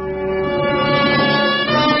story.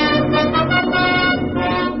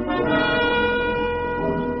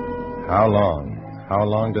 How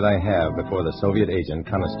long did I have before the Soviet agent,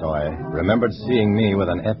 Conestoy, remembered seeing me with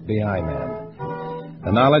an FBI man?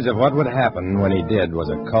 The knowledge of what would happen when he did was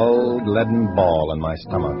a cold, leaden ball in my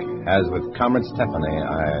stomach. As with Comrade Stephanie,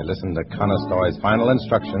 I listened to Conestoy's final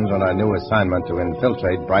instructions on our new assignment to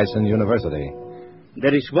infiltrate Bryson University.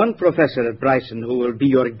 There is one professor at Bryson who will be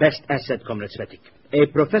your best asset, Comrade Svetic. A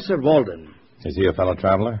Professor Walden. Is he a fellow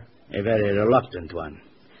traveler? A very reluctant one.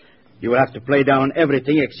 You will have to play down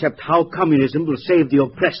everything except how communism will save the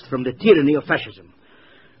oppressed from the tyranny of fascism.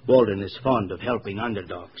 Walden is fond of helping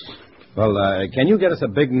underdogs. Well, can you get us a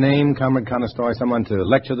big name, Comrade Conestoy, someone to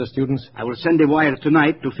lecture the students? I will send a wire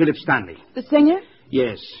tonight to Philip Stanley. The singer?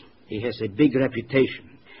 Yes. He has a big reputation.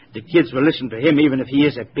 The kids will listen to him even if he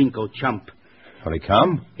is a pinko chump. Will he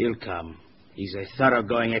come? He'll come. He's a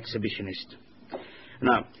thoroughgoing exhibitionist.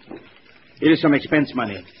 Now, here is some expense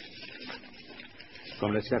money.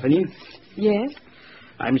 Comrade Stephanie? Yes?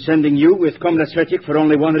 I'm sending you with Comrade Svetic for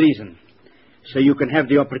only one reason. So you can have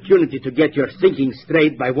the opportunity to get your thinking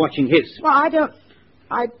straight by watching his. Well,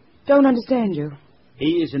 I don't understand you.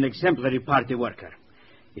 He is an exemplary party worker.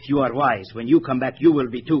 If you are wise, when you come back, you will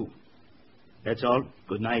be too. That's all.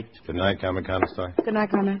 Good night. Good night, Comrade Conestoy. Good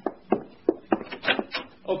night, Comrade.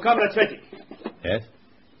 Oh, Comrade Svetic. Yes?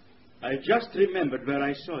 I just remembered where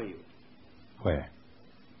I saw you. Where?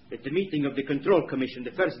 At the meeting of the Control Commission,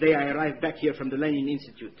 the first day I arrived back here from the Lenin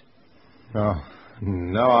Institute. Oh,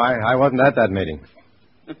 no, I wasn't at that meeting.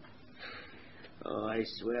 Oh, I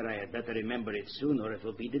swear I had better remember it soon, or it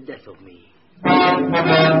will be the death of me.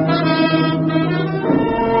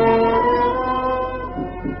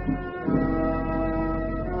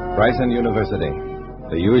 Bryson University.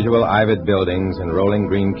 The usual ivied buildings and rolling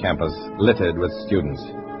green campus littered with students.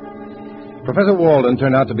 Professor Walden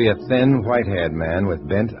turned out to be a thin, white-haired man with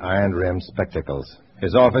bent, iron-rimmed spectacles.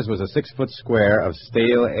 His office was a 6-foot square of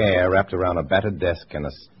stale air wrapped around a battered desk and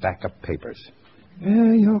a stack of papers.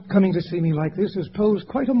 Your coming to see me like this has posed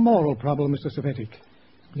quite a moral problem, Mr. Savetic.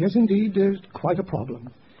 Yes, indeed, quite a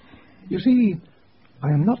problem. You see, I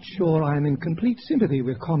am not sure I am in complete sympathy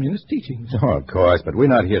with communist teachings. Oh, of course, but we're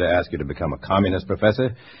not here to ask you to become a communist,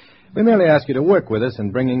 Professor. We merely ask you to work with us in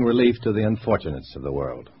bringing relief to the unfortunates of the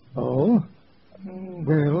world. Oh?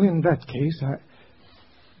 Well, in that case,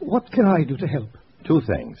 what can I do to help? 2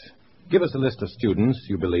 things. Give us a list of students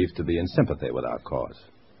you believe to be in sympathy with our cause.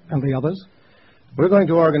 And the others? We're going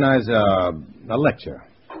to organize a lecture.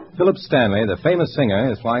 Philip Stanley, the famous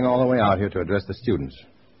singer, is flying all the way out here to address the students.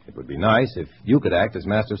 It would be nice if you could act as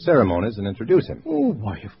master of ceremonies and introduce him. Oh,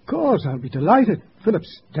 why, of course. I'll be delighted. Philip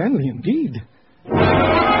Stanley, indeed.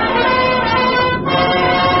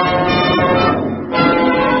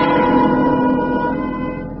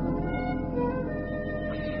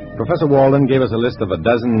 Professor Walden gave us a list of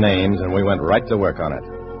 12 names, and we went right to work on it.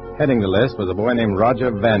 Heading the list was a boy named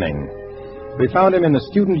Roger Vanning. We found him in the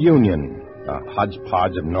Student Union, a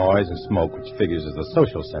hodgepodge of noise and smoke which figures as the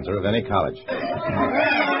social center of any college.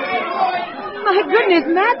 My goodness,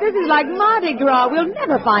 Matt, this is like Mardi Gras. We'll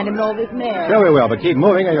never find him in all this mess. Sure we will, but keep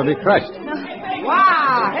moving or you'll be crushed.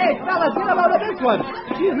 Wow! Hey, fellas, get a load of this one.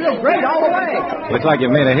 She's real great all the way. Looks like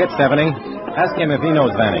you've made a hit, Stephanie. Ask him if he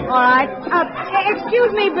knows Vanning. All right.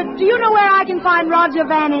 Excuse me, but do you know where I can find Roger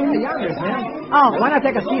Vanning? Yeah, yes, ma'am. Oh, why not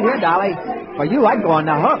take a seat here, Dolly? For you, I'd go on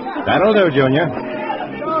the hook. That'll do, Junior.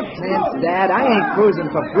 Don't tense, Dad. I ain't cruising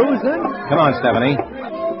for bruising. Come on, Stephanie.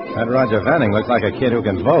 That Roger Vanning looks like a kid who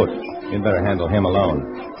can vote. You'd better handle him alone.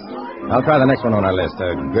 I'll try the next one on our list,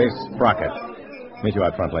 Grace Sprocket. Meet you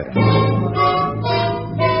out front later.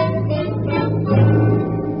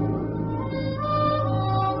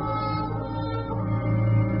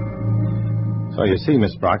 So you see,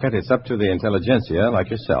 Miss Sprocket, it's up to the intelligentsia like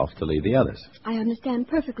yourself to lead the others. I understand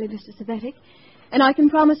perfectly, Mr. Savetic. And I can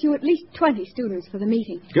promise you at least 20 students for the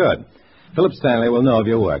meeting. Good. Philip Stanley will know of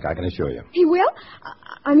your work, I can assure you. He will?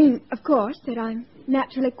 I mean, of course, that I'm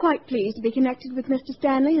naturally quite pleased to be connected with Mr.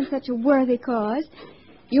 Stanley in such a worthy cause.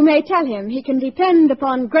 You may tell him he can depend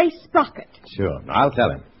upon Grace Sprocket. Sure. I'll tell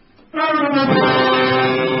him.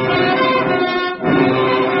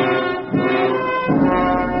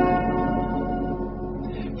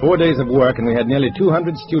 4 days of work, and we had nearly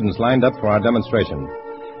 200 students lined up for our demonstration.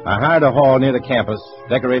 I hired a hall near the campus,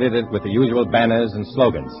 decorated it with the usual banners and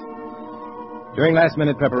slogans. During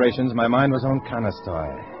last-minute preparations, my mind was on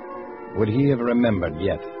Conestoy. Would he have remembered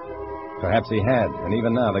yet? Perhaps he had, and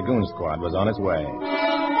even now the goon squad was on its way.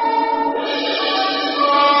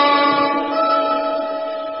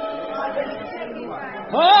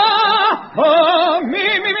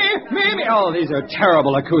 Me. Oh, these are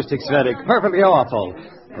terrible acoustics, Vedic. Perfectly awful.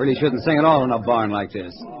 Really shouldn't sing at all in a barn like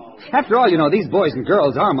this. After all, you know, these boys and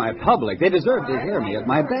girls are my public. They deserve to hear me at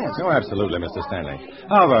my best. Oh, absolutely, Mr. Stanley.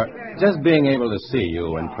 However, just being able to see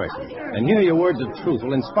you in person and hear your words of truth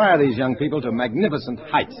will inspire these young people to magnificent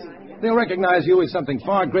heights. They'll recognize you as something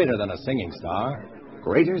far greater than a singing star.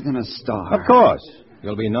 Greater than a star? Of course.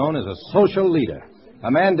 You'll be known as a social leader,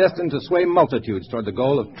 a man destined to sway multitudes toward the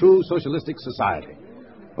goal of true socialistic society.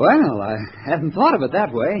 Well, I hadn't thought of it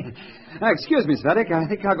that way. Excuse me, Svedik. I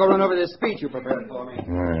think I'll go run over this speech you prepared for me.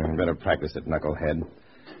 Better practice it, knucklehead.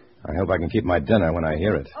 I hope I can keep my dinner when I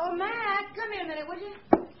hear it. Oh, Matt, come here a minute, would you?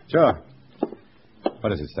 Sure.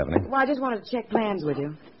 What is it, Stephanie? Well, I just wanted to check plans with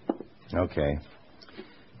you. Okay.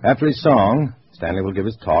 After his song, Stanley will give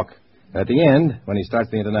his talk. At the end, when he starts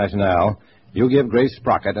the Internationale, you give Grace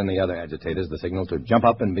Sprocket and the other agitators the signal to jump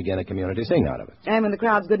up and begin a community sing out of it. And when the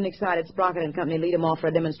crowd's good and excited, Sprocket and company lead them off for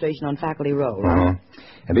a demonstration on Faculty Row.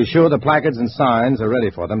 And be sure the placards and signs are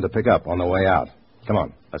ready for them to pick up on the way out. Come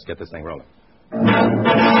on, let's get this thing rolling.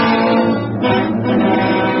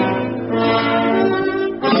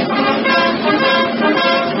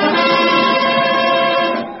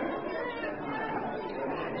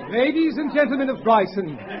 Ladies and gentlemen of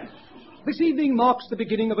Bryson, this evening marks the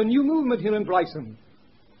beginning of a new movement here in Bryson.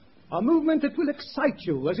 A movement that will excite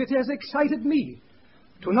you as it has excited me.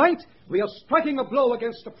 Tonight, we are striking a blow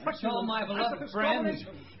against oppression. Oh, my beloved friends,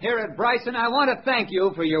 here at Bryson, I want to thank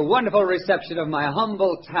you for your wonderful reception of my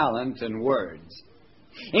humble talent and words.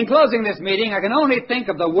 In closing this meeting, I can only think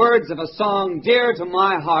of the words of a song dear to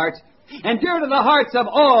my heart and dear to the hearts of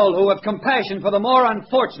all who have compassion for the more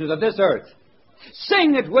unfortunate of this earth.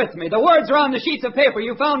 Sing it with me. The words are on the sheets of paper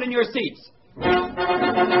you found in your seats.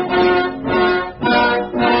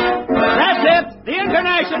 The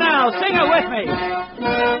International, sing it with me.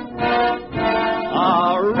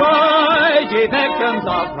 Arise, ye victims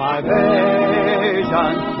of privation.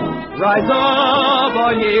 Rise up,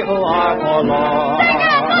 all ye who are forlorn.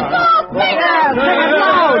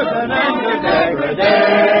 And enter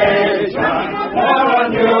degradation, for a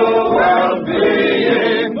new world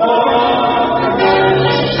being born.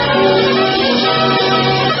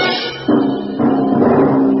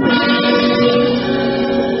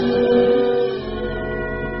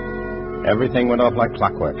 Everything went off like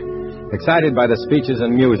clockwork. Excited by the speeches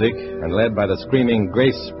and music, and led by the screaming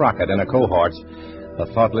Grace Sprocket and her cohorts, the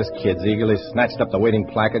thoughtless kids eagerly snatched up the waiting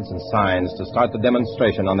placards and signs to start the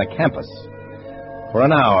demonstration on the campus. For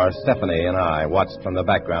an hour, Stephanie and I watched from the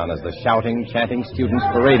background as the shouting, chanting students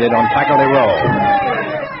paraded on Faculty Row.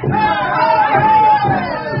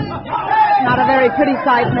 Not a very pretty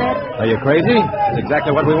sight, Matt. Are you crazy? That's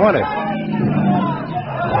exactly what we wanted.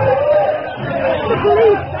 The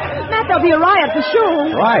police. Matt, there'll be a riot for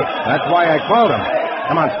sure. Right. That's why I called them.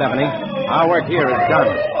 Come on, Stephanie. Our work here is done.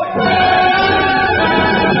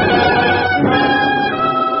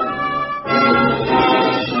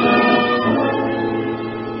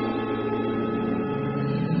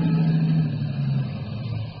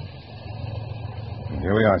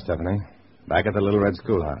 Here we are, Stephanie. Back at the Little Red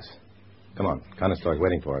Schoolhouse. Come on. Conestoy's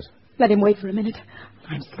waiting for us. Let him wait for a minute.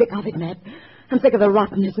 I'm sick of it, Matt. I'm sick of the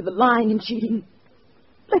rottenness of the lying and cheating.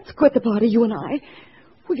 Let's quit the party, you and I.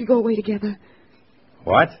 We could go away together.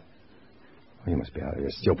 What? Well, you must be out of your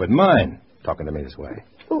stupid mind, talking to me this way.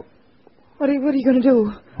 Oh, what are you going to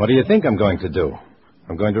do? What do you think I'm going to do?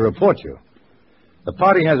 I'm going to report you. The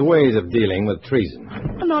party has ways of dealing with treason.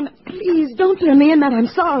 Oh, no, please, don't turn me in, Matt. I'm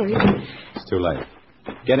sorry. It's too late.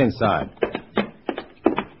 Get inside.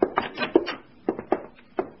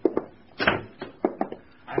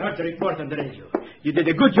 I heard the report on the radio. You did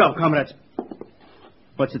a good job, comrades.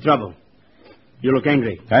 What's the trouble? You look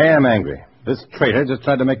angry. I am angry. This traitor just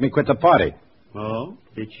tried to make me quit the party. Oh,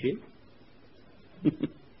 did she?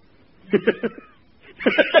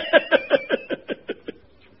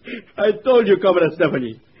 I told you, Comrade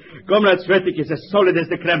Stephanie. Comrade Svetik is as solid as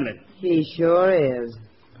the Kremlin. He sure is.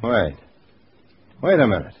 Wait a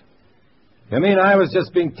minute. You mean I was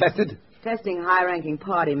just being tested? Testing high-ranking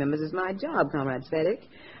party members is my job, Comrade Svetik.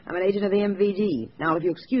 I'm an agent of the MVD. Now, if you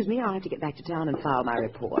excuse me, I'll have to get back to town and file my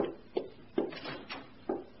report.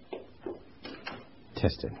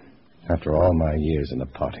 Tested. After all my years in the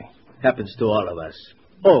party. Happens to all of us.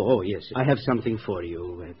 Oh, yes. I have something for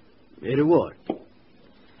you. A reward.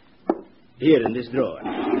 Here in this drawer.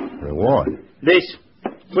 Reward? This.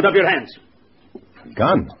 Put up your hands.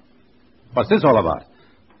 Gun? What's this all about?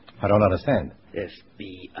 I don't understand.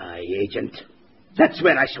 FBI agent. That's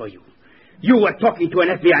where I saw you. You were talking to an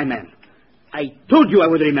FBI man. I told you I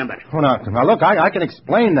would remember. Oh, now look, I can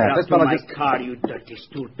explain that. This fellow just... car, you dirty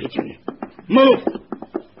stool pigeon. Move!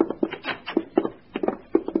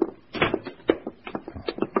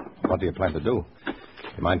 What do you plan to do?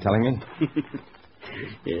 You mind telling me?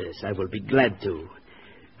 Yes, I will be glad to.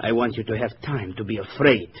 I want you to have time to be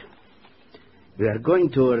afraid. We are going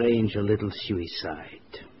to arrange a little suicide.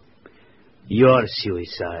 Your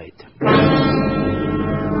suicide.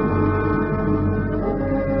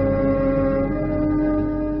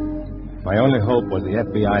 My only hope was the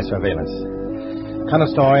FBI surveillance.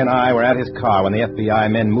 Conestoy and I were at his car when the FBI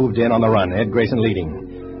men moved in on the run, Ed Grayson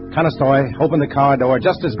leading. Conestoy opened the car door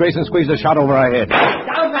just as Grayson squeezed a shot over our head.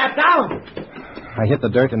 Down, Matt, down! I hit the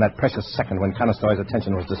dirt in that precious second when Conestoy's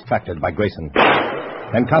attention was distracted by Grayson.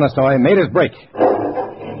 Then Conestoy made his break.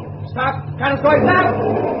 Stop! Conestoy, stop!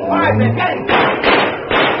 All right, man, get him!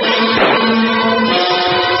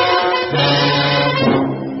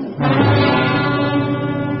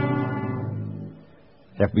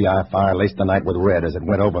 FBI fire laced the night with red as it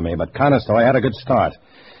went over me, but Conestoy had a good start.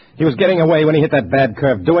 He was getting away when he hit that bad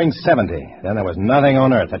curve, doing 70. Then there was nothing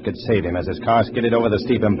on earth that could save him as his car skidded over the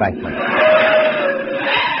steep embankment.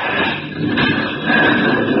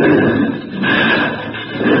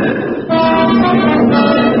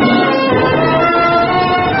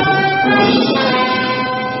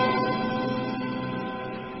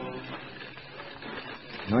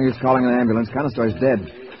 No use calling an ambulance. Conestoy's dead.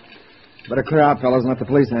 Better clear out, fellows, and let the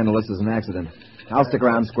police handle this as an accident. I'll stick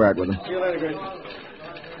around and square it with them. See you later, Grace.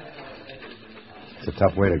 It's a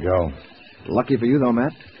tough way to go. Lucky for you, though,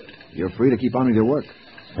 Matt. You're free to keep on with your work.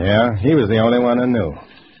 Yeah, he was the only one who knew.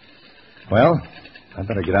 Well, I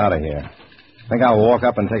better get out of here. I think I'll walk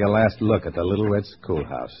up and take a last look at the Little Red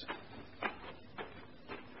Schoolhouse.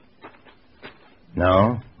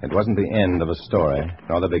 No, it wasn't the end of a story,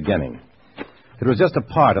 nor the beginning. It was just a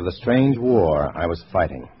part of the strange war I was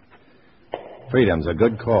fighting. Freedom's a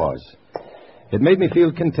good cause. It made me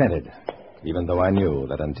feel contented, even though I knew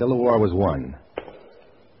that until the war was won,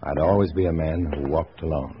 I'd always be a man who walked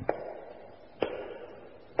alone.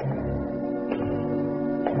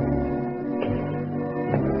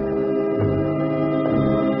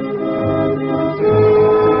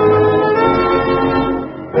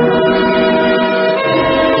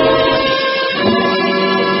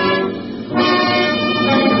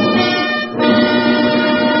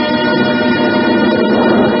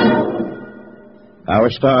 Our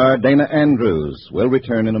star, Dana Andrews, will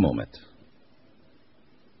return in a moment.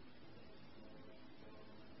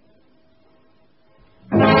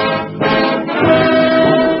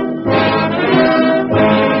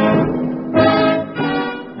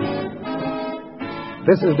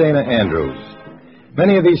 This is Dana Andrews.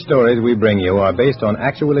 Many of these stories we bring you are based on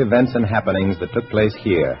actual events and happenings that took place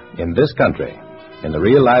here, in this country, in the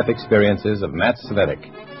real-life experiences of Matt Svetich.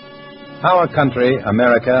 Our country,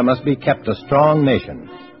 America, must be kept a strong nation,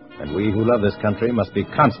 and we who love this country must be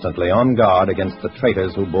constantly on guard against the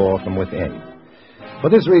traitors who bore from within.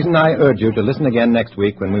 For this reason, I urge you to listen again next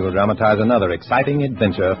week when we will dramatize another exciting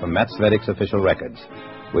adventure from Matt Svetich's official records.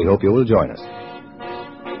 We hope you will join us.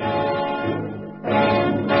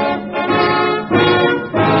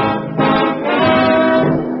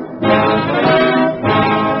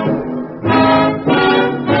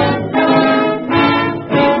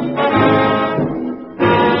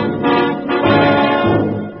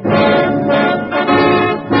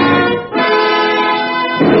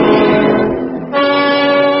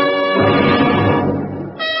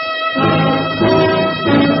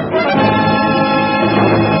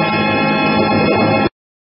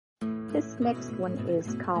 Next one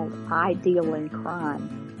is called I Deal in Crime.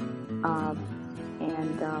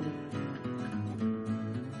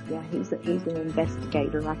 He's an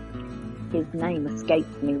investigator. His name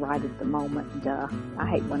escapes me right at the moment. I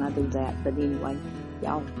hate when I do that, but anyway,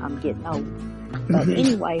 y'all, I'm getting old. But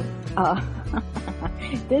anyway,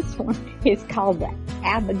 this one is called the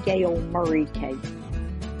Abigail Murray case.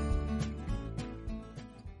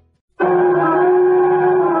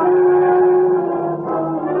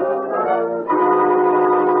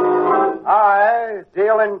 I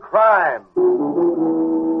deal in crime.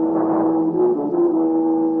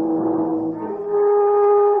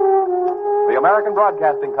 The American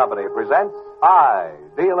Broadcasting Company presents I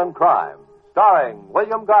Deal in Crime, starring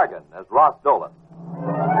William Gargan as Ross Dolan.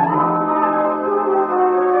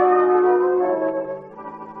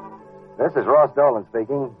 This is Ross Dolan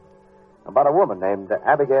speaking about a woman named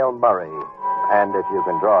Abigail Murray. And if you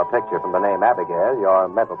can draw a picture from the name Abigail, your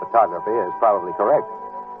mental photography is probably correct.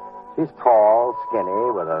 She's tall,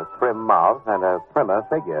 skinny, with a prim mouth and a primmer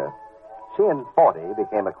figure. She and 40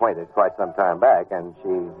 became acquainted quite some time back, and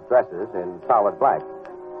she dresses in solid black.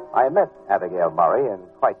 I met Abigail Murray in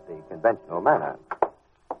quite the conventional manner.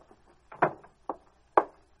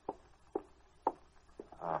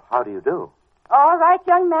 How do you do? All right,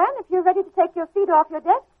 young man, if you're ready to take your feet off your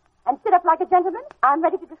desk and sit up like a gentleman, I'm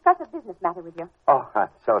ready to discuss a business matter with you. Oh, I'm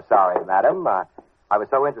so sorry, madam. I was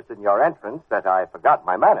so interested in your entrance that I forgot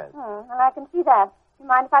my manners. Well, I can see that. You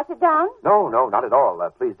mind if I sit down? No, not at all.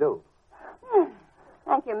 Please do.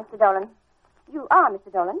 Thank you, Mr. Dolan. You are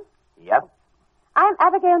Mr. Dolan? Yep. I'm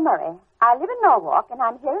Abigail Murray. I live in Norwalk, and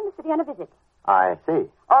I'm here in the city on a visit. I see.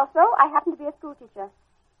 Also, I happen to be a school teacher.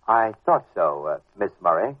 I thought so, Miss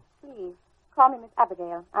Murray. Please, call me Miss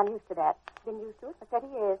Abigail. I'm used to that. Been used to it for 30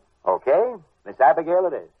 years. Okay. Miss Abigail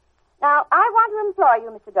it is. Now, I want to employ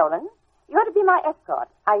you, Mr. Dolan. You're to be my escort.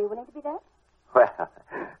 Are you willing to be that? Well,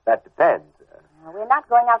 that depends. We're not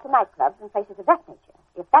going out to nightclubs and places of that nature.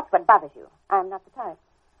 If that's what bothers you, I'm not the type.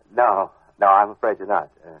 No, I'm afraid you're not.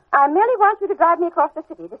 I merely want you to drive me across the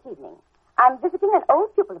city this evening. I'm visiting an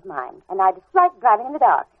old pupil of mine, and I dislike driving in the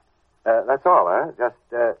dark. That's all, huh? Just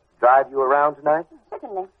drive you around tonight?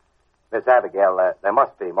 Certainly. Miss Abigail, there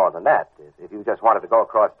must be more than that. If you just wanted to go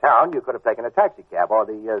across town, you could have taken a taxicab or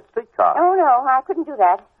the streetcar. Oh, no, I couldn't do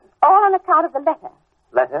that. All on account of the letter.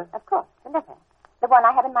 Letter? Of course, the letter. The one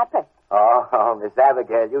I have in my purse. Oh, Miss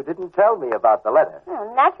Abigail, you didn't tell me about the letter.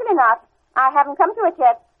 Well, naturally not. I haven't come to it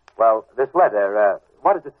yet. Well, this letter,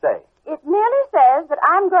 what does it say? It merely says that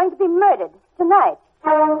I'm going to be murdered tonight.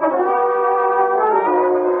 I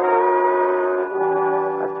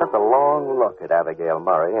took a long look at Abigail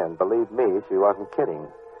Murray, and believe me, she wasn't kidding.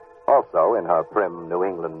 Also, in her prim New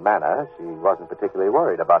England manner, she wasn't particularly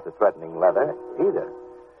worried about the threatening letter either.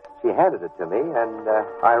 She handed it to me, and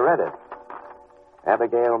I read it.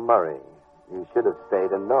 Abigail Murray, you should have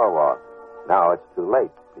stayed in Norwalk. Now it's too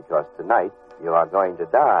late, because tonight you are going to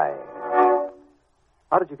die.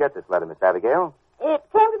 How did you get this letter, Miss Abigail? It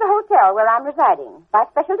came to the hotel where I'm residing by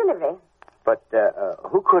special delivery. But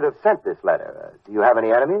who could have sent this letter? Do you have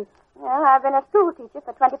any enemies? Well, I've been a school teacher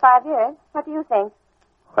for 25 years. What do you think?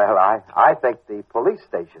 Well, I think the police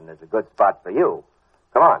station is a good spot for you.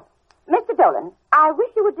 Come on. Mr. Dolan, I wish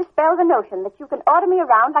you would dispel the notion that you can order me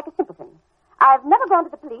around like a simpleton. I've never gone to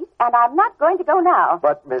the police, and I'm not going to go now.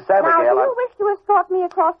 But, Miss Abigail... Now, do you wish to escort me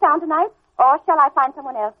across town tonight, or shall I find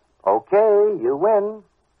someone else? Okay, you win.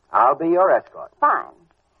 I'll be your escort. Fine.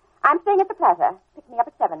 I'm staying at the Plaza. Pick me up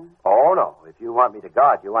at 7. Oh, no. If you want me to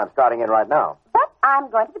guard you, I'm starting in right now. But I'm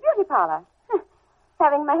going to the beauty parlor.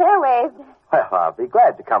 Having my hair waved. Well, I'll be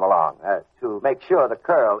glad to come along to make sure the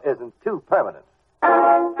curl isn't too permanent.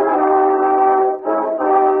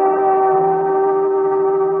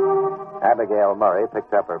 Abigail Murray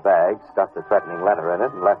picked up her bag, stuffed a threatening letter in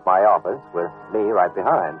it, and left my office with me right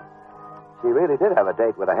behind. She really did have a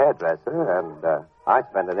date with a hairdresser, and I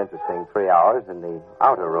spent an interesting 3 hours in the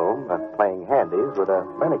outer room playing handies with a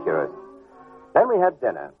manicurist. Then we had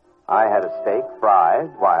dinner. I had a steak fried,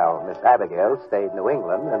 while Miss Abigail stayed in New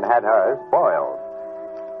England and had hers boiled.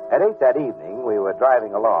 At 8 that evening, we were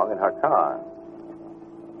driving along in her car.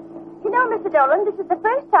 You know, Mr. Dolan, this is the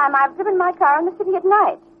first time I've driven my car in the city at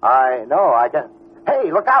night. I know, I can... Hey,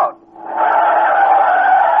 look out!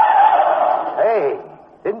 Hey,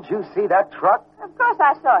 didn't you see that truck? Of course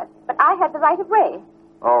I saw it, but I had the right of way.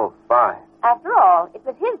 Oh, fine. After all, it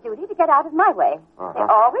was his duty to get out of my way. Uh-huh. They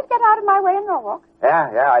always get out of my way in Norwalk.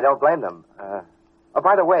 Yeah, I don't blame them.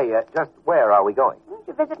 By the way, just where are we going?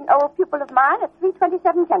 To visit an old pupil of mine at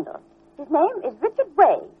 327 Kendall. His name is Richard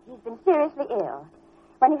Way. He's been seriously ill.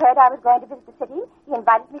 When he heard I was going to visit the city, he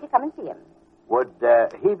invited me to come and see him. Would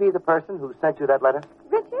he be the person who sent you that letter?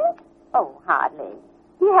 Richard? Oh, hardly.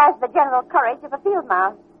 He has the general courage of a field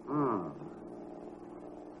mouse.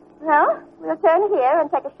 Well, we'll turn here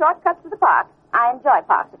and take a shortcut to the park. I enjoy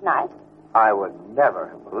parks at night. I would never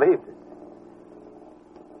have believed it.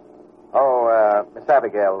 Oh, Miss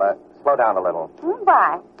Abigail, slow down a little.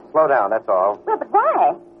 Why? Slow down, that's all. Well, but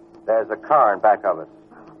why? There's a car in back of us.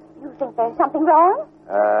 You think there's something wrong?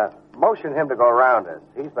 Motion him to go around us.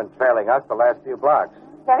 He's been trailing us the last few blocks.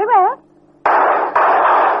 Very well.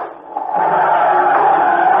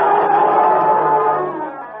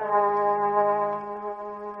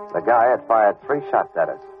 The guy had fired 3 shots at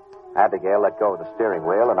us. Abigail let go of the steering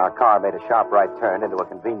wheel, and our car made a sharp right turn into a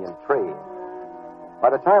convenient tree. By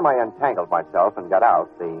the time I untangled myself and got out,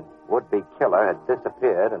 the would-be killer had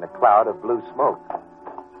disappeared in a cloud of blue smoke.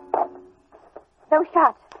 Those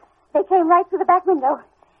shots, they came right through the back window.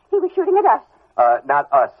 He was shooting at us.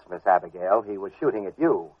 Not us, Miss Abigail. He was shooting at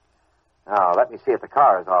you. Now, let me see if the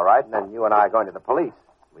car is all right, and then you and I are going to the police.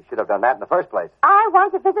 We should have done that in the first place. I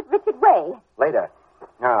want to visit Richard Way. Later.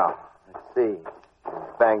 Now, let's see.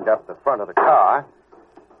 He's banged up the front of the car.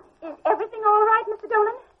 Is everything all right, Mr.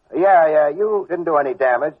 Dolan? Yeah. You didn't do any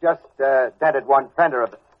damage. Just dented one fender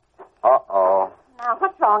of the... Uh-oh. Now,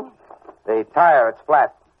 what's wrong? The tire, it's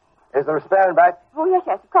flat. Is there a spare in back? Oh, yes,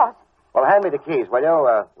 of course. Well, hand me the keys, will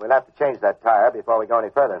you? We'll have to change that tire before we go any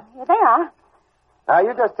further. Here they are. Now,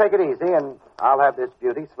 you just take it easy, and I'll have this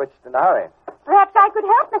beauty switched in a hurry. Perhaps I could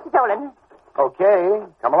help, Mr. Dolan. Okay,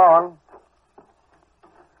 come along.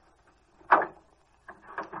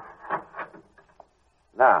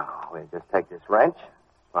 Now, we'll just take this wrench,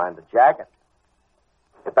 find the jacket.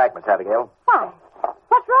 Get back, Miss Abigail. Why?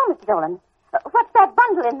 What's wrong, Mr. Dolan? What's that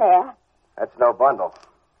bundle in there? That's no bundle.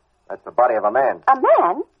 That's the body of a man. A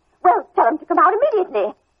man? Well, tell him to come out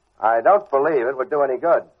immediately. I don't believe it would do any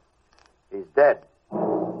good. He's dead.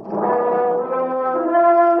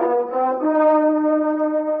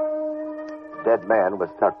 The dead man was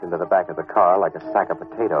tucked into the back of the car like a sack of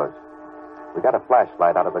potatoes. We got a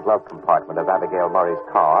flashlight out of the glove compartment of Abigail Murray's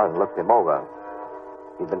car and looked him over.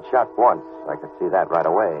 He'd been shot once. I could see that right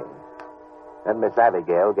away. Then Miss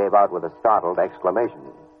Abigail gave out with a startled exclamation.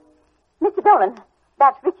 Mr. Dolan,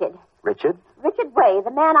 that's Richard. Richard? Richard Way,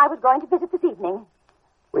 the man I was going to visit this evening.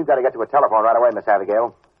 We've got to get to a telephone right away, Miss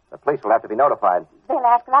Abigail. The police will have to be notified. They'll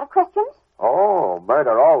ask a lot of questions? Oh,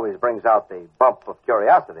 murder always brings out the bump of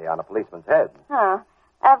curiosity on a policeman's head.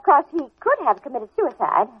 Of course, he could have committed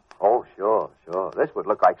suicide. Oh, sure. This would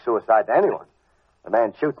look like suicide to anyone. The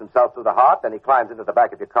man shoots himself through the heart, then he climbs into the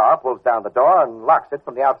back of your car, pulls down the door, and locks it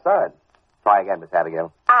from the outside. Try again, Miss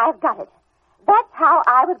Abigail. I've got it. That's how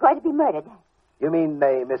I was going to be murdered. You mean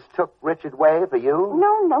they mistook Richard Way for you?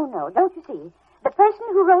 No. Don't you see? The person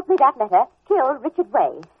who wrote me that letter killed Richard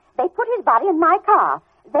Way. They put his body in my car.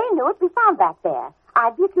 They knew it'd be found back there.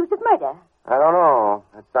 I'd be accused of murder. I don't know.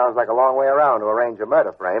 That sounds like a long way around to arrange a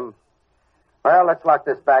murder frame. Well, let's lock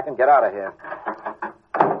this back and get out of here.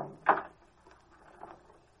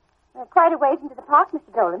 quite a ways into the park,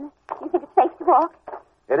 Mr. Dolan. Do you think it's safe to walk?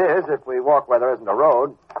 It is if we walk where there isn't a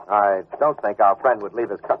road. I don't think our friend would leave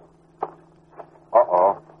his car.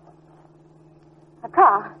 Uh-oh. A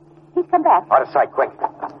car. He's come back. Out of sight, quick.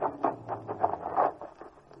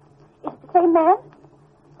 Is it the same man?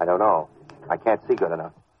 I don't know. I can't see good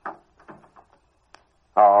enough.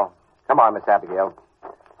 Oh, come on, Miss Abigail.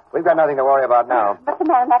 We've got nothing to worry about now. But the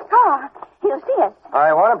man in that car, he'll see us.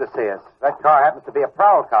 I want him to see us. That car happens to be a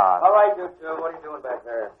prowl car. All right, you two. What are you doing back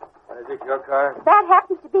there? Is this your car? That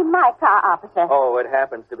happens to be my car, officer. Oh, it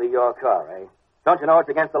happens to be your car, eh? Don't you know it's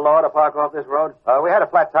against the law to park off this road? We had a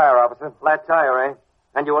flat tire, officer. Flat tire, eh?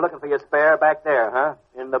 And you were looking for your spare back there, huh?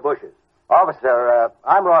 In the bushes. Officer,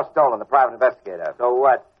 I'm Ross Dolan, the private investigator. So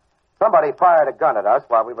what? Somebody fired a gun at us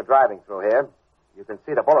while we were driving through here. You can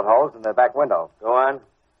see the bullet holes in the back window. Go on.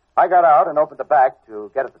 I got out and opened the back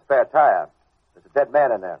to get at the spare tire. There's a dead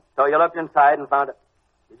man in there. So you looked inside and found it.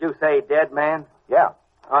 Did you say dead man? Yeah.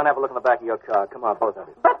 I'll have a look in the back of your car. Come on, both of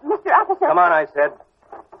you. But, Mr. Officer... Come on, I said.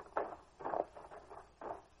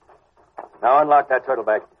 Now unlock that turtle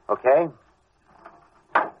bag. Okay.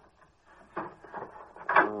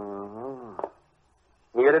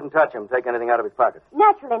 You didn't touch him, take anything out of his pocket.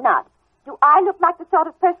 Naturally not. Do I look like the sort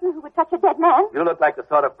of person who would touch a dead man? You look like the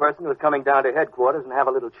sort of person who's coming down to headquarters and have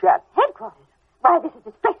a little chat. Headquarters? Why, this is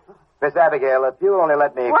disgraceful. Miss Abigail, if you only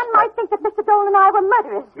let me... One might think that Mr. Dolan and I were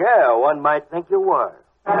murderers. Yeah, one might think you were.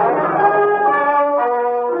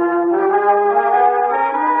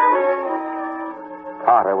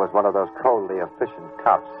 Carter was one of those coldly efficient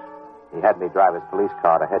cops. He had me drive his police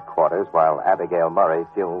car to headquarters while Abigail Murray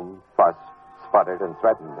fumed, fussed, sputtered, and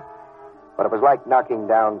threatened. But it was like knocking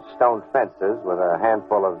down stone fences with a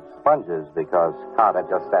handful of sponges because Carter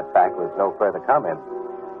just sat back with no further comment.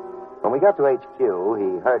 When we got to HQ,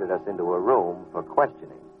 he herded us into a room for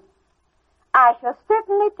questioning. I shall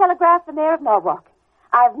certainly telegraph the mayor of Norwalk.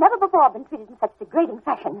 I've never before been treated in such degrading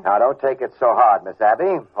fashion. Now, don't take it so hard, Miss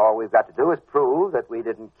Abby. All we've got to do is prove that we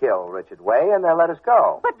didn't kill Richard Way, and they'll let us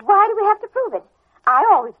go. But why do we have to prove it? I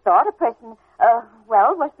always thought a person,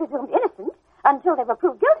 was presumed innocent until they were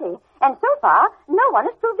proved guilty. And so far, no one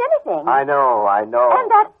has proved anything. I know. And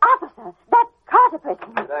that officer, that Carter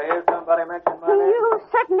person. Did I hear somebody mention my name? You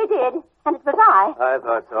certainly did, and it was I. I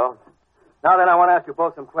thought so. Now then, I want to ask you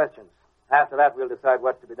both some questions. After that, we'll decide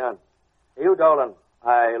what's to be done. You, Dolan,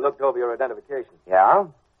 I looked over your identification. Yeah?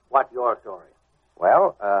 What's your story?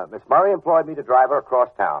 Well, Miss Murray employed me to drive her across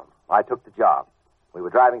town. I took the job. We were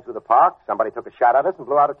driving through the park. Somebody took a shot at us and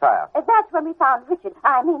blew out a tire. That's when we found Richard.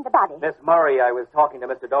 I mean the body. Miss Murray, I was talking to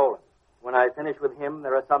Mr. Dolan. When I finish with him,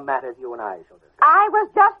 there are some matters you and I shall discuss. I was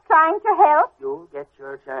just trying to help. You'll get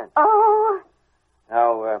your chance. Oh.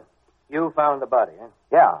 Now, you found the body, eh?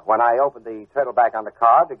 Yeah, when I opened the turtle back on the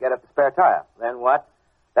car to get at the spare tire. Then what?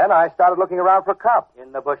 Then I started looking around for a cop.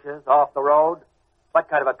 In the bushes, off the road? What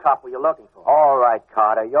kind of a cop were you looking for? All right,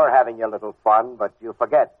 Carter, you're having your little fun, but you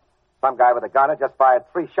forget. Some guy with a gun had just fired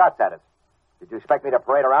 3 shots at us. Did you expect me to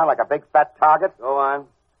parade around like a big fat target? Go on.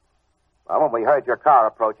 Well, when we heard your car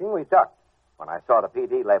approaching, we ducked. When I saw the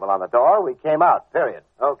PD label on the door, we came out, period.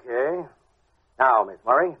 Okay. Now, Miss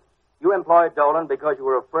Murray, you employed Dolan because you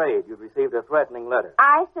were afraid you'd received a threatening letter.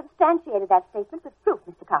 I substantiated that statement with proof,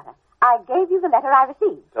 Mr. Carter. I gave you the letter I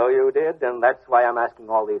received. So you did, and that's why I'm asking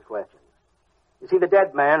all these questions. You see, the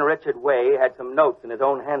dead man, Richard Way, had some notes in his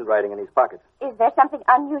own handwriting in his pockets. Is there something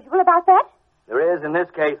unusual about that? There is in this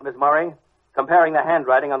case, Miss Murray. Comparing the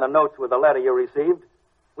handwriting on the notes with the letter you received,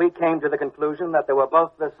 we came to the conclusion that they were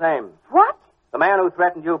both the same. What? The man who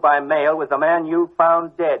threatened you by mail was the man you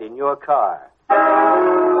found dead in your car.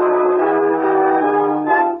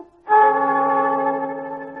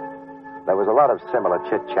 There was a lot of similar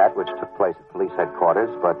chit-chat which took place at police headquarters,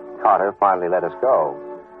 but Carter finally let us go.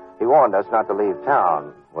 He warned us not to leave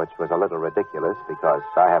town, which was a little ridiculous because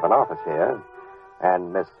I have an office here,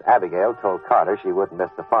 and Miss Abigail told Carter she wouldn't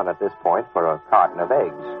miss the fun at this point for a carton of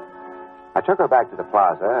eggs. I took her back to the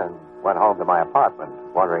plaza and went home to my apartment,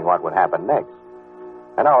 wondering what would happen next.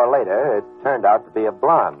 An hour later, it turned out to be a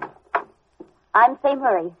blonde. I'm Fay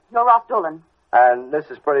Murray. You're Ross Dolan. And this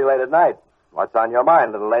is pretty late at night. What's on your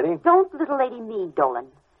mind, little lady? Don't little lady me, Dolan.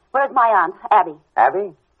 Where's my aunt, Abby?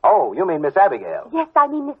 Abby? Oh, you mean Miss Abigail. Yes, I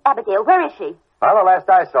mean Miss Abigail. Where is she? Well, the last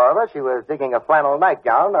I saw of her, she was digging a flannel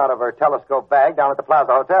nightgown out of her telescope bag down at the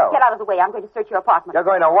Plaza Hotel. Get out of the way. I'm going to search your apartment. You're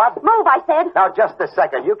going to what? Move, I said. Now, just a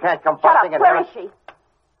second. You can't come Shut busting up. in Where here. is she?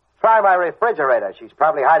 Try my refrigerator. She's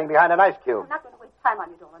probably hiding behind an ice cube. I'm not going to waste time on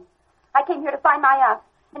you, Dolan. I came here to find my aunt.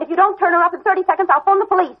 And if you don't turn her up in 30 seconds, I'll phone the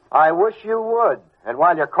police. I wish you would. And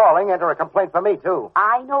while you're calling, enter a complaint for me, too.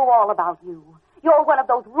 I know all about you. You're one of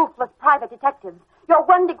those ruthless private detectives You're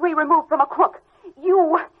 1 degree removed from a crook.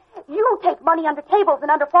 You take money under tables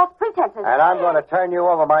and under false pretenses. And I'm going to turn you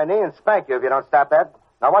over my knee and spank you if you don't stop that.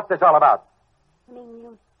 Now, what's this all about? You mean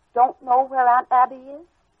you don't know where Aunt Abby is?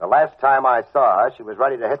 The last time I saw her, she was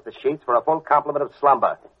ready to hit the sheets for a full complement of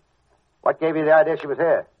slumber. What gave you the idea she was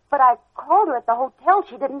here? But I called her at the hotel.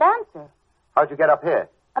 She didn't answer. How'd you get up here?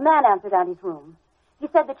 A man answered Auntie's room. He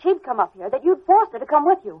said that she'd come up here, that you'd forced her to come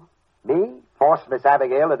with you. Me? Force Miss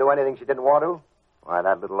Abigail to do anything she didn't want to? Why,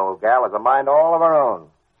 that little old gal has a mind all of her own.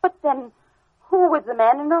 But then, who was the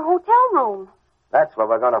man in her hotel room? That's what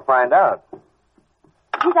we're going to find out.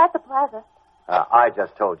 He's at the plaza. I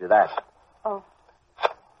just told you that. Oh.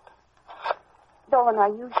 Dolan, are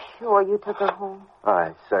you sure you took her home?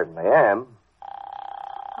 I certainly am.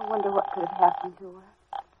 I wonder what could have happened to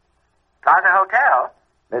her. Plaza Hotel?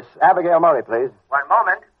 Miss Abigail Murray, please. 1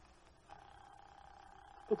 moment.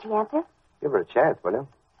 Did she answer? Give her a chance, will you?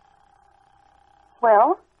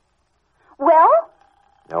 Well? Well?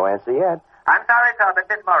 No answer yet. I'm sorry, sir, but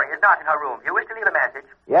Miss Murray is not in her room. You wish to leave a message?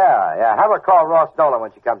 Yeah. Have her call Ross Dolan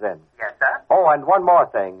when she comes in. Yes, sir. Oh, and one more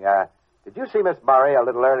thing. Did you see Miss Murray a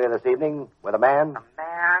little earlier this evening with a man? A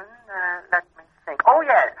man? Let me think. Oh,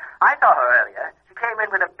 yes. I saw her earlier. She came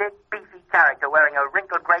in with a big, beefy character wearing a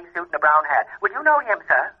wrinkled gray suit and a brown hat. Would you know him,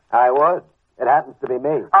 sir? I would. It happens to be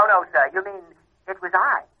me. Oh, no, sir. You mean it was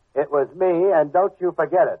I? It was me, and don't you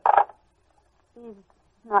forget it. She's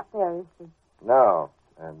not there, is she? No,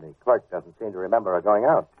 and the clerk doesn't seem to remember her going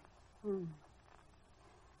out.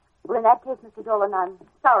 Well, in that case, Mr. Dolan, I'm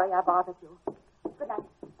sorry I bothered you. Good night.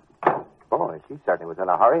 Boy, she certainly was in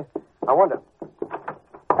a hurry. I wonder...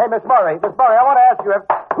 Hey, Miss Murray, I want to ask you if...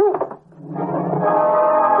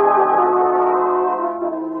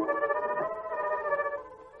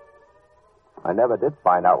 I never did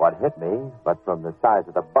find out what hit me, but from the size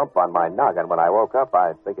of the bump on my noggin when I woke up,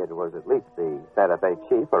 I figured it was at least the Santa Fe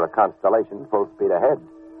Chief or a Constellation full speed ahead.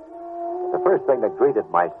 The first thing that greeted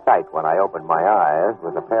my sight when I opened my eyes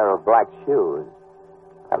was a pair of black shoes.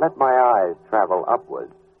 I let my eyes travel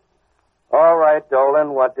upwards. All right,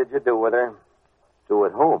 Dolan, what did you do with her? Do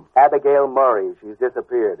with whom? Abigail Murray. She's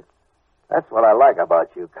disappeared. That's what I like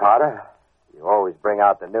about you, Carter. You always bring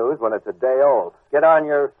out the news when it's a day old. Get on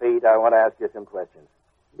your feet. I want to ask you some questions.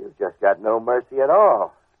 You've just got no mercy at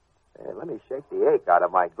all. Let me shake the ache out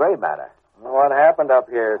of my gray matter. What happened up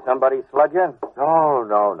here? Somebody slug you? Oh,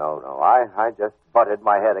 no. I just butted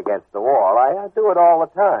my head against the wall. I do it all the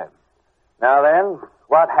time. Now then,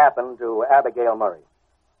 what happened to Abigail Murray?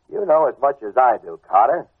 You know as much as I do,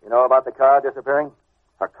 Carter. You know about the car disappearing?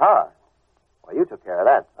 Her car? Well, you took care of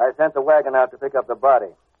that. I sent the wagon out to pick up the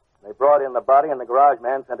body. They brought in the body, and the garage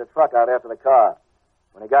man sent a truck out after the car.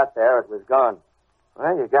 When he got there, it was gone.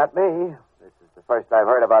 Well, you got me. This is the first I've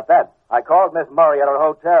heard about that. I called Miss Murray at her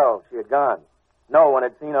hotel. She had gone. No one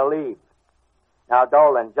had seen her leave. Now,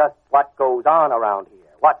 Dolan, just what goes on around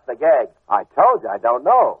here? What's the gag? I told you I don't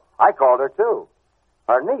know. I called her, too.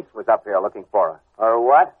 Her niece was up here looking for her. Her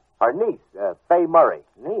what? Her niece, Fay Murray.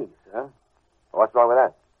 Niece, huh? What's wrong with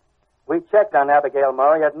that? We checked on Abigail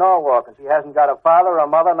Murray at Norwalk, and she hasn't got a father, a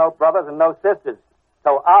mother, no brothers, and no sisters.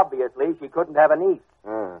 So obviously she couldn't have a niece.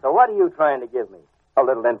 So what are you trying to give me? A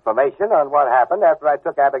little information on what happened after I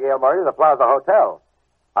took Abigail Murray to the Plaza Hotel.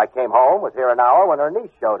 I came home, was here an hour when her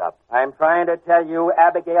niece showed up. I'm trying to tell you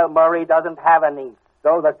Abigail Murray doesn't have a niece.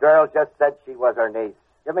 So the girl just said she was her niece.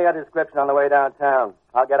 Give me a description on the way downtown.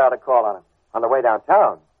 I'll get out a call on her. On the way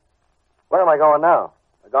downtown? Where am I going now?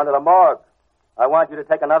 We're going to the morgue. I want you to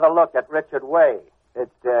take another look at Richard Way. It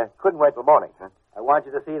couldn't wait till morning, huh? I want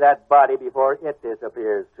you to see that body before it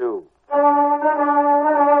disappears, too.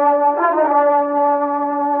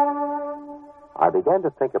 I began to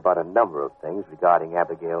think about a number of things regarding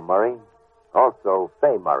Abigail Murray. Also,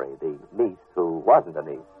 Fay Murray, the niece who wasn't a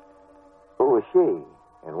niece. Who was she,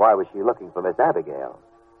 and why was she looking for Miss Abigail?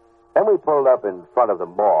 Then we pulled up in front of the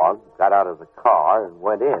morgue, got out of the car, and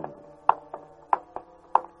went in.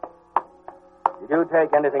 Did you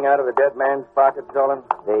take anything out of the dead man's pocket, Dolan?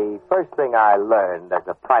 The first thing I learned as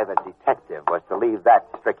a private detective was to leave that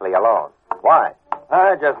strictly alone. Why?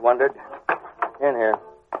 I just wondered. In here.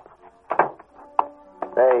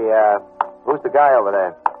 Say, who's the guy over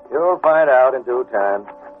there? You'll find out in due time.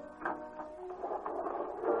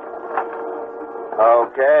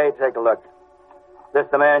 Okay, take a look. This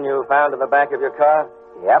the man you found in the back of your car?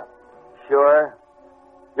 Yep. Sure?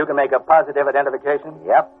 You can make a positive identification?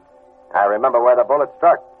 Yep. I remember where the bullet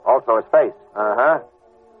struck. Also his face. Uh-huh.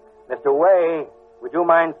 Mr. Way, would you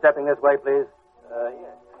mind stepping this way, please?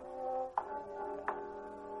 Yes.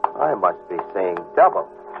 I must be seeing double.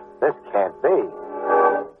 This can't be.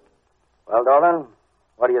 Well, Dolan,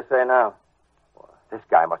 what do you say now? This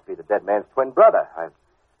guy must be the dead man's twin brother. I've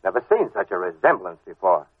never seen such a resemblance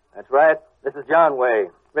before. That's right. This is John Way,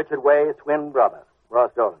 Richard Way's twin brother,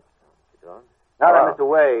 Ross Dolan. Now then, Mr.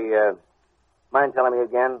 Way, mind telling me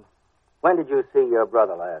again, when did you see your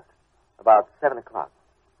brother last? About 7 o'clock.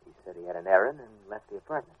 He said he had an errand and left the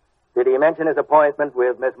apartment. Did he mention his appointment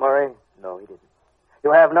with Miss Murray? No, he didn't.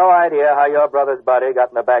 You have no idea how your brother's body got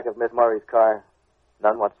in the back of Miss Murray's car?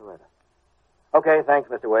 None whatsoever. Okay, thanks,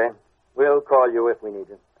 Mr. Way. We'll call you if we need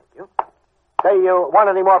you. Thank you. Say, you want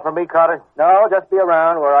any more from me, Carter? No, just be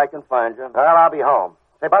around where I can find you. Well, I'll be home.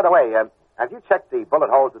 Say, by the way, have you checked the bullet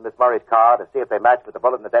holes in Miss Murray's car to see if they match with the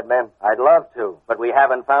bullet in the dead man? I'd love to, but we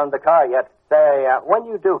haven't found the car yet. Say, when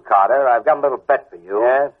you do, Carter, I've got a little bet for you.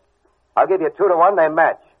 Yes? I'll give you 2 to 1, they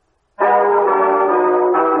match.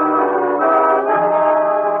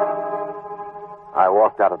 I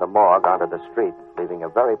walked out of the morgue onto the street, leaving a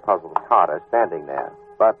very puzzled Carter standing there,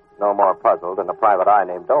 but no more puzzled than a private eye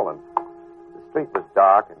named Dolan. The street was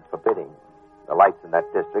dark and forbidding. The lights in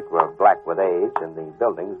that district were black with age, and the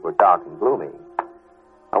buildings were dark and gloomy.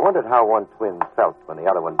 I wondered how one twin felt when the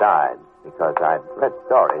other one died, because I'd read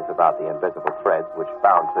stories about the invisible threads which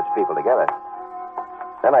bound such people together.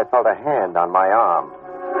 Then I felt a hand on my arm.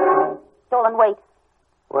 Dolan, wait.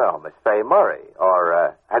 Well, Miss Fay Murray,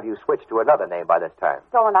 or have you switched to another name by this time?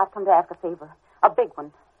 Dolan, I've come to ask a favor. A big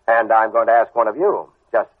one. And I'm going to ask one of you.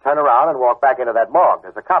 Just turn around and walk back into that morgue.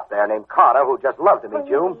 There's a cop there named Carter who'd just love to meet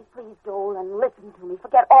you. Please, Dolan, listen to me.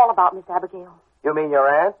 Forget all about Miss Abigail. You mean your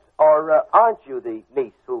aunt? Or aren't you the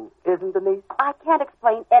niece who isn't the niece? I can't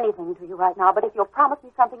explain anything to you right now, but if you'll promise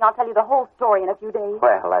me something, I'll tell you the whole story in a few days.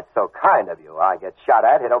 Well, that's so kind of you. I get shot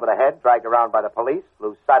at, hit over the head, dragged around by the police,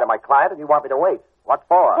 lose sight of my client, and you want me to wait. What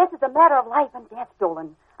for? This is a matter of life and death,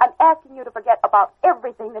 Dolan. I'm asking you to forget about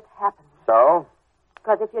everything that's happened. So?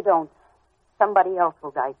 Because if you don't, somebody else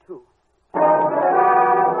will die, too.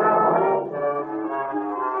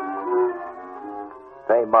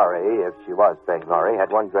 Fay Murray, if she was Fay Murray,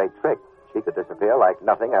 had one great trick. She could disappear like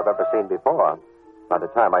nothing I've ever seen before. By the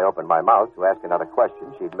time I opened my mouth to ask another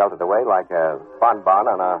question, she'd melted away like a bonbon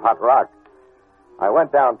on a hot rock. I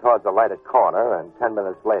went down towards the lighted corner, and 10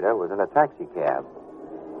 minutes later was in a taxicab.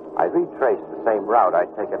 I retraced the same route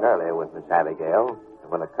I'd taken earlier with Miss Abigail,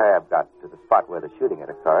 and when the cab got to the spot where the shooting had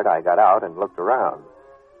occurred, I got out and looked around.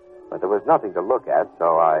 But there was nothing to look at,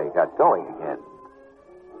 so I got going again.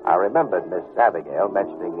 I remembered Miss Abigail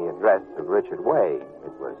mentioning the address of Richard Way.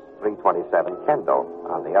 It was 327 Kendall,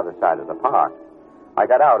 on the other side of the park. I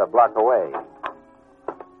got out a block away.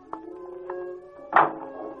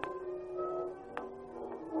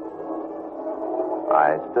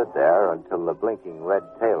 I stood there until the blinking red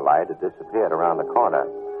tail light had disappeared around the corner.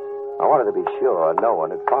 I wanted to be sure no one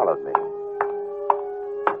had followed me.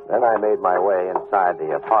 Then I made my way inside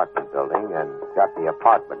the apartment building and got the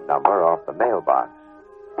apartment number off the mailbox.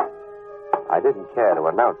 I didn't care to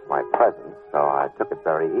announce my presence, so I took it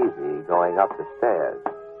very easy going up the stairs.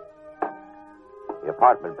 The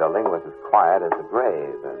apartment building was as quiet as a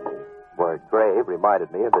grave, and the word grave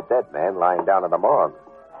reminded me of the dead man lying down in the morgue.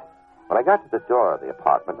 When I got to the door of the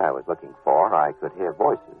apartment I was looking for, I could hear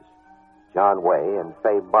voices. John Way and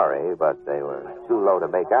Fay Murray, but they were too low to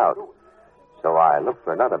make out. So I looked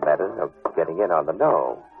for another method of getting in on the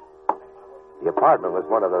know. The apartment was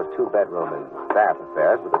one of those 2-bedroom and bath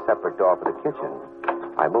affairs with a separate door for the kitchen.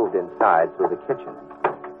 I moved inside through the kitchen.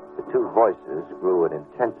 The two voices grew in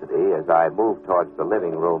intensity as I moved towards the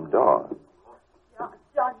living room door.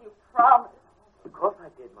 John, you promised. Of course I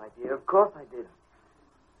did, my dear. Of course I did.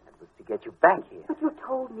 That was to get you back here. But you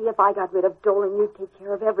told me if I got rid of Dolan, you'd take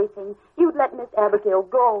care of everything. You'd let Miss Abigail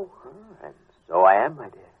go. Oh, and so I am, my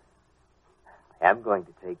dear. I am going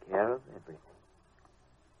to take care of everything.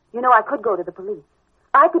 You know, I could go to the police.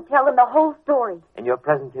 I could tell them the whole story. In your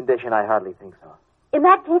present condition, I hardly think so. In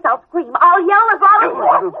that case, I'll scream. I'll yell as loud as...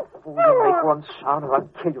 You little fool, you make one sound or I'll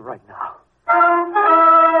kill you right now.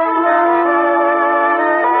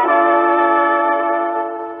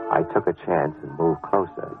 I took a chance and moved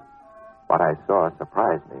closer. What I saw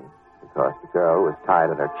surprised me, because the girl was tied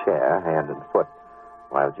in her chair, hand and foot,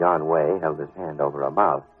 while John Way held his hand over her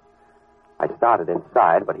mouth. I started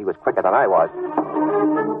inside, but he was quicker than I was.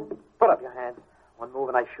 Put up your hands. One move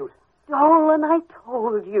and I shoot. Dolan, I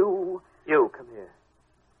told you. You, come here.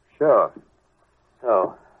 Sure.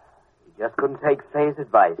 So, you just couldn't take Fay's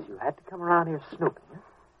advice. You had to come around here snooping, huh?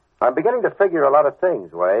 I'm beginning to figure a lot of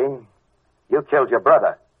things, Way. You killed your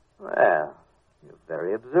brother. Well, you're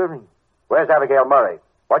very observing. Where's Abigail Murray?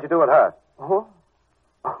 What'd you do with her? Oh?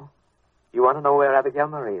 You want to know where Abigail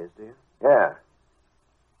Murray is, do you? Yeah.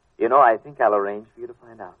 You know, I think I'll arrange for you to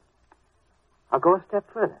find out. I'll go a step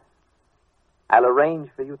further. I'll arrange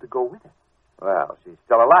for you to go with her. Well, she's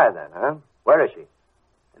still alive then, huh? Where is she?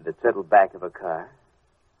 In the turtle back of a car.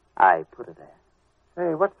 I put her there.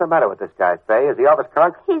 Hey, what's the matter with this guy, Fay? Is he off his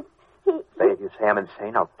crunk? Say, if you say I'm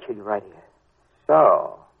insane, I'll kill you right here.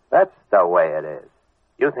 So, that's the way it is.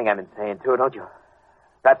 You think I'm insane, too, don't you?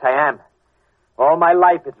 Perhaps I am. All my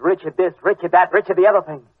life, it's Richard this, Richard that, Richard the other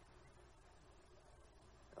thing.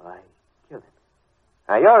 So I killed him.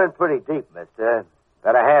 Now, you're in pretty deep, mister.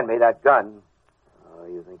 Better hand me that gun. Oh,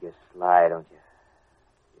 you think you're sly, don't you?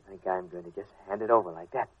 You think I'm going to just hand it over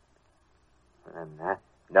like that? I'm not.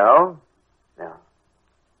 No? No.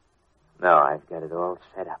 No, I've got it all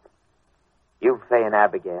set up. You, Fay, and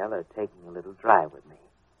Abigail are taking a little drive with me.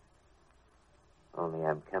 Only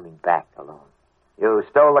I'm coming back alone. You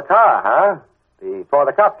stole the car, huh? Before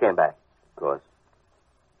the cops came back. Of course.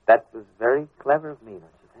 That was very clever of me, don't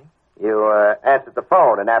you think? You answered the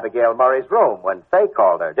phone in Abigail Murray's room when Fay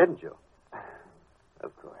called her, didn't you?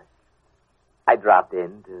 Of course. I dropped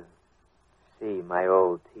in to see my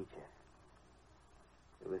old teacher.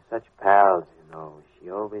 We were such pals, you know. She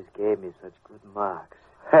always gave me such good marks.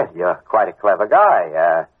 You're quite a clever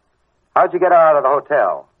guy. How'd you get her out of the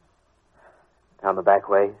hotel? Down the back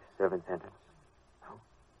way, servant's entrance. Oh,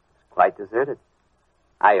 it's quite deserted.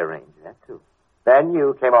 I arranged that, too. Then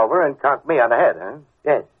you came over and conked me on the head, huh?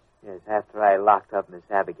 Yes, after I locked up Miss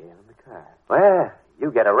Abigail in the car. Well,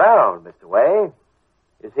 you get around, Mr. Way.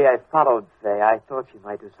 You see, I followed Fay. I thought she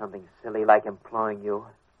might do something silly like imploring you.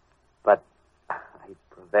 But I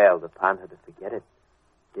prevailed upon her to forget it.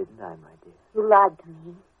 Didn't I, my dear? You lied to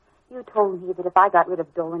me. You told me that if I got rid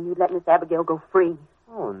of Dolan, you'd let Miss Abigail go free.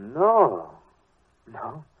 Oh, no.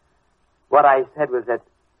 No. What I said was that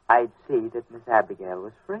I'd see that Miss Abigail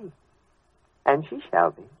was free. And she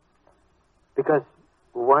shall be. Because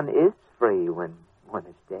one is free when one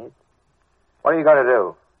is dead. What are you going to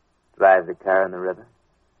do? Drive the car in the river.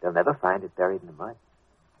 They'll never find it buried in the mud.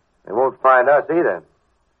 They won't find us either.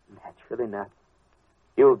 Naturally not.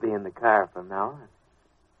 You'll be in the car from now on.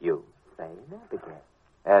 You, Fay, and Abigail.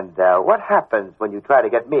 And what happens when you try to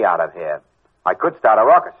get me out of here? I could start a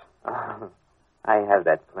ruckus. Oh, I have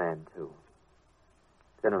that plan, too.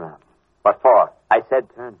 Turn around. What for? I said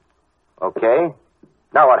turn. Okay.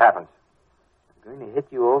 Now what happens? I'm going to hit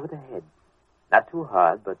you over the head. Not too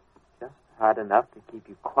hard, but just hard enough to keep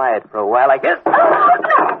you quiet for a while like this.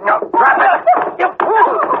 No, drop it! You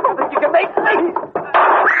fool! You think you can make me?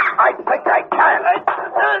 I think I can.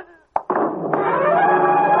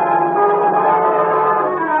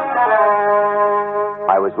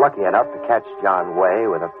 I was lucky enough to catch John Way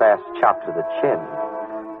with a fast chop to the chin.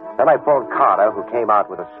 Then I phoned Carter, who came out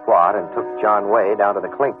with a squad and took John Way down to the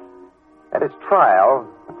clink. At his trial,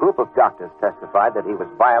 a group of doctors testified that he was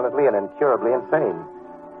violently and incurably insane.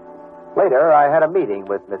 Later, I had a meeting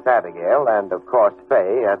with Miss Abigail and, of course,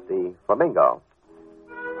 Fay at the Flamingo.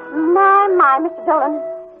 My, Mr. Dolan.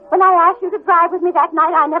 When I asked you to drive with me that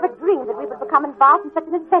night, I never dreamed that we would become involved in such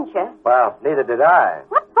an adventure. Well, neither did I.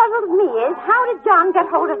 What puzzles me is, how did John get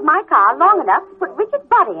hold of my car long enough to put Richard's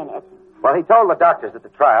body in it? Well, he told the doctors at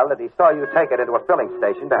the trial that he saw you take it into a filling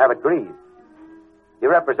station to have it greased. He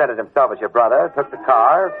represented himself as your brother, took the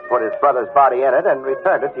car, put his brother's body in it, and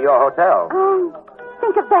returned it to your hotel. Oh,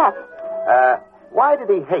 think of that. Why did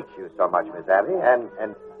he hate you so much, Miss Abby?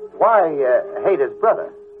 And why hate his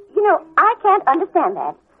brother? You know, I can't understand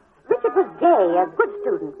that. Richard was gay, a good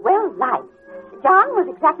student, well-liked. John was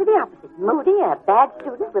exactly the opposite. Moody, a bad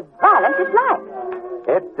student with violent dislikes.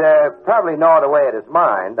 It probably gnawed away at his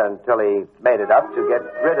mind until he made it up to get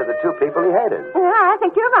rid of the two people he hated. I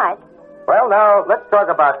think you're right. Well, now, let's talk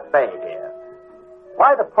about Spade here.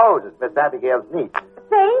 Why the pose as Miss Abigail's niece?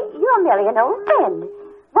 Say, you're merely an old friend.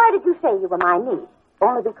 Why did you say you were my niece?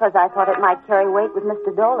 Only because I thought it might carry weight with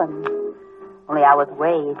Mr. Dolan. Only I was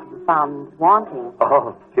weighed and found wanting.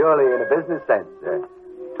 Oh, purely in a business sense.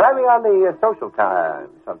 Try me on the social time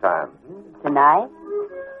sometime. Tonight?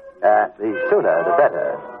 The sooner, the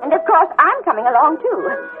better. And, of course, I'm coming along, too.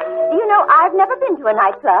 You know, I've never been to a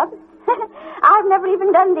nightclub. I've never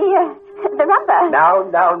even done the rumba.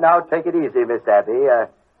 Now, take it easy, Miss Abby.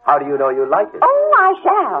 How do you know you like it? Oh, I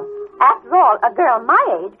shall. After all, a girl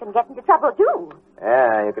my age can get into trouble, too.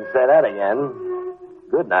 Yeah, you can say that again.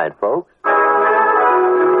 Good night, folks.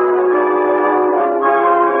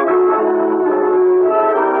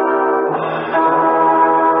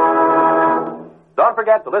 Don't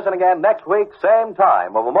forget to listen again next week, same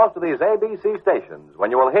time, over most of these ABC stations,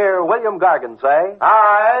 when you will hear William Gargan say,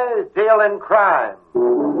 I deal in crime.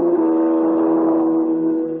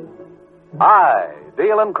 I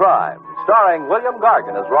Deal in Crime, starring William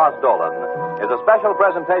Gargan as Ross Dolan, is a special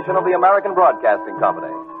presentation of the American Broadcasting Company.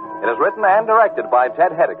 It is written and directed by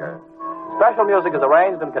Ted Hediger. Special music is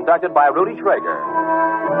arranged and conducted by Rudy Schrager.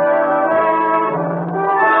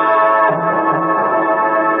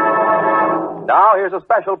 Now, here's a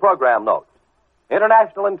special program note.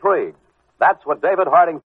 International intrigue. That's what David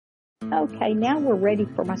Harding... Okay, now we're ready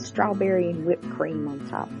for my strawberry and whipped cream on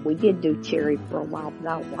top. We did do cherry for a while, but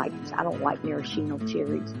I don't like maraschino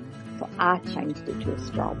cherries. So I changed it to a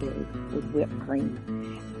strawberry with whipped cream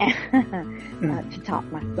to top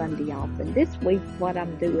my sundae off. And this week what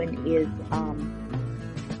I'm doing is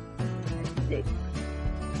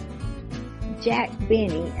Jack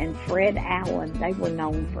Benny and Fred Allen, they were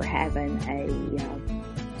known for having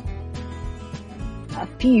a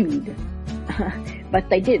feud. But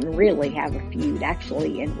they didn't really have a feud.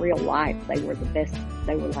 Actually, in real life, they were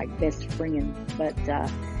like best friends. But,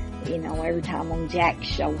 every time on Jack's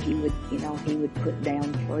show, he would put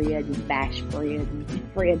down Fred and bash Fred. And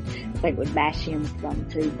Fred, they would bash him some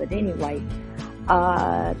too. But anyway,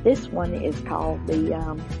 this one is called the,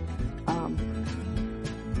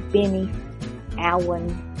 Benny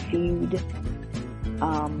Allen feud.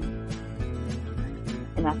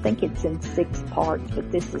 And I think it's in 6 parts,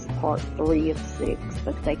 but this is part 3 of 6,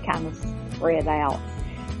 but they kind of spread out.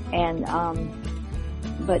 And,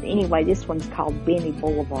 but anyway, this one's called Benny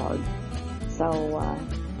Boulevard. So,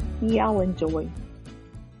 y'all enjoy.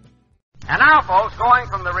 And now, folks, going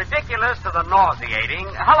from the ridiculous to the nauseating.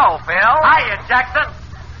 Hello, Phil. Hiya, Jackson.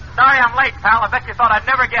 Sorry I'm late, pal. I bet you thought I'd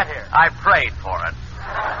never get here. I prayed for it.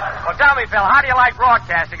 Well, tell me, Phil, how do you like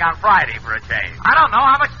broadcasting on Friday for a change? I don't know.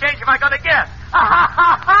 How much change am I going to get?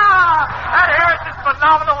 That Harris is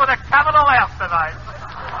phenomenal with a capital F tonight.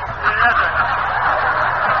 Yes, sir.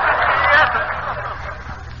 Yes, sir.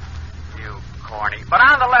 You corny. But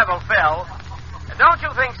on the level, Phil, don't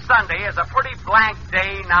you think Sunday is a pretty blank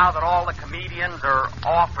day now that all the comedians are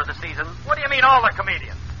off for the season? What do you mean, all the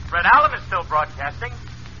comedians? Fred Allen is still broadcasting.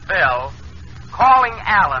 Phil, calling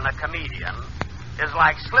Allen a comedian is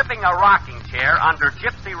like slipping a rocking chair under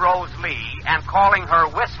Gypsy Rose Lee and calling her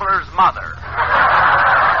Whistler's mother.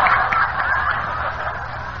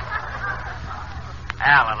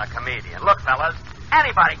 Allen, a comedian. Look, fellas,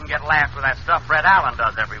 anybody can get laughs with that stuff Fred Allen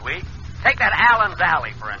does every week. Take that Allen's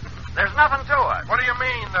Alley, for instance. There's nothing to it. What do you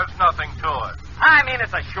mean, there's nothing to it? I mean,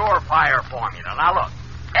 it's a surefire formula. Now, look,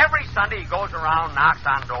 every Sunday he goes around, knocks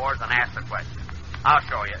on doors, and asks a question. I'll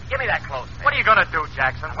show you. Give me that clothespin. What are you going to do,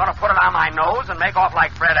 Jackson? I'm going to put it on my nose and make off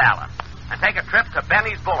like Fred Allen and take a trip to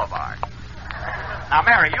Benny's Boulevard. Now,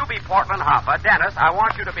 Mary, you be Portland Hopper. Dennis, I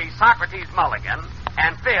want you to be Socrates Mulligan.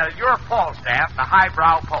 And Phil, you're Falstaff, the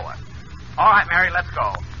highbrow poet. All right, Mary, let's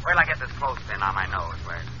go. Wait till I get this clothespin on my nose.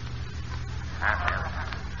 Wait. That's it.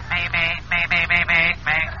 Me.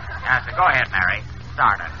 That's it. Go ahead, Mary.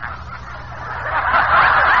 Start it.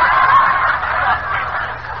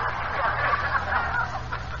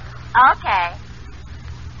 Okay.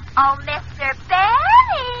 Oh, Mr.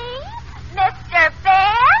 Benny! Mr.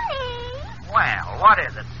 Benny! Well, what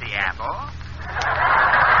is it, Seattle?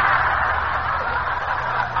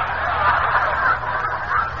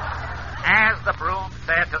 As the broom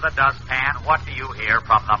said to the dustpan, what do you hear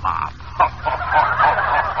from the mop?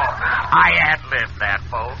 I ad-libbed that,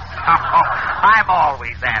 folks. I'm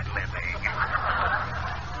always ad-libbing.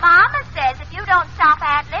 Mama says if you don't stop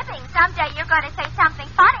ad-libbing, someday you're going to say something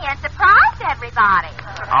funny and surprise everybody.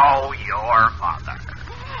 Oh, your mother.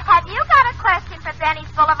 Have you got a question for Benny's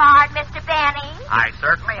Boulevard, Mr. Benny? I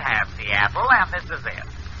certainly have, Seattle, and this is it.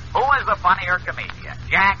 Who is the funnier comedian,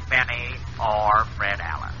 Jack Benny or Fred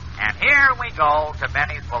Allen? And here we go to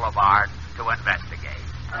Benny's Boulevard to investigate.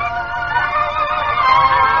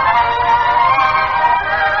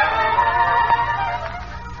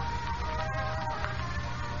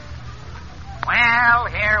 Well,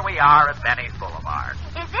 here we are at Benny's Boulevard.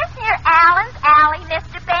 Is this near Allen's Alley,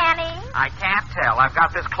 Mr. Benny? I can't tell. I've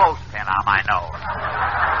got this clothespin on my nose.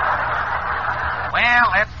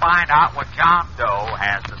 Well, let's find out what John Doe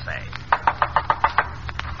has to say.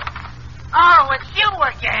 Oh, it's you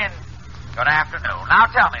again. Good afternoon. Now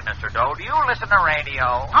tell me, Mr. Doe, do you listen to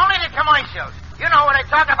radio? Only the commercials. You know what I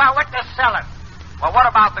talk about what they're selling. Well, what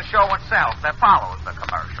about the show itself that follows the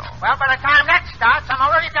commercial? Well, by the time that starts, I'm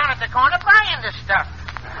already down at the corner buying this stuff.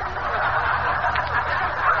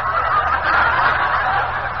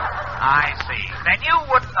 I see. Then you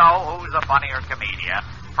wouldn't know who's the funnier comedian,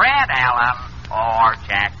 Fred Allen or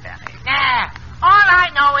Jack Benny. Nah, all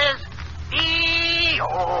I know is...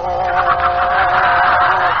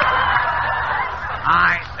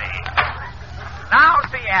 I see. Now,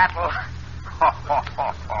 Seattle...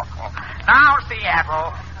 Now,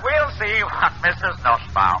 Seattle, we'll see what Mrs.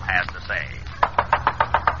 Nussbaum has to say.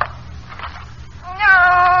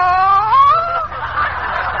 No!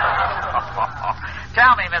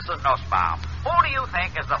 tell me, Mrs. Nussbaum, who do you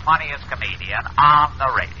think is the funniest comedian on the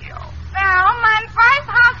radio? Well, my first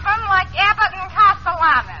husband liked Abbott and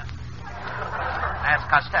Castellanos. That's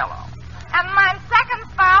Costello. And my second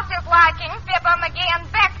spouse is liking Fibber, McGee, and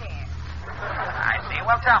Becky. I see.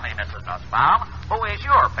 Well, tell me, Mrs. Nussbaum, who is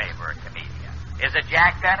your favorite comedian? Is it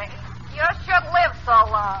Jack Benny? You should live so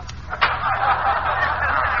long.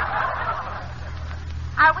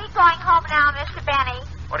 Are we going home now, Mr. Benny?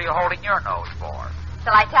 What are you holding your nose for?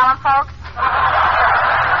 Shall I tell him, folks?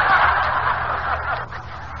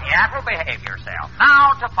 Seattle, behave yourself.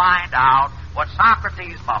 Now to find out what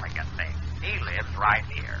Socrates Mulligan thinks. He lives right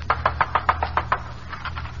here.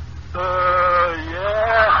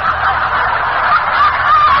 Yeah.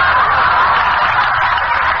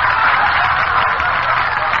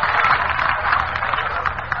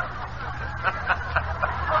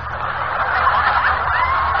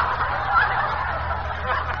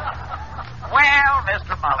 Well,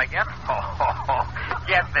 Mr. Mulligan,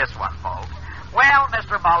 get this one, folks. Well,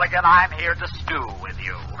 Mr. Mulligan, I'm here to stew with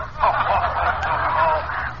you.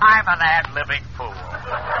 I'm an ad-libbing fool.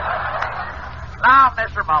 Now,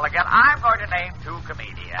 Mr. Mulligan, I'm going to name two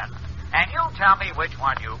comedians, and you tell me which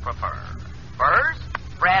one you prefer. First,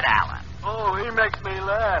 Fred Allen. Oh, he makes me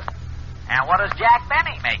laugh. And what does Jack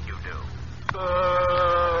Benny make you do?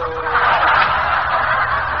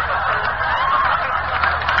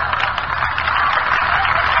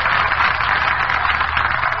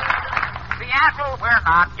 Seattle, we're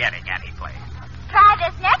not getting any place. Try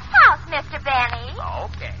this next house, Mr. Benny.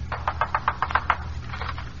 Okay.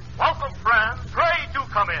 Welcome, friends. Pray do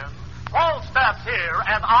come in. Falstaff's here,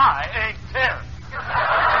 and I ain't 10.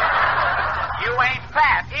 You ain't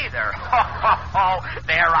fat either.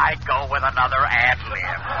 There I go with another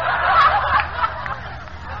ad-lib.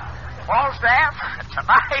 Falstaff,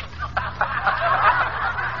 tonight...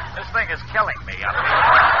 This thing is killing me up here.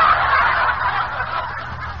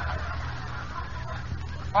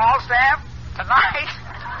 Falstaff, tonight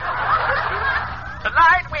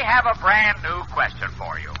we have a brand new question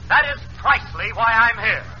for you. That is precisely why I'm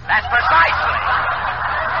here. That's precisely.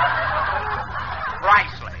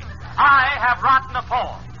 Precisely. I have written a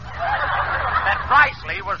poem. That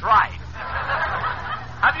Precisely was right.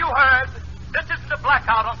 Have you heard? This isn't a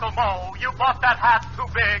blackout, Uncle Mo. You bought that hat too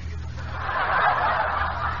big.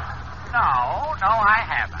 No, I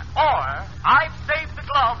haven't. Or, I've saved the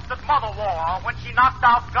gloves that Mother wore when she knocked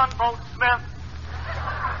out Gunboat Smith.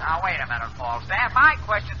 Now, wait a minute, Falstaff. My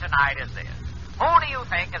question tonight is this. Who do you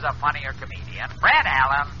think is a funnier comedian, Fred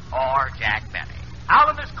Allen or Jack Benny?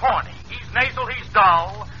 Allen is corny. He's nasal, he's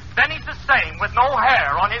dull. Benny's the same, with no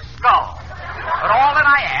hair on his skull. But all that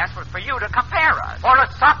I asked was for you to compare us. For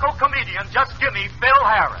a Sacco comedian, just give me Phil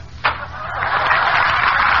Harris.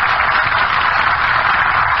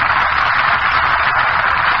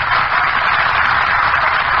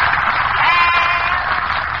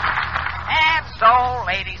 So,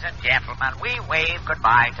 ladies and gentlemen, we wave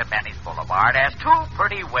goodbye to Benny's Boulevard as two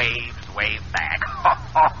pretty waves wave back.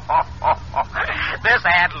 This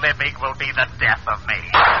ad-libbing will be the death of me.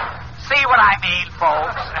 See what I mean,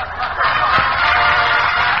 folks?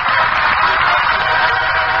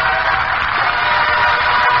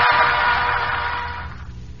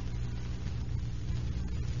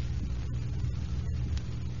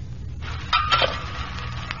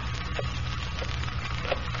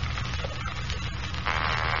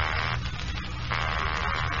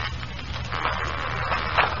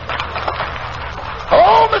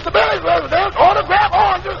 Mr. Benny's residence, autograph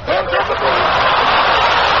oranges, 10 cents a piece.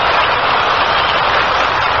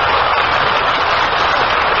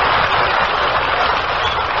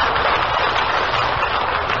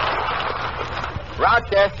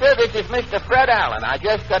 Rochester, this is Mr. Fred Allen. I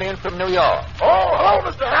just got in from New York. Oh, hello,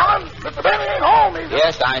 Mr. Allen. Mr. Benny ain't home, is he?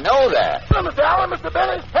 Yes, I know that. Mr. Allen, Mr.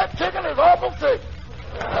 Benny's pet chicken is awful sick.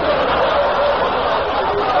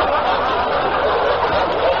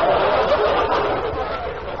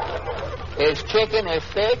 His chicken is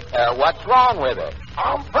sick? What's wrong with it?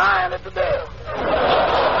 I'm frying it to death.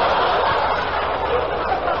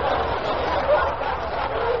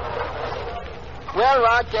 Well,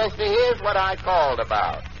 Rochester, here's what I called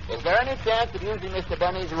about. Is there any chance of using Mr.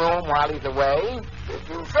 Benny's room while he's away? Did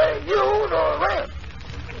you say use or rent?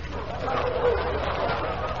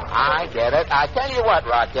 I get it. I tell you what,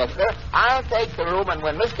 Rochester, I'll take the room, and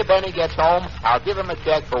when Mr. Benny gets home, I'll give him a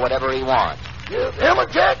check for whatever he wants. Give him a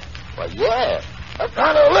check? Well, yes. That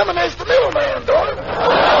kind of eliminates the middleman, don't it?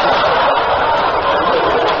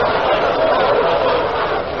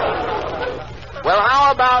 Well,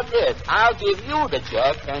 how about this? I'll give you the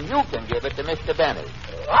check, and you can give it to Mr. Benny.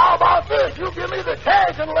 How about this? You give me the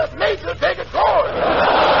cash and let nature take its course.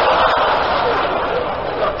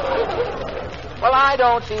 Well, I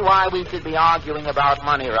don't see why we should be arguing about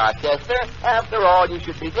money, Rochester. After all, you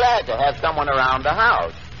should be glad to have someone around the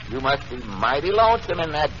house. You must be mighty lonesome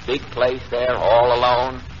in that big place there, all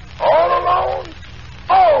alone. All alone?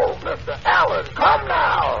 Oh, Mr. Allen, come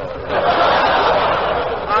now.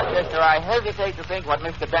 Rochester, I hesitate to think what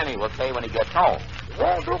Mr. Benny will say when he gets home. It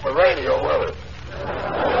won't do for radio, will it?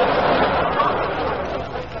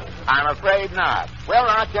 I'm afraid not. Well,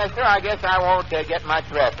 Rochester, I guess I won't get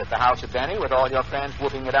much rest at the house of Benny with all your friends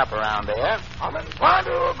whooping it up around there. I'm inclined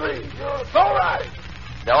to agree. You're so right.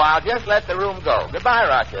 So I'll just let the room go. Goodbye,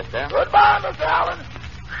 Rochester. Goodbye, Mr. Allen.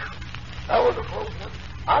 That was a close one.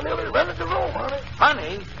 I nearly rented the room, honey.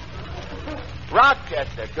 Honey?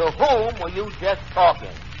 Rochester, to whom were you just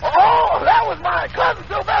talking? Oh, that was my cousin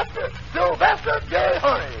Sylvester. Sylvester J.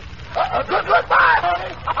 Honey. Goodbye,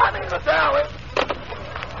 honey. I mean, Mr. Allen.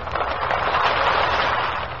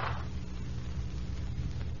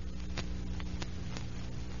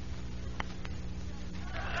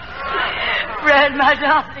 Fred, my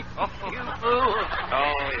darling. Oh. You fool.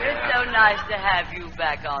 Oh, yeah. It's so nice to have you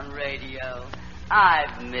back on radio.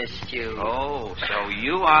 I've missed you. Oh, so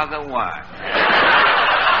you are the one.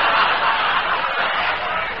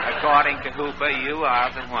 According to Hooper, you are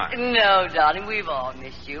the one. No, darling, we've all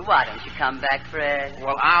missed you. Why don't you come back, Fred?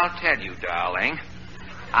 Well, I'll tell you, darling.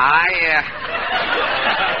 I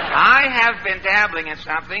have been dabbling in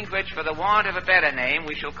something which, for the want of a better name,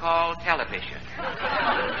 we shall call television.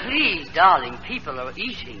 Please, darling, people are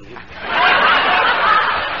eating.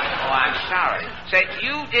 Oh, I'm sorry. Say,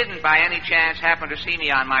 you didn't by any chance happen to see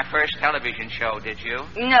me on my first television show, did you?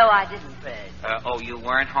 No, I didn't, Fred. You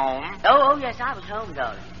weren't home? Oh, yes, I was home,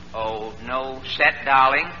 darling. Oh, no set,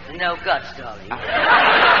 darling? No guts, darling.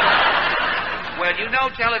 Well, you know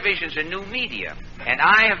television's a new medium, and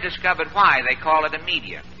I have discovered why they call it a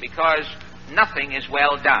medium. Because nothing is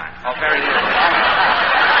well done. Oh, very little.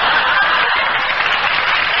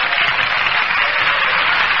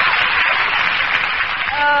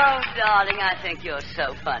 Oh, darling, I think you're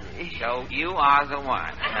so funny. So you are the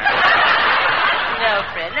one. No,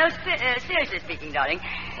 Fred. No, seriously speaking, darling.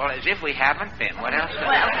 Well, as if we haven't been. What else?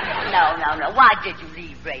 Well, no. Why did you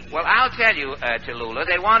leave radio? Well, I'll tell you, Tallulah.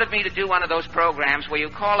 They wanted me to do one of those programs where you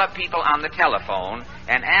call up people on the telephone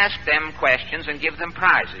and ask them questions and give them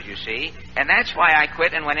prizes, you see. And that's why I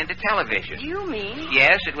quit and went into television. You mean?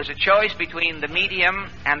 Yes, it was a choice between the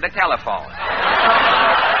medium and the telephone.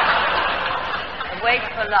 Wait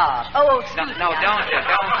for laughs. Oh, excuse me. No,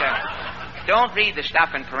 don't read the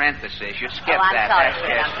stuff in parentheses. You skip that.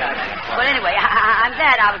 Sorry, I'm sorry. Well, anyway, I'm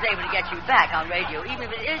glad I was able to get you back on radio, even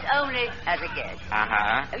if it is only as a guest.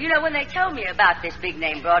 Uh-huh. You know, when they told me about this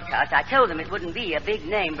big-name broadcast, I told them it wouldn't be a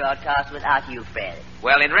big-name broadcast without you, Fred.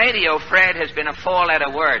 Well, in radio, Fred has been a four-letter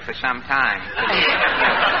word for some time.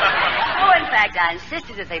 Oh, in fact, I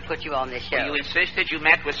insisted that they put you on this show. Well, you insisted? You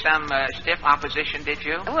met with some stiff opposition, did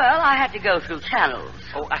you? Well, I had to go through channels.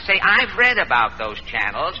 Oh, I've read about those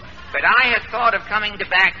channels, but I had thought of coming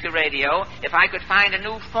back to radio if I could find a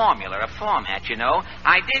new formula, a format, you know.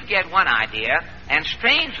 I did get one idea, and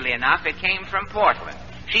strangely enough, it came from Portland.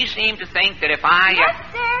 She seemed to think that if I...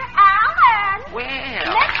 Mr. Allen! Well...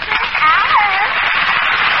 Mr. Allen!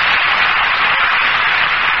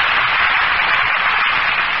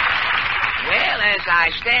 Well, as I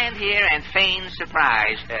stand here and feign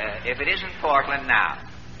surprise, if it isn't Portland now.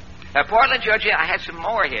 Portland, Georgia, I had some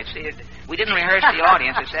more here. See, we didn't rehearse the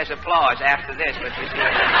audience. It says applause after this, but you see...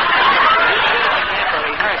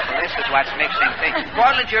 rehearsal. This is what's mixing things.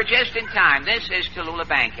 Portland, you're just in time. This is Tallulah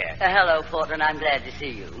Bankhead. Hello, Portland. I'm glad to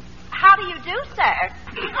see you. How do you do, sir?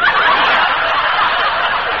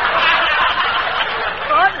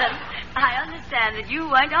 Portland, I understand that you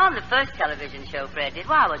weren't on the first television show Fred did.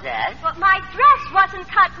 Why was that? Well, my dress wasn't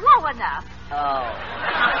cut low enough. Oh.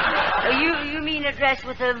 You mean a dress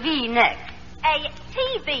with a V-neck? A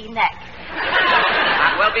TV neck.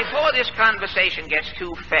 Well, before this conversation gets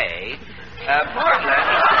too fey, Portland,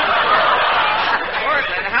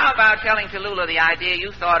 how about telling Tallulah the idea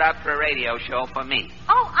you thought up for a radio show for me?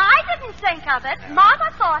 Oh, I didn't think of it.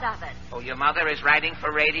 Mama thought of it. Oh, your mother is writing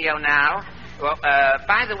for radio now? Well,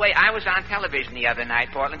 by the way, I was on television the other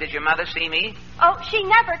night, Portland. Did your mother see me? Oh, she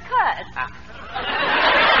never could.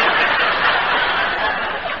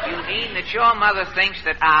 You mean that your mother thinks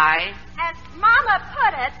that I... As Mama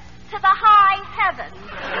put it, to the high heavens.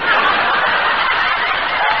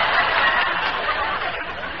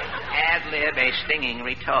 At ad-lib a stinging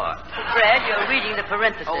retort. Fred, you're reading the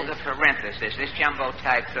parentheses. Oh, the parenthesis, this jumbo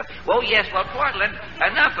type. Oh, yes, well, Portland,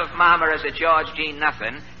 enough of Mama as a George G.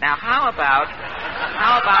 Nothing. Now, how about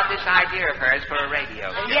this idea of hers for a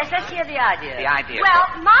radio show? Yes, let's hear the idea. The idea.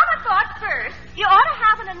 Well, Mama thought first you ought to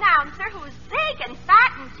have an announcer who's big and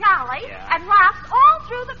fat and jolly and laughs all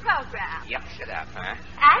through the program. Yucks it up, huh?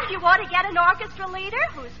 And you ought to get an orchestra leader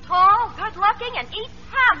who's tall, good-looking, and eats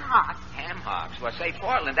ham hocks. Ham hocks? Well, say,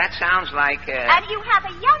 Portland, that sounds like... And you have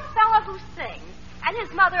a young fellow who sings. And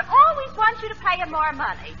his mother always wants you to pay him more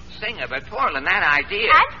money. Singer, but Portland, that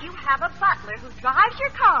idea... And you have a butler who drives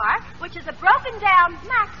your car, which is a broken-down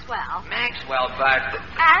Maxwell. Maxwell, but...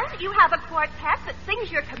 And you have a quartet that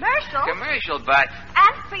sings your commercial. Commercial, but...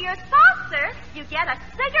 And for your sponsor, you get a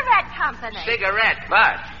cigarette company. Cigarette,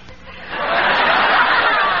 but...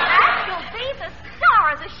 And you'll be the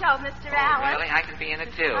star of the show, Mr. Allen. Really? I can be in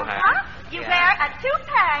it, too, huh? You wear a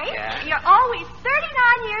toupee. Yeah. You're always 39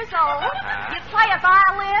 years old. You play a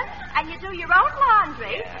violin, and you do your own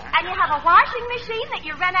laundry. And you have a washing machine that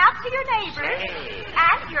you rent out to your neighbors.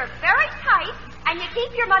 And you're very tight, and you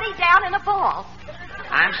keep your money down in a ball.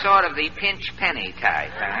 I'm sort of the pinch penny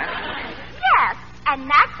type, huh? Yes, and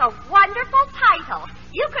that's a wonderful title.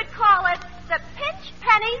 You could call it the Pinch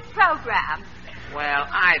Penny Program. Well,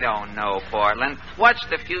 I don't know, Portland. What's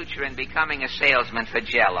the future in becoming a salesman for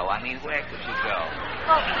Jell-O? I mean, where could you go?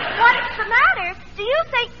 Well, what's the matter? Do you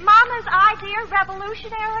think Mama's idea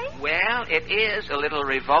revolutionary? Well, it is a little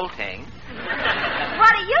revolting.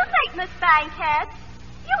 What do you think, Miss Bankhead?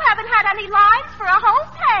 You haven't had any lines for a whole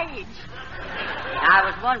page. I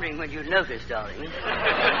was wondering when you'd notice, darling. Do you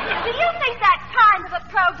think that kind of a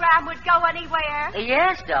program would go anywhere?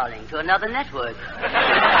 Yes, darling, to another network.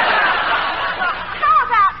 How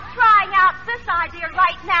about trying out this idea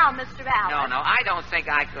right now, Mr. Allen? No, I don't think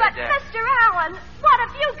I could... But, Mr. Allen, what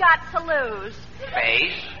have you got to lose?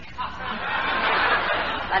 Face.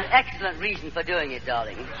 An excellent reason for doing it,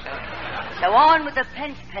 darling. So on with the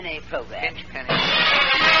Pinch Penny program. Pinch Penny.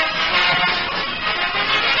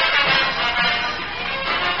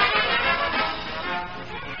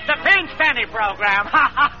 The Pinch Penny program.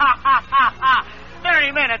 Ha, ha, ha, ha, ha, ha.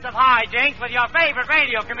 30 minutes of hijinks with your favorite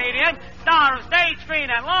radio comedian, star of stage, screen,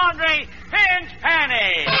 and laundry, Pinch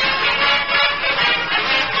Penny.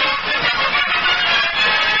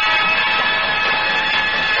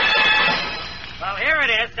 Well, here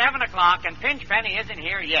it is, 7 o'clock, and Pinch Penny isn't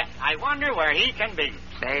here yet. I wonder where he can be.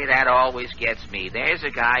 Say, that always gets me. There's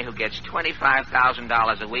a guy who gets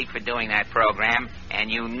 $25,000 a week for doing that program,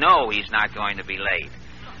 and you know he's not going to be late.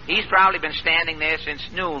 He's probably been standing there since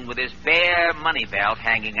noon with his bare money belt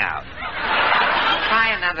hanging out.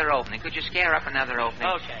 Try another opening. Could you scare up another opening?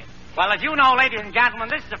 Okay. Well, as you know, ladies and gentlemen,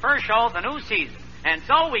 this is the first show of the new season. And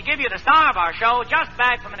so we give you the star of our show, just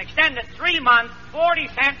back from an extended 3-month,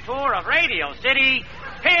 40-cent tour of Radio City,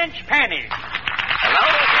 Pinch Penny.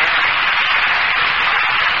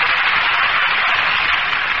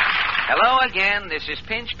 Hello again, this is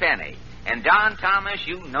Pinch Penny. And Don Thomas,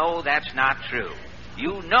 you know that's not true.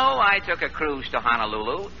 You know I took a cruise to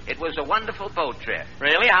Honolulu. It was a wonderful boat trip.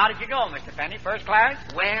 Really? How did you go, Mr. Penny? First class?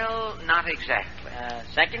 Well, not exactly.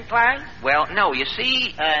 Second class? Well, no, you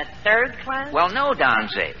see... Third class? Well, no,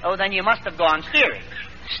 Donzie. Oh, then you must have gone steerage.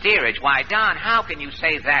 Steerage? Why, Don, how can you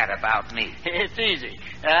say that about me? It's easy.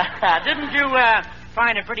 Didn't you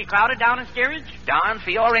find it pretty crowded down in steerage? Don,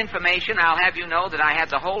 for your information, I'll have you know that I had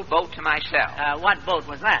the whole boat to myself. What boat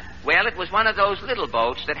was that? Well, it was one of those little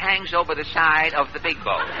boats that hangs over the side of the big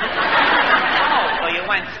boat. Oh, so you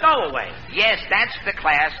went stowaway. Yes, that's the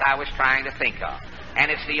class I was trying to think of. And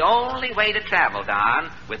it's the only way to travel, Don,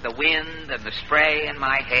 with the wind and the spray in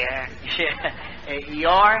my hair.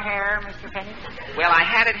 Your hair, Mr. Penny? Well, I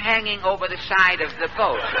had it hanging over the side of the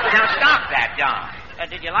boat. Now, stop that, Don.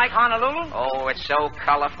 Did you like Honolulu? Oh, it's so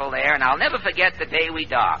colorful there, and I'll never forget the day we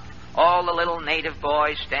docked. All the little native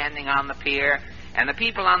boys standing on the pier, and the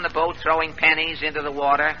people on the boat throwing pennies into the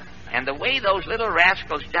water, and the way those little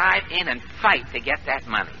rascals dive in and fight to get that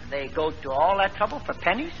money. They go to all that trouble for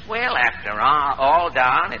pennies? Well, after all,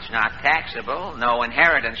 Don, it's not taxable. No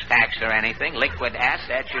inheritance tax or anything. Liquid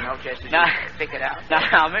assets, you know, just as you pick it out.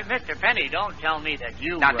 Now, Mr. Penny, don't tell me that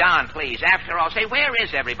you... Now, Don, please, after all, say, where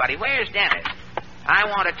is everybody? Where's Dennis? I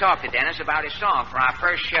want to talk to Dennis about his song for our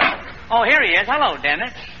first show. Oh, here he is. Hello,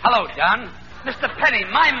 Dennis. Hello, Don. Mr. Penny,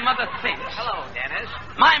 my mother thinks... Hello, Dennis.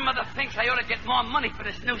 My mother thinks I ought to get more money for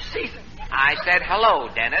this new season. I said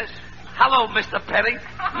hello, Dennis. Hello, Mr. Penny.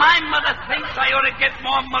 My mother thinks I ought to get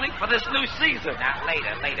more money for this new season. Now,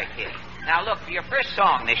 later, kid. Now, look, for your first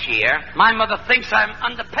song this year... My mother thinks I'm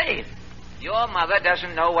underpaid. Your mother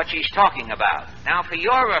doesn't know what she's talking about. Now, for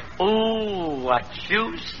your... Ooh, what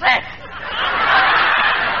you said.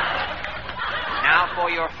 Now, for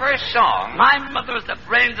your first song... My mother is the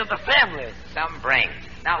brains of the family. Some brains.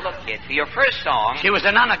 Now, look, kid, for your first song... She was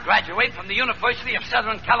an honor graduate from the University of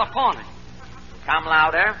Southern California. Come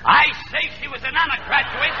louder. I say she was an honor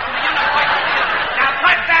graduate from the University of... Now,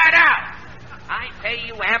 cut that out! I pay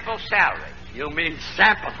you ample salary. You mean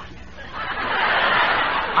sample.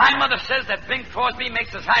 My mother says that Bing Crosby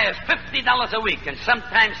makes as high as $50 a week and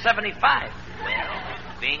sometimes $75. Well,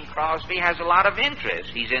 Bing Crosby has a lot of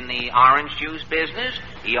interest. He's in the orange juice business.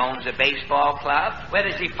 He owns a baseball club. Where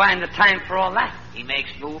does he find the time for all that? He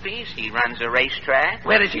makes movies. He runs a racetrack.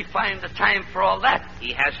 Where does he find the time for all that?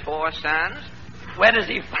 He has 4 sons. Where does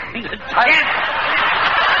he find the time?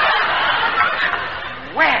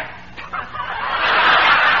 Where?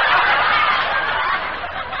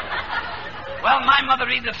 Well, my mother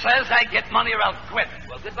either says I get money or I'll quit.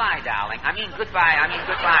 Well, goodbye, darling. Goodbye,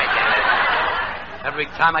 Dennis. Every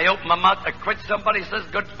time I open my mouth to quit, somebody says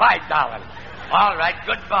goodbye, darling. All right,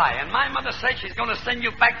 goodbye. And my mother says she's going to send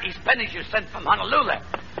you back these pennies you sent from Honolulu.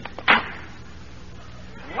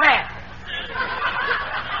 Where?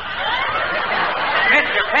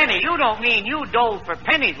 Mr. Penny, you don't mean you doled for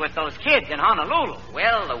pennies with those kids in Honolulu.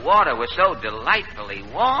 Well, the water was so delightfully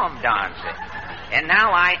warm, Darcy. And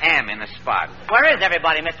now I am in the spot. Where is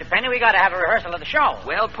everybody, Mr. Penny? We got to have a rehearsal of the show.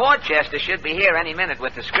 Well, Portchester should be here any minute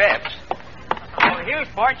with the scripts. Oh, here's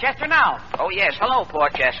Portchester now. Oh, yes. Hello,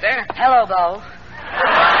 Portchester. Hello, Bo.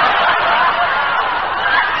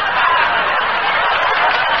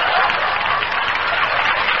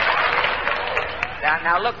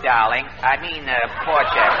 Now, look, darling.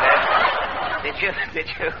 Portchester. Did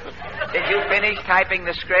you finish typing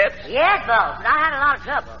the scripts? Yes, Bo, but I had a lot of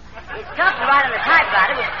trouble. It's tough to write on a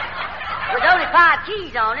typewriter with only 5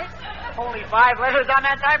 keys on it. Only 5 letters on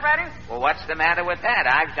that typewriter? Well, what's the matter with that?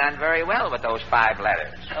 I've done very well with those 5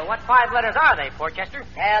 letters. What 5 letters are they, Portchester?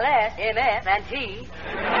 L-S, M-F, and T.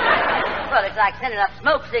 Well, it's like sending up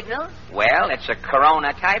smoke signals. Well, it's a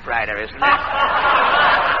Corona typewriter, isn't it?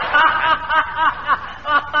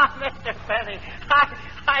 Mr. Penny,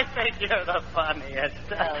 I think you're the funniest.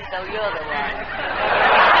 Oh, so you're the one.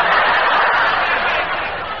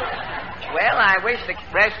 Well, I wish the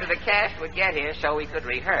rest of the cast would get here so we could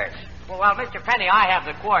rehearse. Well, Mr. Penny, I have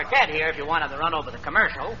the quartet here if you wanted to run over the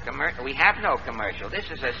commercial. We have no commercial. This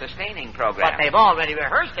is a sustaining program. But they've already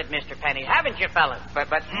rehearsed it, Mr. Penny, haven't you, fellas? But,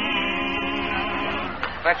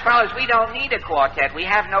 fellas, we don't need a quartet. We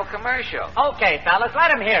have no commercial. Okay, fellas, let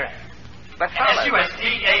them hear it. But, fellas...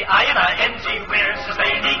 S-U-S-T-A-I-N-I-N-G, we're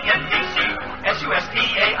sustaining NBC.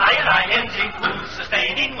 S-U-S-T-A-I-N-I-N-G, who's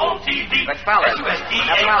sustaining OTV. But, fellas...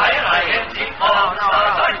 S-U-S-T-A-I-N-I-N-G, all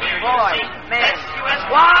stars are here, you see. S-U-S...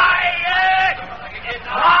 Quiet!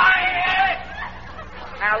 Quiet!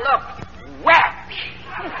 Now, look. Whack!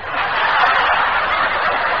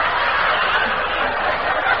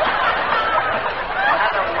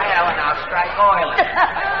 Another well and I'll strike oil.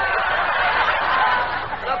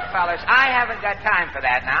 Look, fellas, I haven't got time for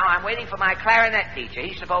that now. I'm waiting for my clarinet teacher.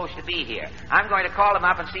 He's supposed to be here. I'm going to call him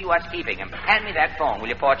up and see what's keeping him. Hand me that phone, will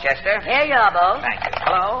you, Portchester? Here you are, Bo. Thank you.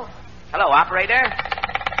 Hello? Hello, operator?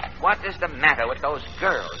 What is the matter with those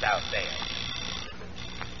girls out there?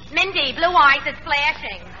 Mindy, blue eyes, it's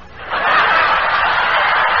flashing.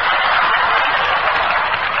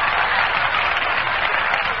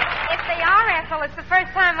 If they are, Ethel, it's the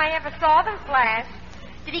first time I ever saw them flash.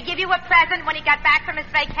 Did he give you a present when he got back from his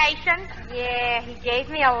vacation? Yeah, he gave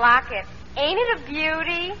me a locket. Ain't it a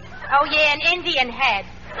beauty? Oh, yeah, an Indian head.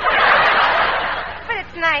 But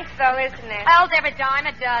it's nice, though, isn't it? Oh, they're a dime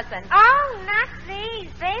a dozen. Oh, not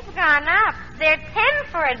these. They've gone up. They're 10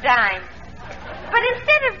 for a dime. But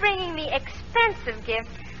instead of bringing me expensive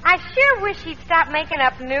gifts, I sure wish he'd stop making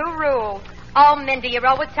up new rules. Oh, Mindy, you're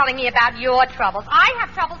always telling me about your troubles. I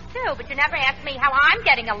have troubles, too, but you never ask me how I'm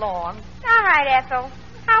getting along. All right, Ethel.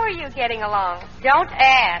 How are you getting along? Don't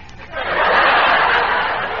ask. Hey,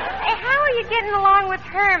 how are you getting along with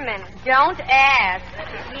Herman? Don't ask.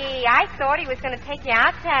 Gee, I thought he was going to take you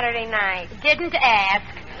out Saturday night. Didn't ask.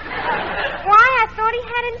 Why? I thought he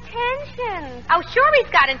had intentions. Oh, sure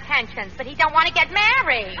he's got intentions, but he don't want to get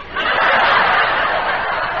married.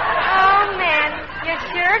 Oh, man, you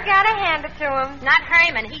sure got to hand it to him. Not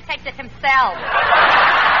Herman. He takes it himself.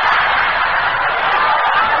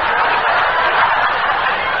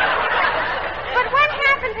 But what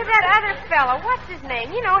happened happened to that other fellow? What's his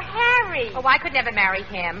name? You know, Harry. Oh, I could never marry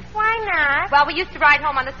him. Why not? Well, we used to ride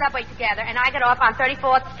home on the subway together, and I got off on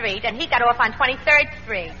 34th Street, and he got off on 23rd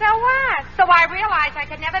Street. So what? So I realized I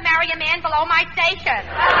could never marry a man below my station.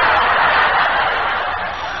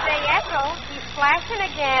 Say, Ethel, he's flashing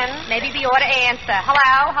again. Maybe we ought to answer.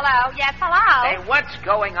 Hello? Hello? Yes, hello? Hey, what's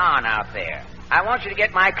going on out there? I want you to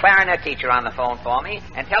get my clarinet teacher on the phone for me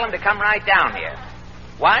and tell him to come right down here.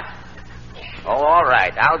 What? Oh, all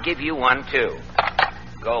right. I'll give you one, too.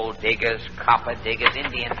 Gold diggers, copper diggers,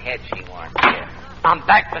 Indian heads she wants here. I'm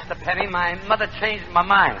back, Mr. Penny. My mother changed my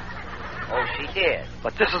mind. Oh, she did?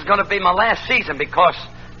 But this is going to be my last season because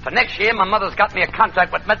for next year, my mother's got me a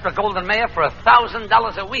contract with Metro Goldwyn Mayer for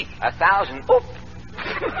 $1,000 a week. 1,000? Oop!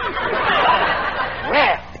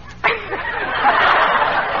 Where?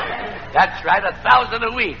 That's right, 1,000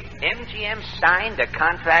 a week. MGM signed a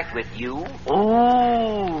contract with you?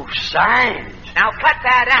 Ooh, signed. Now cut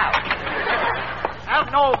that out.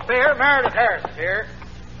 Have no fear. Meredith Harris is here.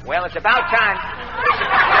 Well, it's about time.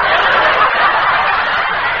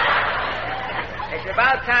 It's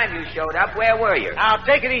about time you showed up. Where were you? Now,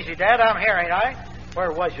 take it easy, Dad. I'm here, ain't I?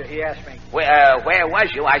 Where was you, he asked me. Where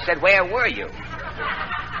was you? I said, where were you?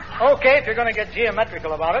 Okay, if you're going to get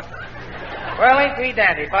geometrical about it. Well, ain't we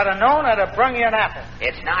dandy? If I'd have known, I'd have brung you an apple.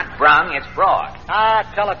 It's not brung, it's brought. Ah,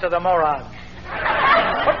 tell it to the morons.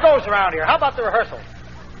 What goes around here? How about the rehearsal?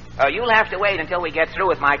 You'll have to wait until we get through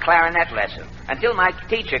with my clarinet lesson. Until my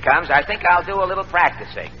teacher comes, I think I'll do a little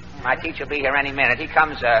practicing. My teacher will be here any minute. He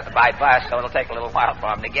comes by bus, so it'll take a little while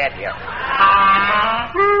for him to get here.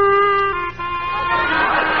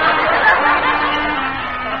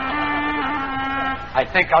 I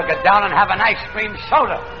think I'll get down and have an ice cream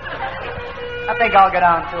soda. I think I'll get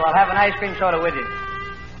down, too. I'll have an ice cream soda with you.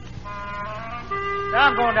 Now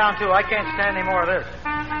I'm going down, too. I can't stand any more of this.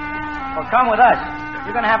 Well, come with us.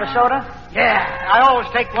 You going to have a soda? Yeah. I always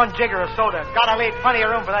take one jigger of soda. Gotta leave plenty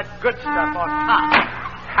of room for that good stuff on top.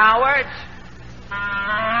 Howard?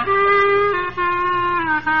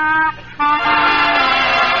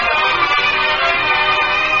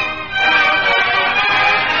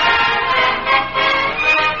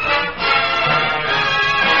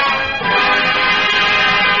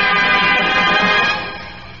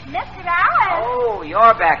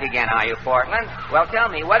 You're back again, are you, Portland? Well, tell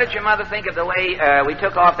me, what did your mother think of the way we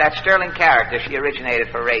took off that sterling character she originated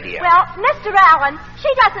for radio? Well, Mr. Allen, she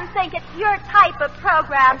doesn't think it's your type of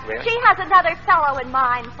program. Really? She has another fellow in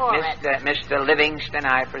mind for it. Mr. Livingston,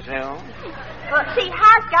 I presume? Well, she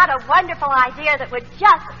has got a wonderful idea that would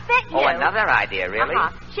just fit you. Oh, another idea, really?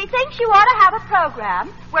 She thinks you ought to have a program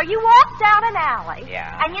where you walk down an alley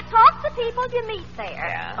and you talk to people you meet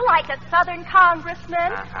there, like a Southern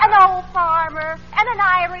congressman, an old farmer, and an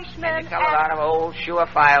Irishman. And you tell a lot of old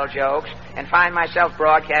sure-file jokes and find myself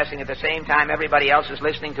broadcasting at the same time everybody else is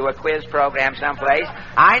listening to a quiz program someplace.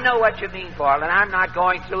 I know what you mean, Portland. I'm not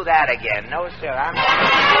going through that again. No, sir. I'm not.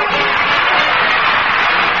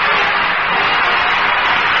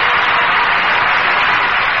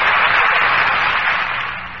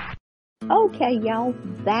 Okay, y'all,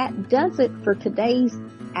 that does it for today's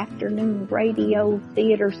Afternoon Radio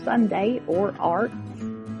Theatre Sundae, or ART.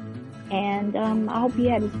 And I hope you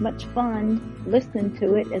had as much fun listening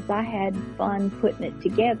to it as I had fun putting it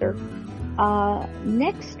together.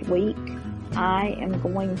 Next week, I am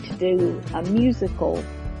going to do a musical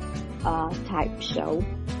type show,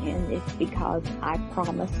 and it's because I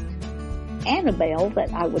promised Annabelle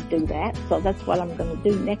that I would do that, so that's what I'm going to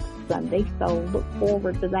do next Sunday, so look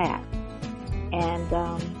forward to that. And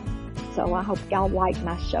so I hope y'all like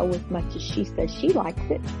my show as much as she says she likes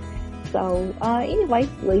it. So anyway,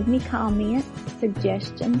 leave me comments,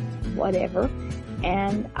 suggestions, whatever,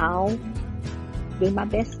 and I'll do my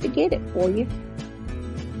best to get it for you.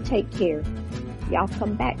 Take care. Y'all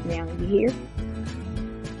come back now, you hear?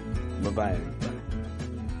 Bye-bye.